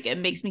down. Like, it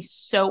makes me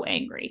so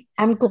angry.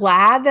 I'm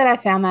glad that I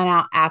found that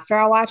out after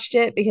I watched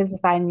it, because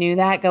if I knew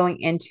that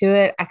going into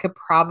it, I could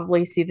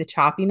probably see the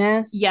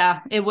choppiness.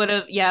 Yeah, it would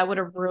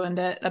have ruined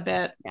it a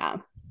bit. Yeah.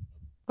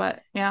 But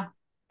yeah.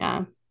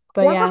 Yeah.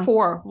 But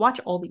 4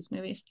 watch all these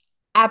movies.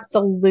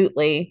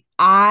 Absolutely.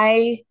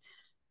 I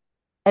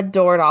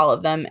adored all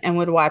of them and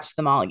would watch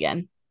them all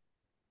again.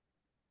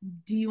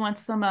 Do you want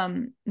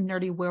some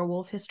nerdy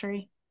werewolf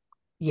history?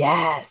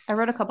 Yes. I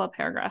wrote a couple of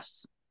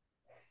paragraphs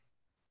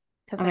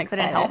because I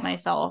couldn't help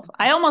myself.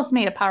 I almost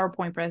made a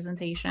PowerPoint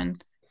presentation,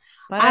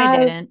 but I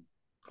didn't.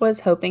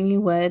 Was hoping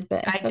you would,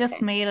 but I just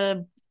made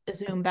a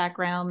Zoom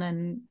background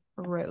and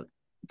wrote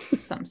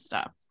some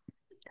stuff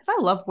because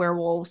I love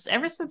werewolves.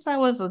 Ever since I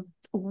was a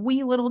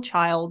wee little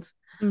child,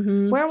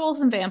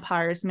 werewolves and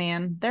vampires,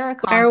 man, they're a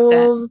constant.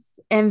 Werewolves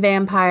and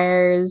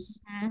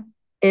vampires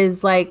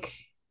is like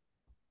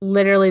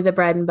literally the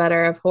bread and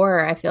butter of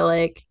horror. I feel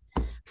like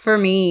for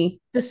me,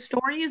 the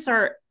stories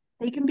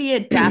they can be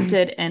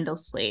adapted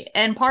endlessly,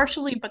 and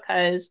partially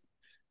because,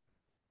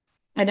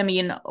 and I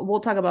mean, we'll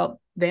talk about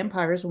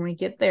vampires when we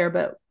get there,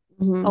 but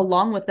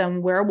along with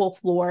them,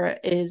 werewolf lore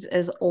is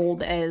as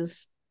old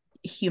as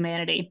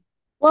humanity.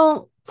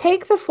 Well,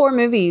 take the 4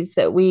 movies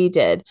that we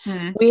did.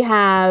 We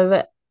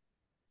have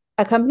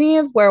A Company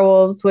of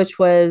Werewolves, which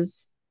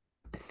was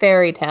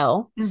fairy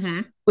tale.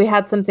 We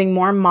had something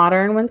more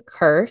modern with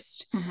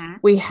Cursed.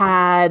 We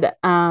had,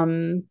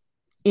 the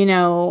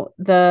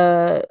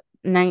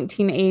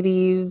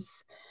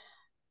 1980s,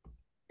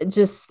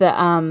 just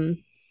the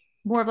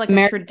more of like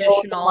a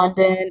traditional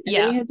London. And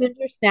then we had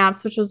Ginger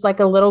Snaps, which was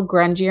like a little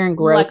grungier and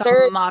grosser,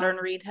 like a modern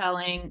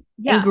retelling,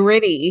 and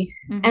gritty,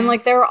 and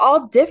like they were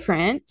all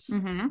different.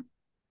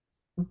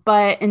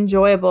 but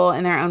enjoyable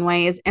in their own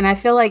ways. And I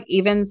feel like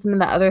even some of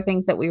the other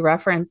things that we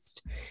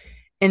referenced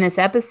in this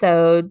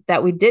episode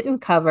that we didn't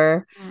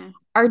cover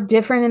are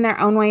different in their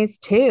own ways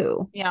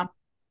too. Yeah.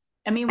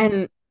 I mean,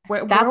 And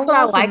that's what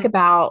I werewolves like and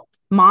about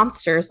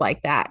monsters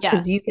like that,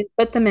 because you yes. can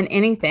put them in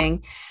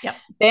anything. Yep.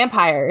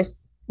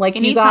 Vampires, like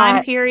Any you time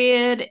got,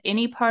 period,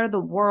 any part of the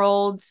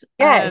world,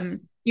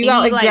 yes, you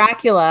got any like like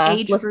Dracula,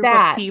 age group of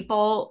Lestat,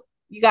 people.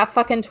 you got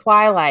fucking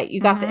Twilight, you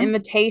got The Mhm.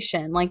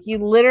 Invitation. Like you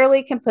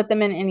literally can put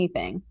them in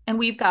anything. And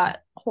we've got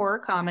horror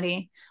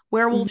comedy.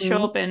 Werewolves show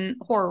Mhm. up in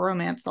horror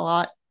romance a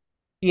lot.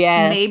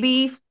 Yes.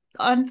 Maybe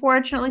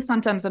unfortunately,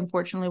 sometimes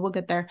unfortunately, we'll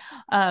get there.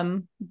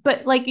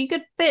 But like you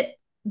could fit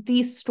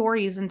these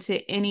stories into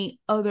any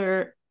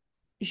other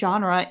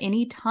genre,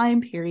 any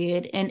time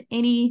period, and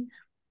any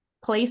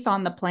place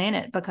on the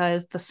planet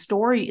because the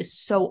story is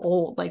so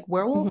old. Like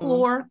werewolf Mhm.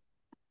 lore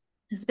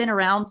has been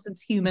around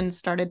since humans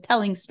started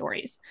telling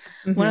stories.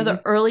 One of the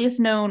Mhm. earliest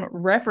known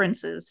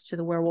references to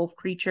the werewolf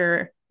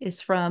creature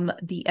is from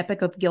the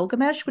Epic of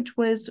Gilgamesh, which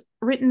was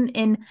written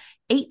in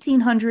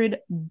 1800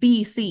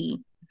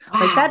 BC.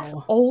 Like that's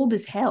Wow. old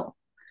as hell.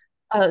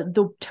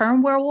 The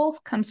term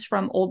werewolf comes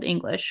from Old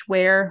English,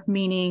 were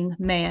meaning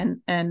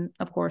man, and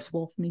of course,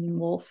 wolf meaning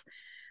wolf.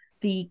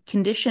 The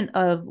condition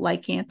of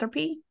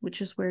lycanthropy,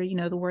 which is where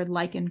the word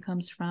lichen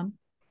comes from,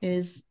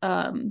 is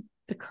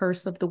the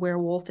curse of the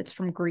werewolf. It's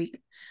from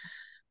Greek,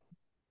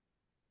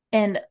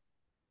 and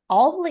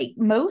all like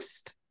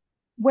most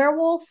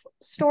werewolf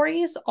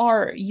stories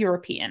are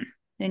European.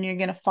 And you're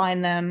going to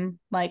find them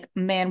like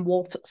man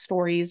wolf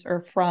stories are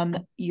from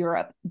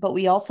Europe, but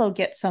we also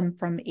get some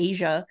from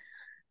Asia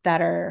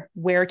that are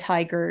were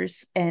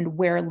tigers and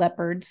were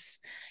leopards.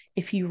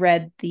 If you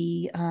read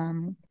the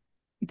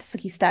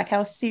Sookie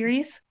Stackhouse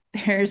series,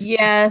 there's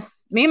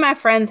Yes. Me and my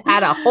friends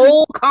had a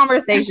whole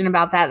conversation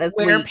about that this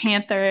were week.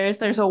 panthers,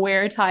 there's a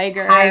were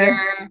tiger.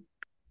 Tiger.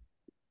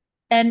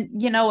 And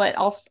you know what?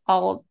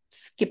 I'll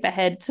skip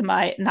ahead to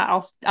my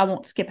not I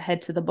won't skip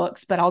ahead to the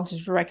books, but I'll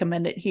just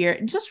recommend it here.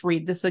 Just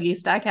read the Sookie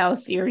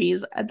Stackhouse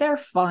series. They're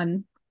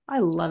fun. I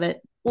love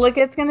it. Look,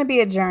 it's going to be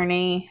a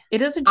journey.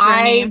 It is a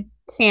I journey.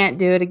 can't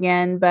do it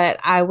again, but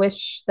I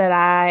wish that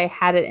I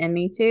had it in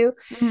me too.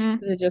 Mhm.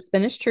 I just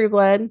finished True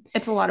Blood.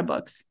 It's a lot of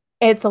books.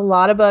 It's a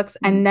lot of books.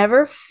 I Mm.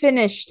 never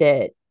finished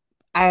it.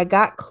 I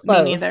got Me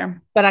close,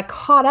 neither. but I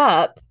caught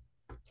up.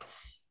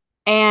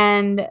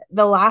 And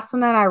the last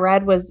one that I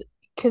read was,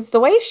 because the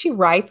way she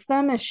writes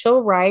them is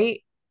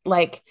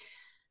like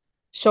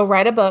she'll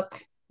write a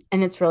book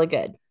and it's really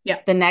good. Yeah.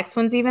 The next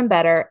one's even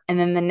better. And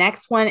then the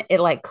next one, it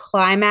like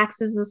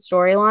climaxes the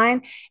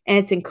storyline and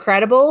it's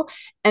incredible.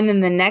 And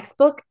then the next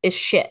book is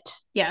shit.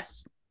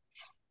 Yes.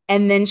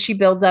 And then she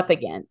builds up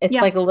again. It's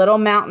Yeah. like little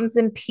mountains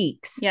and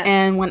peaks. Yes.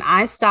 And when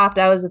I stopped,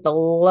 I was at the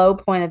low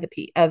point of the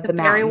peak of the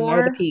Fairy mountain or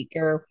the War. peak,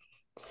 or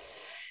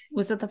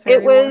Was it the it Fairy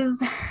War?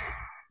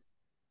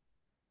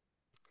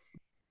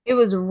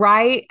 was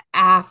right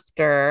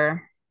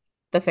after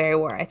the Fairy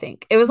War, I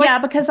think. It was Yeah,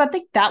 like because I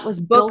think that was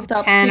book built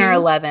up 10 or to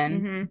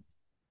 11.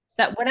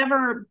 that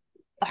whatever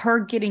her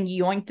getting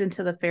yoinked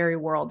into the fairy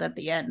world at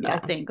the end, I Yeah.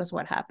 think was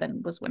what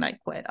happened was when I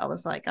quit. I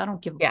was like, I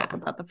don't give a Yeah. fuck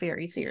about the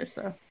fairies here.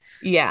 So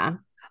Yeah.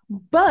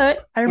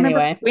 but I remember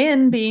Anyway.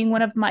 Quinn being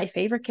one of my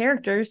favorite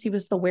characters. He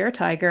was the were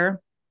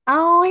tiger.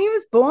 Oh, he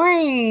was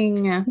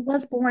boring. He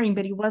was boring,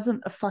 but he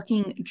wasn't a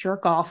fucking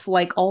jerk off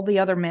like all the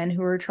other men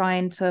who were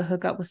trying to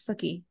hook up with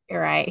Sookie.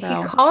 You're right. He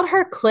So called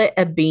her clit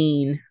a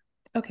bean.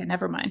 okay,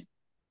 never mind.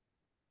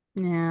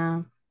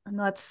 Yeah. And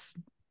let's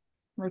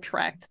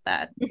retract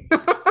that.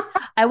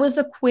 I was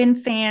a Quinn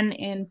fan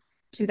in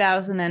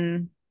 2000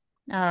 and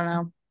I don't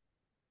know.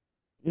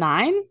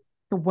 9?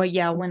 Well,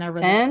 yeah, whenever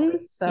that 10?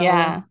 was. So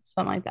Yeah,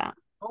 something like that.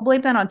 I'll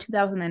blame that on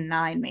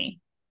 2009 me.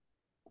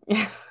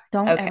 Yeah.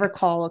 Don't Okay. ever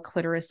call a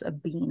clitoris a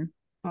bean.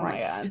 Oh my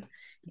God.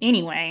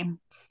 Anyway,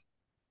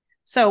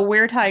 so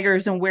we're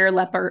tigers and we're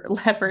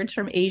leopards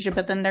from Asia,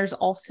 but then there's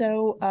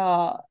also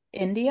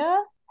India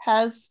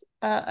has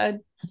a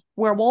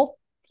werewolf.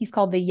 He's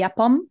called the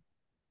Yepam.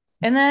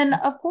 And then,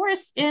 of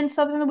course, in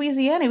southern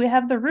Louisiana, we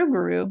have the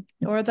Rougarou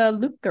or the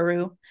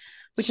Loup-garou,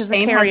 which is a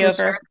Shane has a carryover.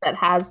 shirt that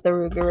has the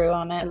Rougarou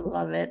on I it.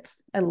 love it.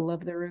 I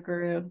love the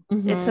Rougarou.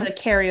 Mhm. It's a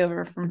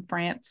carryover from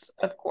France,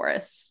 of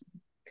course,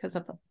 because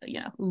of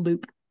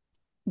loup.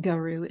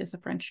 Garou is a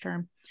French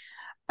term.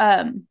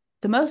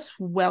 The most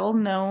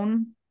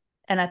well-known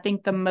and I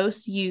think the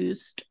most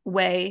used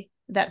way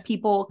that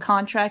people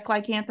contract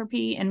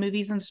lycanthropy in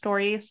movies and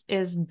stories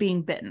is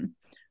being bitten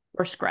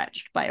or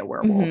scratched by a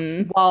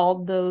werewolf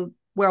while the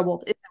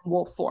werewolf is in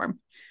wolf form.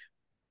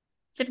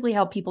 Typically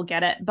how people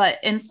get it, but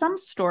in some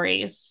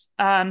stories,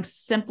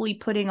 simply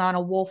putting on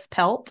a wolf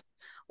pelt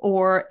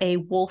or a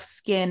wolf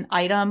skin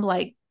item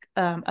like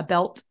a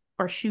belt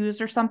or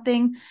shoes or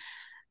something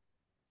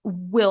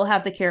will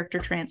have the character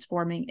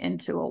transforming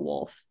into a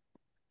wolf.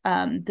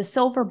 The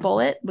silver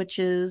bullet, which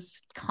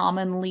is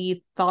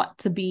commonly thought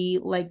to be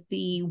like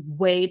the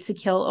way to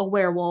kill a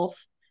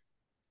werewolf,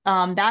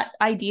 that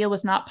idea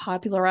was not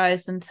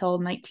popularized until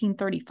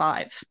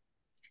 1935.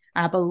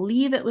 I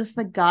believe it was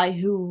the guy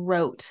who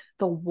wrote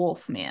The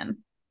Wolfman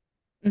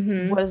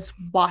was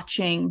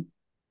watching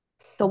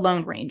The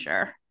Lone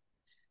Ranger,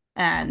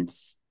 and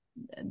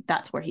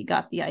that's where he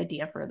got the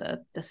idea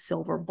for the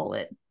silver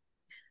bullet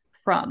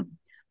from.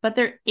 But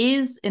there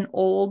is an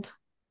old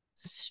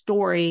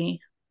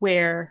story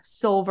where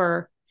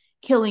Silver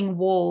killing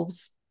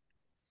wolves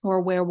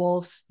or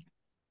werewolves,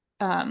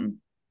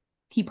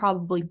 he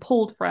probably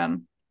pulled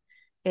from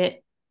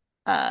it.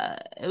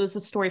 It was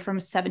a story from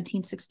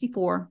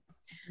 1764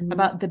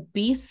 about the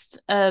beasts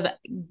of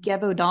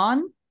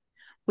Gévaudan,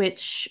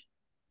 which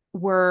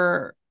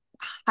were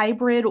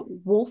hybrid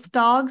wolf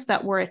dogs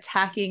that were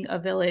attacking a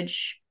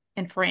village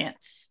in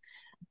France.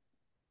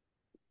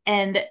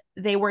 And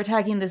they were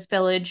attacking this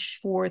village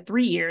for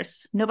 3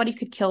 years. Nobody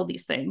could kill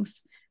these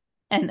things.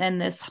 And then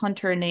this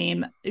hunter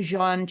named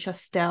Jean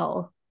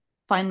Chastel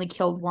finally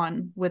killed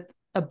one with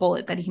a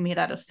bullet that he made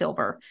out of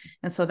silver.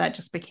 And so that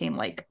just became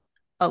like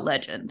a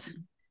legend.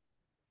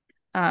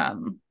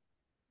 And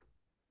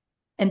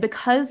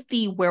because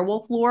the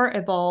werewolf lore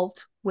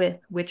evolved with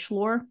witch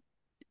lore,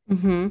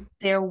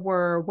 there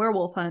were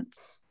werewolf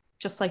hunts,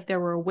 just like there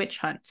were witch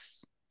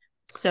hunts.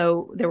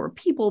 So there were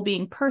people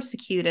being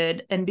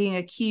persecuted and being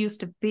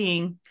accused of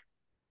being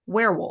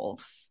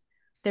werewolves.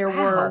 There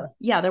were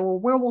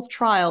werewolf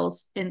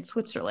trials in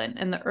Switzerland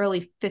in the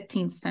early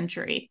 15th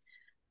century.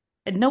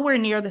 And nowhere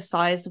near the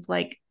size of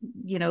like,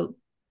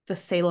 the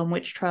Salem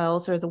witch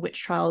trials or the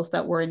witch trials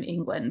that were in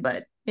England,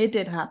 but it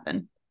did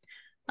happen.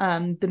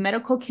 The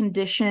medical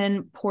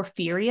condition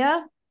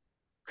porphyria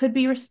could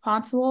be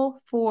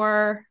responsible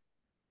for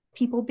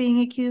people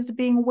being accused of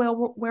being a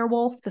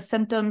werewolf. The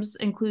symptoms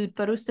include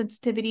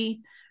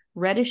photosensitivity,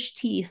 reddish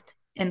teeth,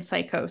 and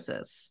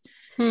psychosis.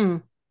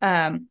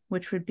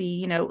 Which would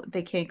be,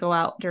 they can't go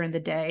out during the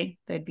day.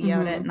 They'd be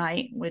out at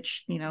night,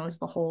 which, is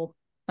the whole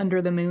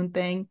under the moon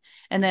thing.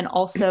 And then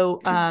also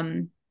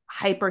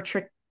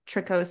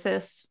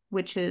hypertrichosis,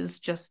 which is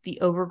just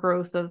the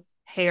overgrowth of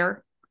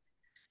hair,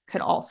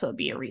 could also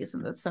be a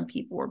reason that some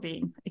people were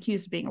being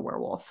accused of being a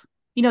werewolf.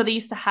 They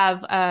used to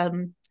have,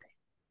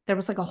 there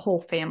was like a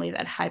whole family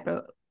that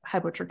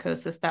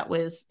hypotrichosis that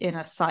was in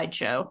a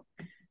sideshow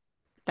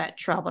that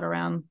traveled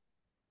around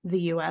the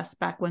US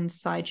back when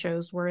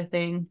sideshows were a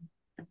thing,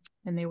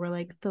 and they were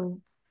like the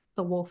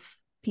wolf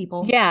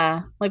people.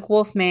 Yeah, like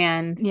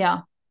Wolfman.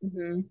 Yeah.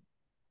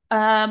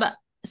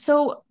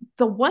 So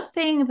the one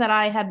thing that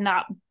I had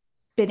not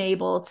been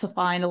able to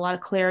find a lot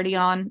of clarity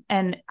on,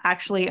 and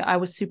actually I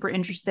was super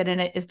interested in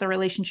it, is the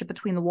relationship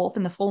between the wolf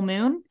and the full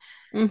moon.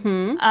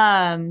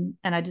 And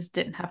I just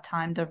didn't have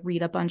time to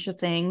read a bunch of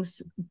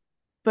things.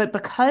 But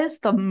because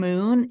the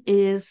moon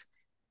is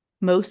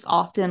most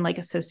often like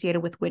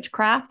associated with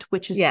witchcraft,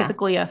 which is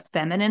typically a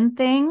feminine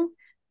thing,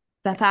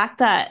 the fact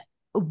that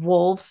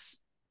werewolves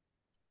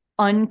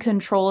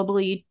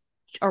uncontrollably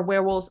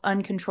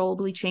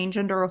change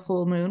under a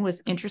full moon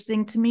was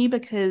interesting to me,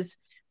 because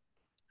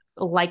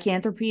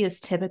lycanthropy is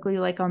typically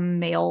like a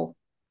male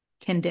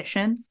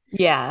condition.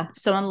 Yeah.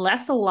 So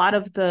unless a lot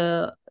of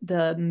the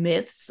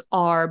myths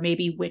are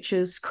maybe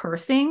witches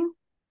cursing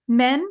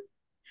men,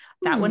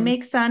 that would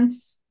make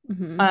sense.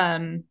 I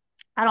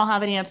don't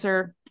have an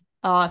answer.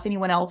 If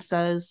anyone else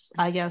does,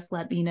 I guess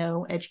let me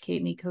know,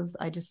 educate me, because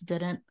I just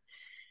didn't.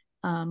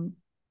 I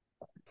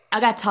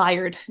got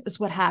tired is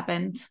what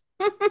happened.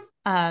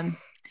 But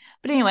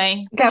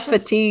anyway, got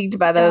fatigued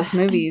by those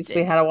movies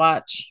we had to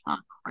watch. Oh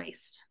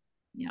Christ.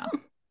 Yeah.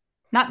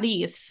 Not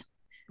these.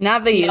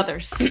 Not these. The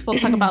others we'll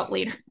talk about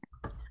later.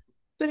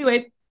 But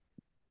anyway,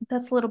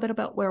 that's a little bit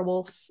about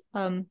werewolves.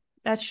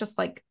 That's just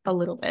like a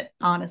little bit,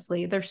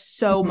 honestly. There's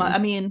so much. I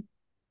mean,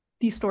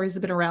 these stories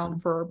have been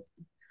around for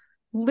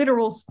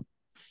literal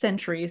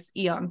centuries,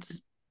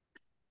 eons.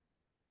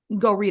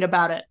 Go read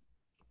about it.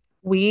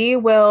 We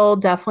will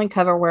definitely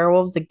cover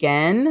werewolves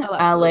again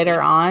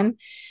later on.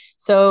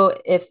 So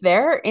if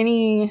there are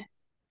any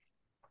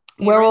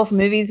werewolf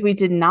movies we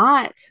did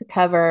not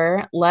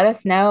cover, let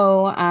us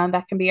know.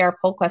 That can be our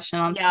poll question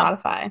on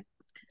Spotify.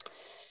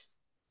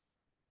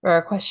 Or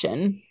a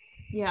question.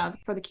 Yeah,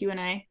 for the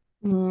Q&A.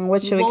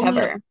 What should we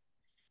cover?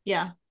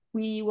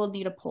 We will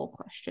need a poll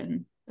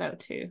question though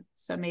too.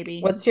 So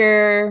maybe. What's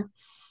a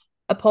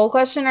poll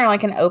question or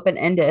like an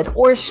open-ended?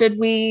 Or should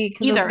we,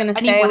 because I was going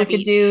to say we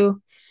could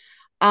do,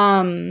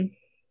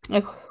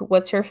 like,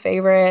 what's your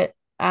favorite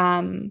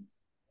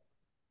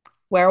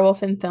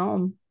werewolf in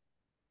film?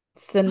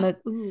 Cinema.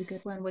 Ooh,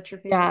 good one. What's your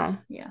favorite?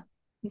 Yeah.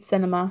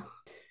 Cinema.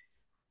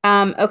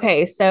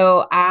 Okay,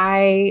 so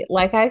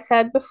like I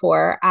said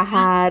before, I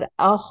had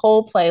a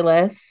whole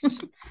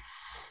playlist.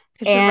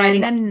 Because you're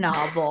writing a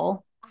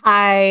novel.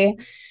 I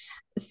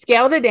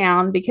scaled it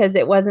down because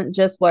it wasn't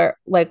just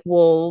like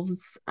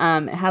wolves.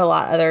 It had a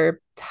lot of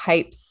other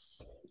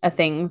types of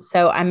things.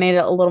 So I made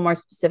it a little more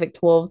specific to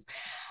wolves.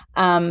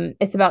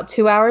 It's about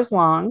 2 hours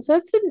long. So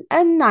it's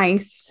a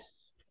nice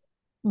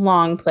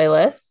long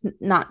playlist,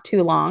 not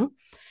too long.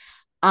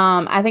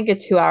 I think a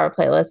 2-hour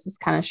playlist is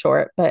kind of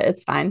short, but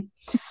it's fine.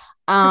 For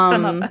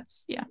some of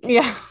us,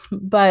 yeah,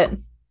 but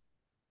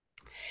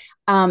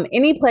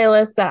Any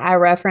playlist that I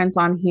reference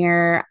on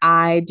here,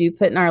 I do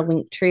put in our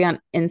link tree on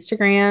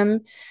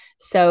Instagram.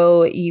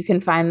 So you can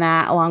find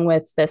that along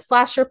with the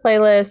slasher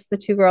playlist, the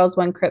Two Girls,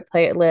 One Crypt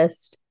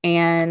playlist,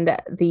 and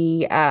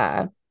the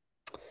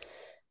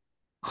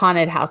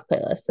haunted house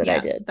playlist that I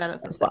did that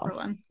is a as well.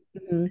 separate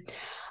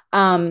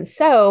one.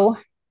 So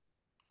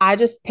I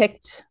just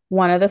picked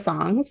one of the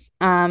songs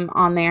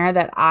on there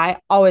that I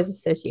always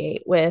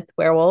associate with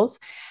werewolves.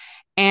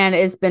 And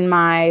it's been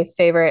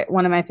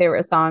one of my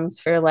favorite songs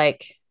for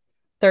like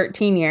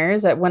 13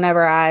 years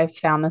whenever I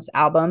found this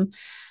album.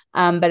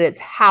 But it's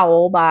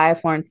Howl by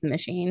Florence and the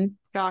Machine.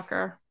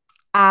 Shocker.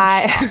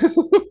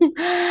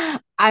 I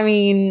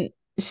mean,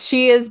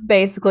 she is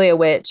basically a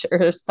witch or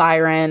a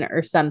siren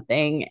or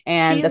something.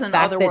 And the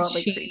fact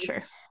that she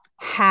creature.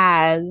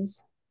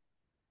 has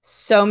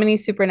so many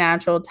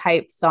supernatural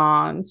type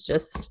songs,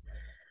 just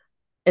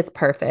it's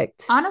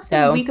perfect.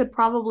 Honestly, we could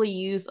probably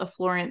use a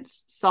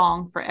Florence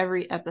song for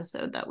every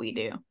episode that we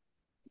do.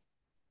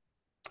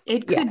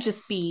 It could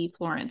just be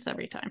Florence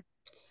every time,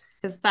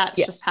 because that's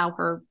just how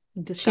her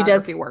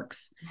discography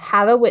works.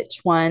 Have a witch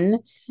one.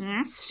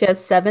 Mm-hmm. She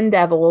has Seven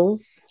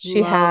Devils.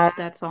 She has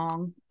that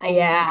song. Oh my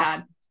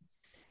god.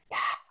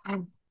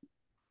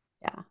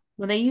 Yeah.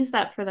 When they use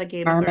that for the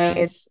Game of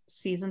Thrones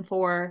season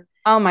 4.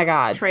 Oh my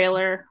god.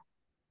 Trailer.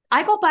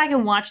 I go back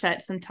and watch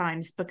that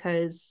sometimes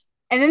because.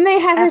 And then they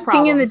had her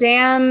singing the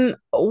damn.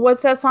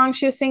 What's that song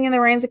she was singing? The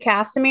Reigns of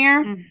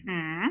Castamere.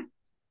 Mm-hmm.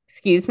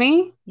 Excuse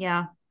me.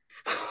 Yeah.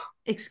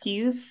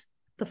 Excuse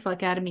the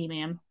fuck out of me,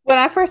 ma'am. When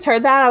I first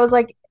heard that, I was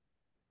like,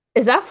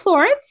 "Is that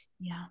Florence?"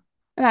 Yeah.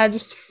 And I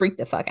just freaked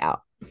the fuck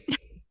out.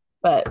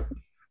 But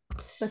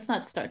let's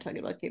not start talking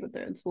about Game of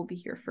Thrones. We'll be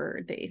here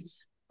for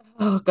days.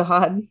 Oh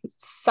god.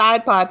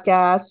 Side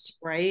podcast.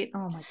 Right?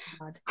 Oh my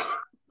god.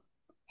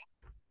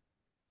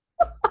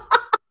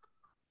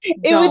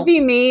 It would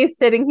be me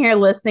sitting here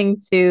listening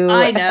to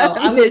I know.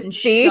 I wouldn't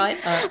shut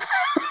up.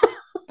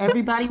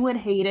 Everybody would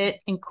hate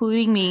it,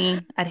 including me.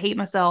 I'd hate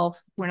myself.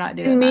 We're not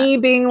doing me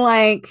being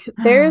like,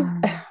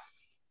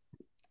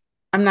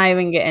 I'm not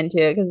even getting into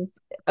it because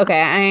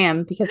okay, I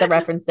am because I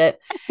referenced it.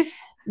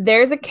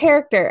 There's a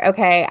character.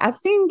 Okay, I've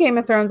seen Game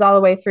of Thrones all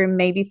the way through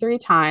maybe 3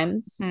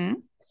 times. Mm-hmm.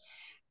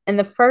 And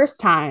the first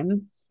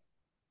time,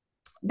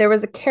 there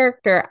was a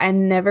character I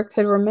never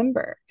could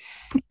remember.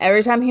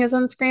 Every time he was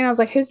on the screen, I was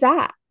like, "Who's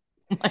that?"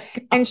 Oh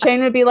and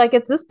Shane would be like,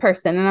 "It's this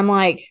person," and I'm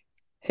like,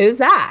 "Who's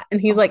that?"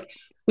 And he's like,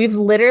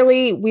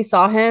 we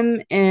saw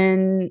him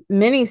in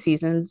many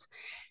seasons.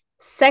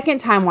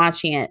 Second time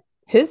watching it,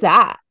 who's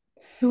that?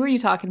 Who are you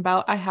talking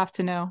about? I have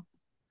to know.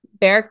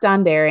 Beric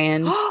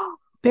Dondarrion.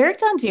 Beric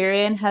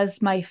Dondarrion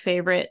has my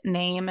favorite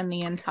name in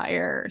the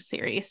entire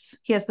series.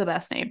 He has the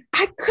best name.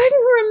 I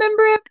couldn't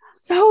remember it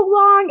so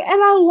long,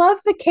 and I love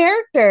the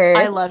character.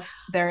 I love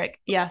Beric,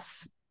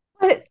 yes.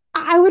 But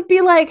I would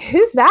be like,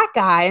 "Who's that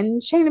guy?"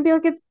 And Shane would be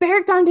like, "It's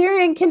Beric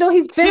Dondarrion, Kendall.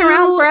 He's been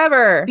around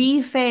forever."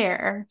 Be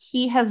fair,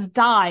 he has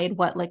died,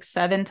 like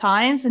 7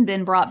 times and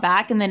been brought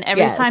back. And then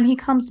every time he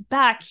comes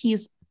back,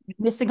 he's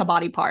missing a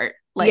body part.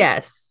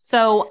 Yes.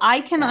 So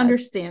I can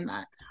understand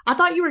that. I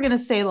thought you were going to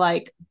say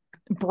like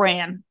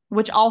Bran,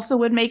 which also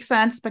would make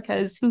sense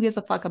because who gives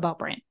a fuck about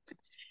Bran?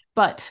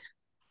 But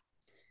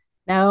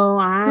no,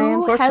 I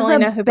unfortunately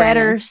know who Bran is.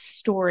 Better is.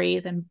 Story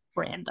than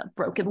Bran the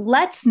Broken.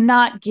 Let's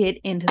not get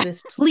into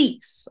this,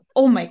 please.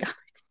 Oh my god,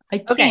 I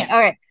can't.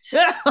 Okay.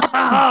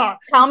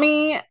 Tell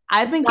me.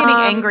 I've been getting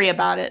angry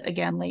about it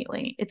again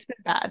lately. It's been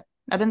bad.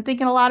 I've been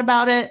thinking a lot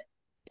about it.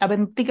 I've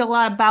been thinking a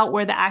lot about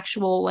where the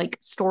actual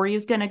story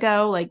is going to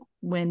go, like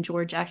when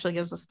George actually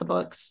gives us the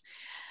books,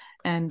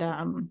 and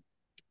I'm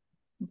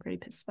pretty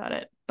pissed about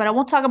it. But I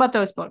won't talk about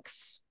those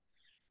books.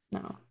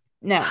 No.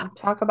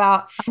 Talk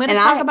about. I'm going to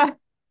talk about.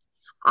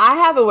 I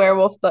have a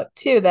werewolf book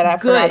too that I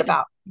forgot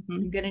about. Mm-hmm.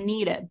 I'm going to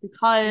need it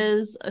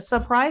because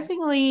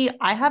surprisingly,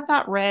 I have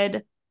not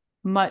read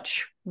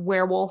much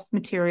werewolf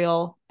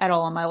material at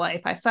all in my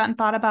life. I sat and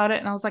thought about it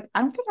and I was like,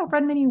 I don't think I've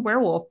read many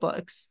werewolf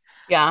books.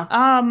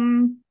 Yeah.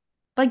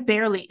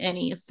 Barely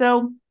any.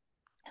 So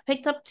I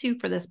picked up 2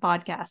 for this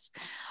podcast.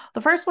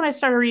 The first one I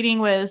started reading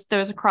was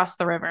Those Across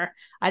the River.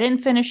 I didn't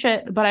finish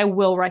it, but I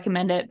will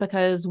recommend it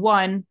because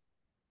 1,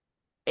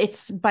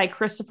 it's by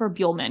Christopher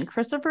Buehlman.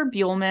 Christopher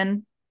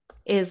Buehlman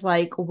is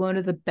one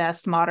of the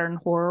best modern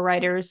horror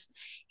writers.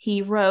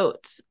 He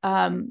wrote,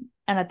 and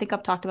I think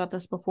I've talked about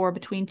this before,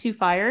 Between Two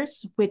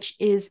Fires, which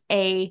is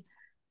a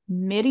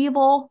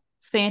medieval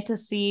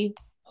fantasy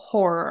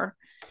horror.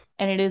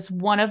 And it is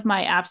one of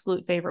my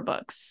absolute favorite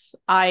books.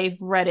 I've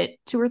read it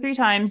 2 or 3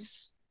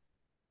 times.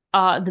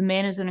 The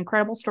man is an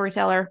incredible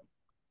storyteller.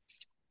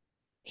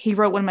 He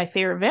wrote one of my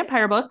favorite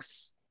vampire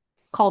books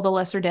called The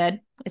Lesser Dead.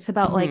 It's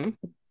about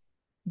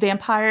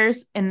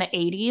vampires in the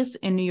 80s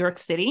in New York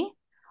City.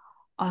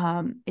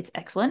 It's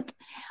excellent.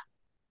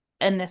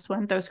 And this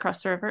one, Those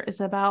Across the River, is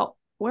about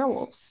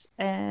werewolves.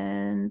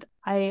 And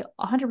I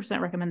 100%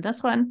 recommend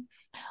this one.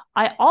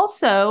 I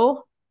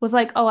also was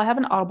like, oh, I have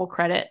an Audible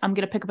credit. I'm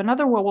going to pick up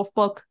another werewolf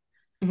book.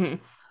 Mm-hmm.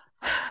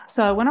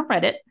 So I went on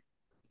Reddit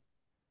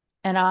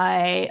and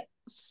I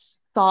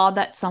saw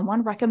that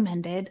someone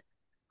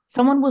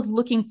was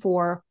looking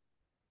for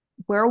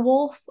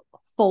werewolf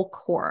folk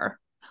horror,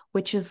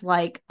 which is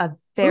like a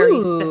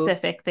very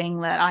specific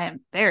thing that I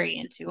am very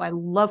into. I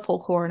love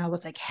folk horror, and I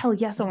was like, hell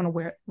yes, I want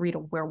to read a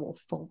werewolf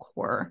folk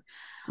horror.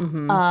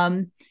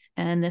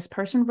 And this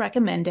person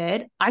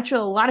recommended, actually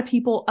a lot of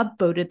people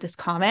upvoted this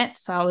comment,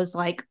 so I was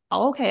like,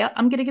 oh, okay,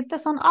 I'm gonna get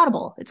this on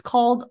Audible. It's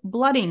called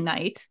Bloody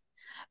Night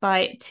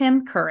by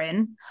Tim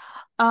Curran.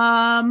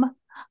 I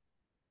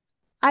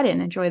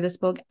didn't enjoy this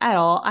book at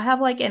all. I have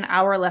like an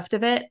hour left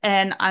of it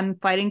and I'm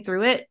fighting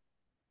through it.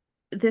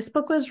 This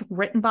book was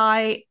written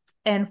by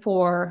and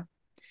for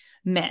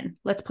men,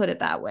 let's put it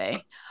that way.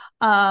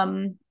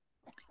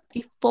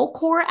 The folk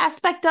horror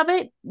aspect of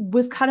it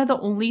was kind of the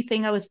only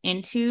thing I was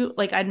into.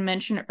 Like I'd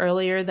mentioned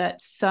earlier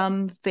that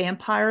some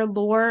vampire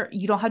lore,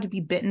 you don't have to be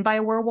bitten by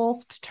a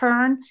werewolf to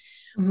turn.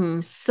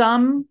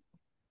 Some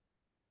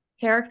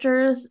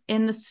characters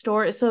in the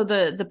story, so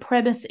the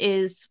premise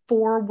is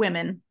 4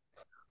 women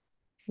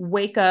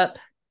wake up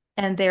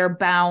and they're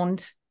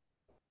bound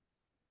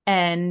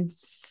and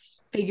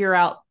figure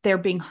out they're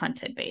being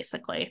hunted,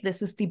 basically.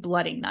 This is the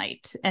Bloody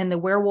Night, and the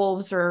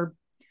werewolves are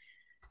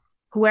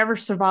whoever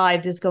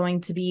survived is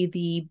going to be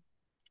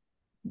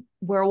the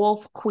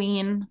werewolf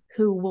queen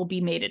who will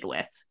be mated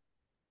with.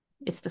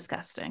 It's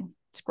disgusting.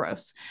 It's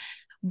gross.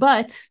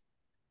 But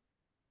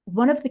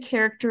one of the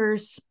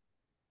characters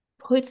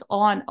puts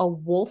on a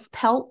wolf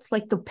pelt.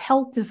 Like the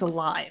pelt is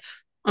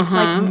alive. It's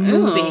like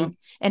moving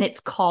and it's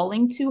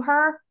calling to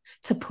her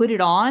to put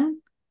it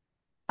on.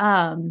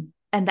 And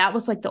that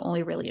was like the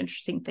only really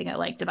interesting thing I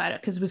liked about it,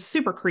 because it was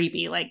super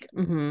creepy. Like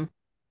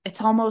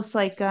it's almost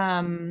like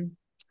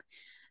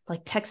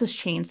Texas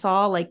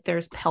Chainsaw, like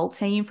there's pelts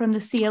hanging from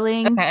the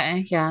ceiling.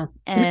 Okay, yeah.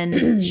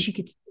 And she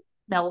could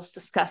smells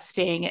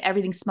disgusting.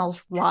 Everything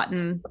smells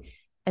rotten.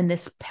 And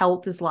this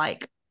pelt is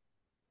like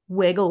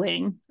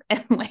wiggling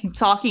and like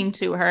talking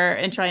to her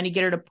and trying to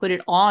get her to put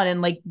it on.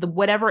 And like the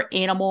whatever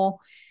animal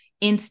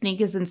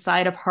instinct is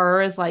inside of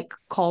her is like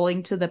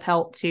calling to the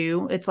pelt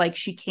too. It's like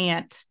she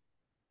can't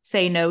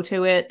say no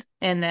to it.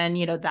 And then,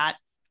 you know, that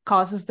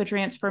causes the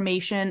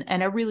transformation.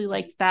 And I really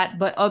liked that.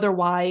 But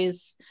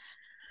otherwise,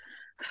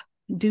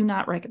 do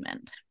not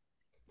recommend.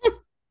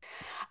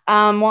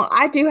 Well,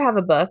 I do have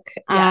a book.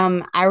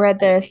 Yes. I read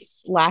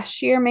this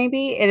last year,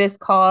 maybe. It's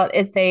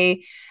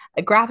a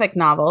graphic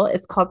novel.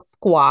 It's called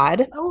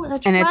Squad. Oh,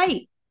 that's and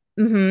right.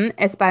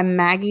 It's by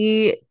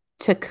Maggie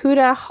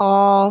Takuda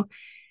Hall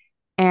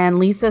and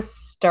Lisa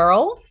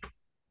Sturl.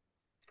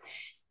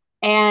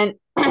 And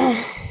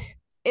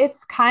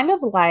it's kind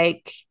of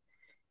like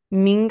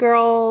Mean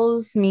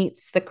Girls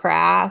meets The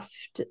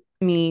Craft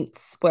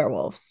meets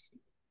Werewolves.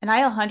 And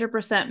I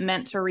 100%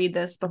 meant to read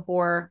this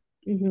before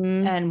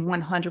and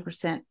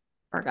 100%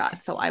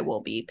 forgot. So I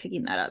will be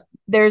picking that up.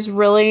 There's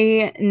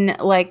really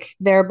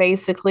they're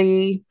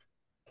basically,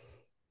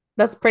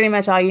 that's pretty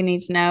much all you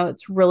need to know.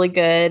 It's really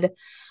good.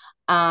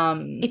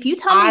 If you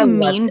tell me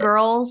Mean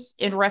Girls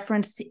in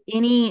reference to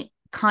any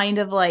kind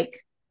of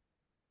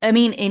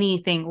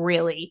anything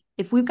really,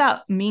 if we've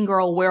got Mean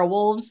Girl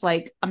werewolves,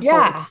 like I'm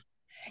sold.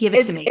 Give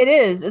it to me. It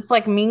is. It's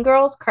like Mean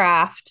Girls,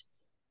 Craft,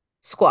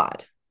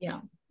 Squad. Yeah.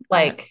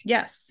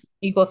 Yes.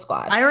 Equal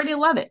Squad. I already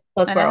love it.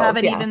 Plus and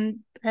werewolves, I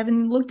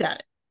haven't looked at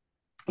it.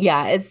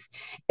 Yeah, it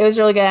was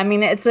really good. I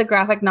mean, it's a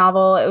graphic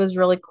novel. It was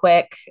really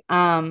quick.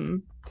 I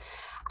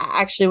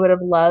actually would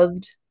have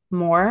loved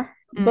more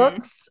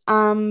books.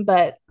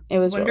 But it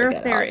was really good. I wonder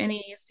if there are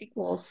any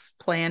sequels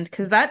planned,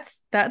 because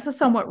that's a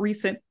somewhat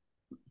recent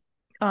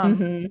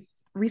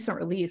recent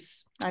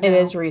release. It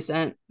is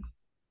recent.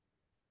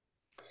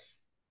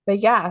 But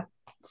yeah,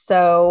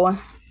 so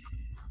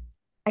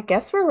I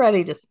guess we're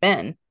ready to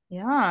spin.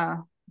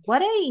 Yeah.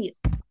 What a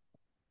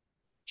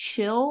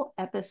chill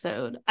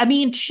episode. I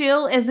mean,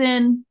 chill as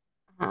in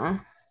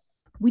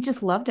we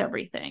just loved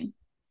everything.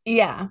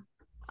 Yeah.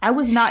 I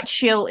was not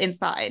chill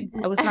inside.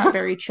 I was not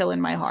very chill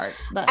in my heart.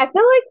 But I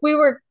feel like we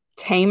were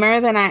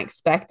tamer than I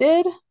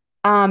expected.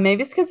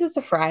 Maybe it's because it's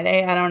a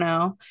Friday. I don't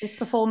know. It's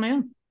the full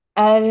moon.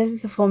 It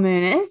is the full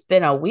moon. It's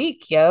been a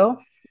week, yo.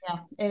 Yeah,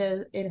 it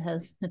is. It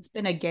has. It's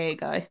been a gay,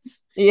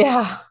 guys.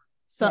 Yeah.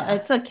 So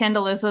it's a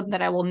Kindleism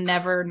that I will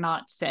never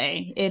not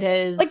say. It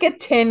is like a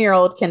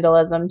 10-year-old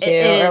Kindleism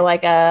too, or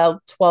like a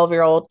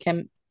 12-year-old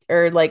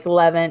or like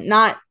 11.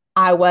 Not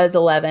I was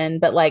 11,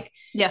 but like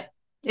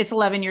it's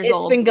 11 years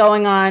old. It's been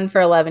going on for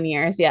 11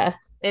 years. Yeah.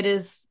 It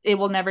is. It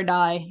will never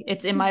die.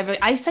 It's in my.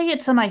 I say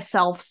it to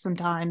myself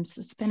sometimes.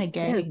 It's been a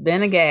gay. It's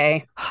been a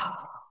gay.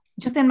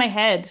 Just in my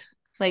head,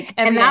 like.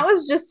 And that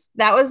was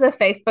a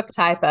Facebook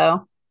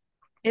typo.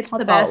 It's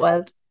the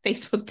best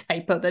Facebook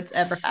typo that's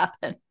ever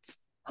happened.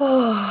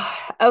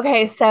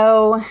 Okay,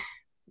 so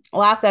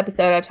last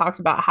episode I talked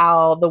about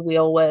how the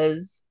wheel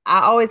was.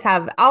 I always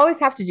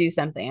have to do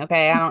something.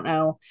 Okay, I don't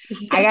know.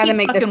 I got to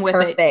make this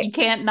perfect. You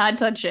can't not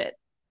touch it.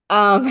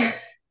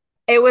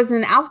 It was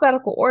in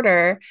alphabetical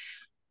order,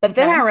 but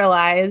then I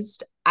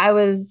realized I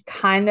was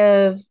kind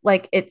of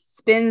like it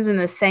spins in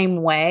the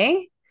same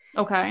way.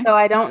 Okay. So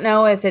I don't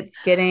know if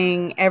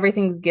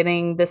everything's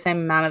getting the same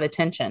amount of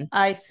attention.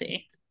 I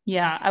see.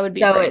 Yeah, I would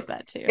be So afraid of that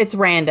it's too. it's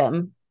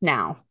random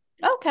now.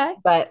 Okay.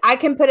 But I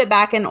can put it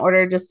back in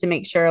order just to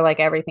make sure like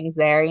everything's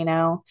there,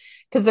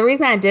 Because the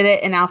reason I did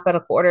it in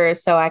alphabetical order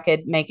is so I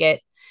could make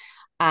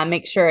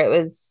sure it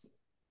was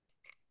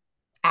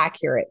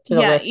accurate to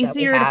the Yeah, list that we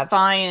easier to have.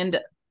 find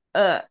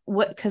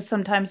what because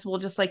sometimes we'll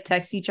just like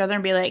text each other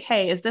and be like,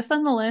 hey, is this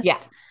on the Yeah.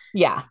 list?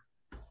 Yeah.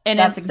 And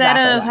That's instead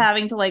exactly of why.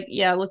 having to like,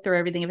 yeah, look through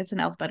everything, if it's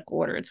in alphabetical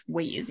order, it's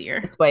way easier.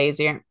 It's way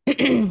easier. All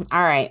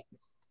right.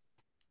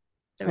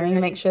 So Let we me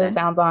ready make to sure the spin?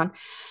 sound's on.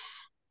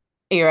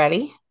 Are you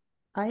ready?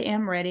 I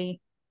am ready.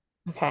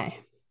 Okay.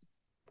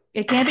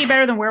 It can't be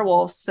better than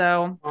werewolves,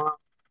 so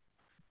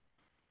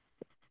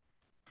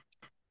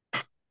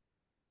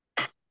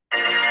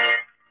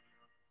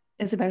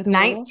is it better than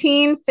werewolves?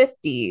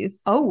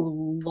 1950s.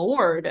 Oh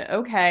Lord.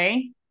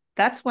 Okay.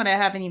 That's one I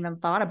haven't even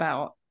thought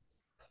about.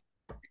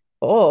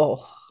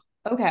 Oh.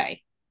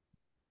 Okay.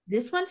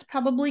 This one's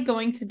probably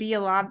going to be a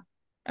lot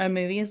of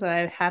movies that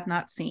I have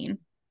not seen.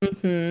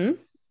 Mm-hmm.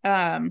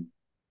 Um,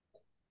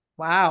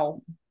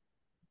 wow.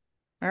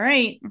 All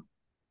right.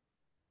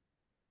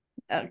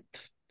 Uh,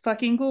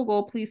 Fucking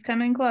Google, please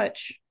come in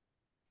clutch.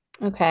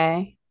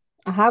 Okay.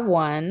 I have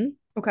one.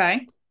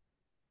 Okay.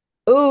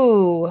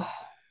 Ooh,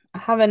 I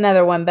have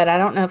another one, but I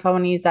don't know if I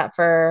want to use that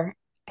for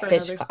For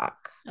another.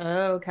 Hitchcock.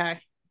 Okay.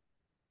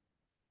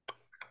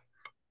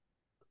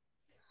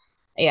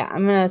 Yeah,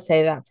 I'm gonna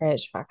say that for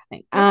Hitchcock, I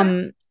think.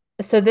 Okay.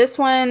 So this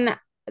one,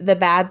 The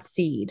Bad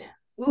Seed.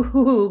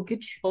 Ooh,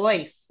 good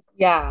choice.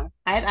 Yeah,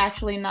 I've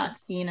actually not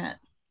seen it.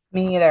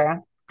 me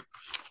either.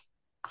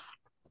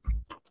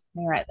 Let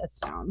me write this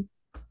down.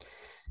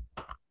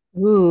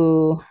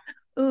 Ooh,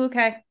 Ooh,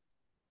 okay.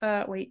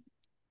 Wait.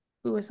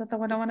 Ooh, is that the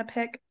one I want to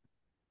pick?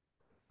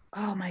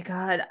 Oh my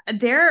God.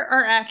 There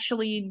are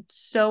actually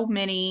so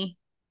many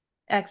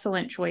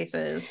excellent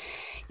choices.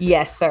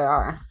 yes, there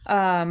are.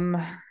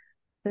 Um,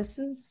 this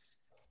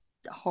is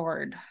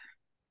hard.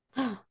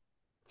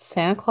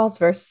 Santa Claus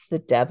versus the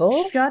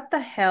Devil. Shut the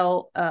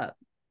hell up.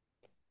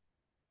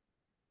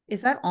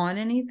 Is that on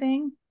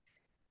anything?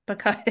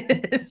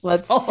 Because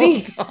Let's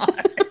see. hold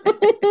on.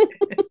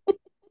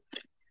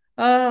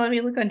 Oh, let me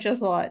look on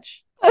Just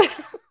Watch.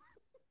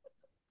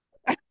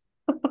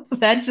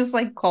 That just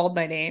like called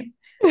my name.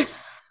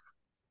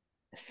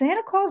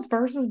 Santa Claus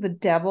versus the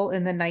Devil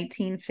in the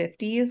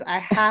 1950s. I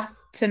have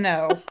to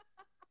know.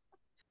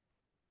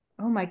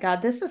 Oh my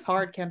God, this is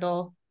hard,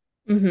 Kendall.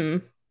 Mm-hmm.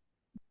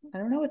 I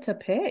don't know what to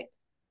pick.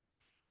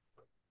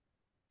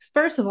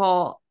 First of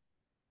all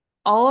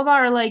of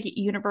our like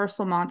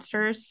Universal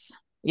monsters.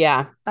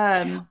 Yeah.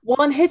 Um,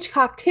 Well, and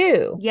Hitchcock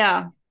too,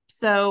 yeah.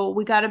 So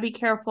we got to be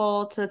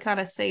careful to kind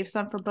of save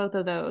some for both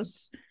of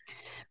those.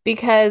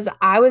 because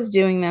I was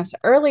doing this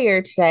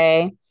earlier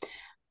today,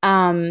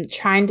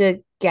 trying to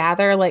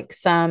gather like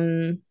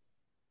some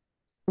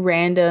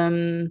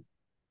random,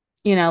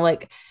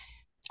 like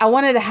I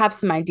wanted to have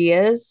some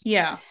ideas.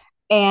 Yeah.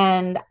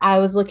 And I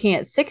was looking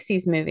at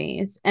 60s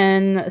movies,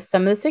 and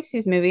some of the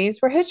 60s movies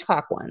were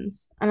Hitchcock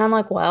ones. And I'm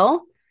like,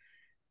 well,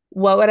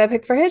 what would I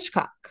pick for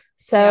Hitchcock? Yeah.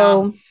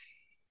 So,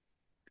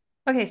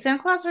 Okay, Santa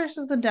Claus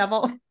versus the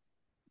Devil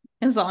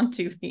is on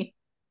Tubi.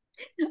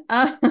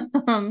 Um,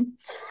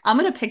 I'm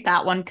gonna pick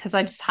that one because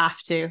I just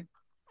have to.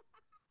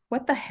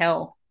 What the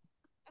hell?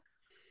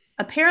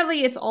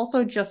 Apparently, it's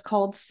also just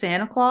called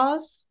Santa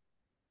Claus.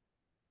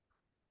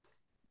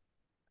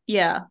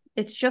 Yeah,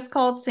 it's just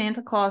called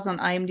Santa Claus on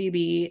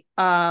IMDb.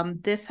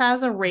 This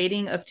has a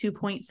rating of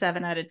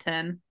 2.7 out of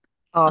 10.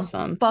 I'm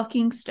awesome.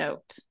 fucking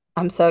stoked.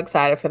 I'm so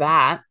excited for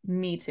that.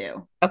 Me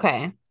too.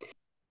 Okay.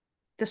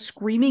 The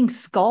Screaming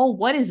Skull,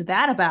 what is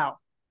that about?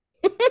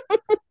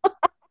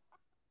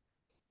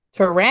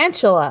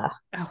 Tarantula.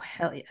 Oh,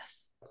 hell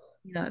yes.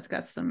 You know, it's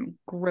got some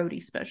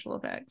grody special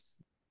effects.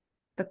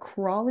 The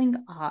Crawling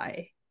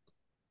Eye.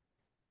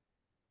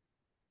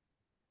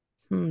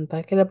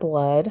 Bucket of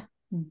Blood.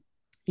 Hmm.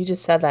 You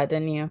just said that,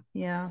 didn't you?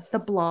 Yeah. The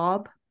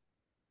Blob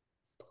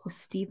with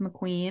Steve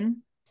McQueen.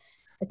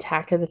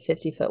 Attack of the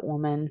 50-Foot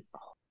Woman.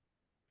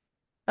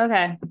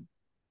 Okay.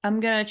 I'm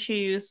gonna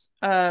choose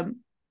an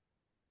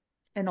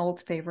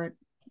old favorite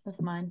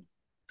of mine.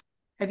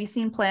 Have you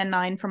seen Plan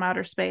 9 from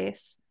Outer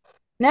Space?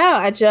 No,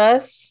 I And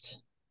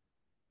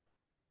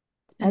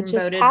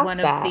just voted one passed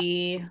of that.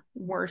 the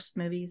worst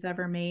movies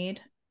ever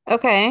made.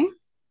 Okay.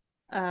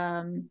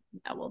 I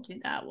will do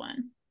that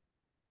one.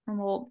 From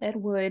old Ed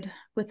Wood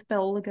with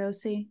Bela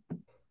Lugosi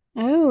and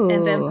Oh,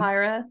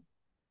 Vampira.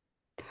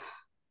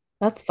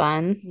 that's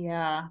fun.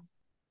 Yeah,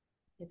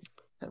 it's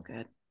so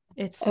good.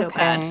 It's so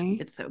bad. Okay.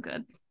 It's so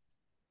good.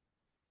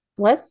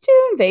 Let's do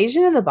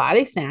Invasion of the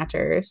Body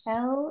Snatchers.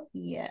 Hell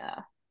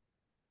yeah.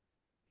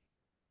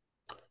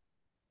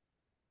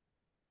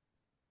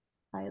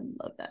 I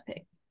love that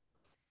pick.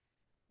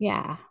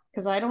 Yeah.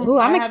 Because Oh,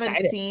 I'm I haven't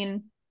excited.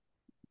 seen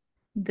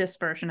this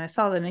version. I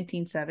saw the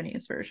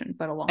 1970s version,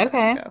 but a long time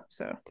Okay. ago.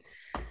 So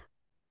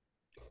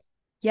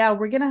yeah,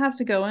 we're gonna have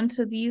to go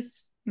into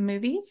these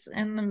movies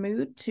in the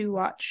mood to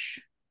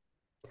watch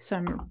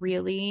some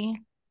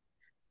really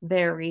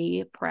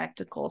very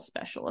practical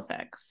special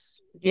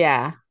effects.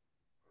 Yeah.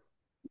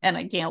 And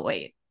I can't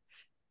wait.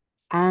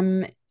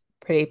 I'm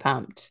pretty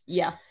pumped.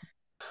 Yeah.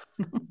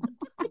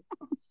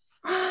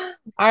 All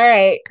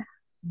right.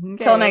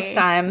 Okay. Till next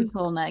time.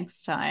 Until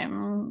next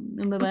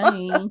time.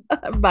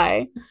 Bye-bye.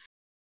 Bye.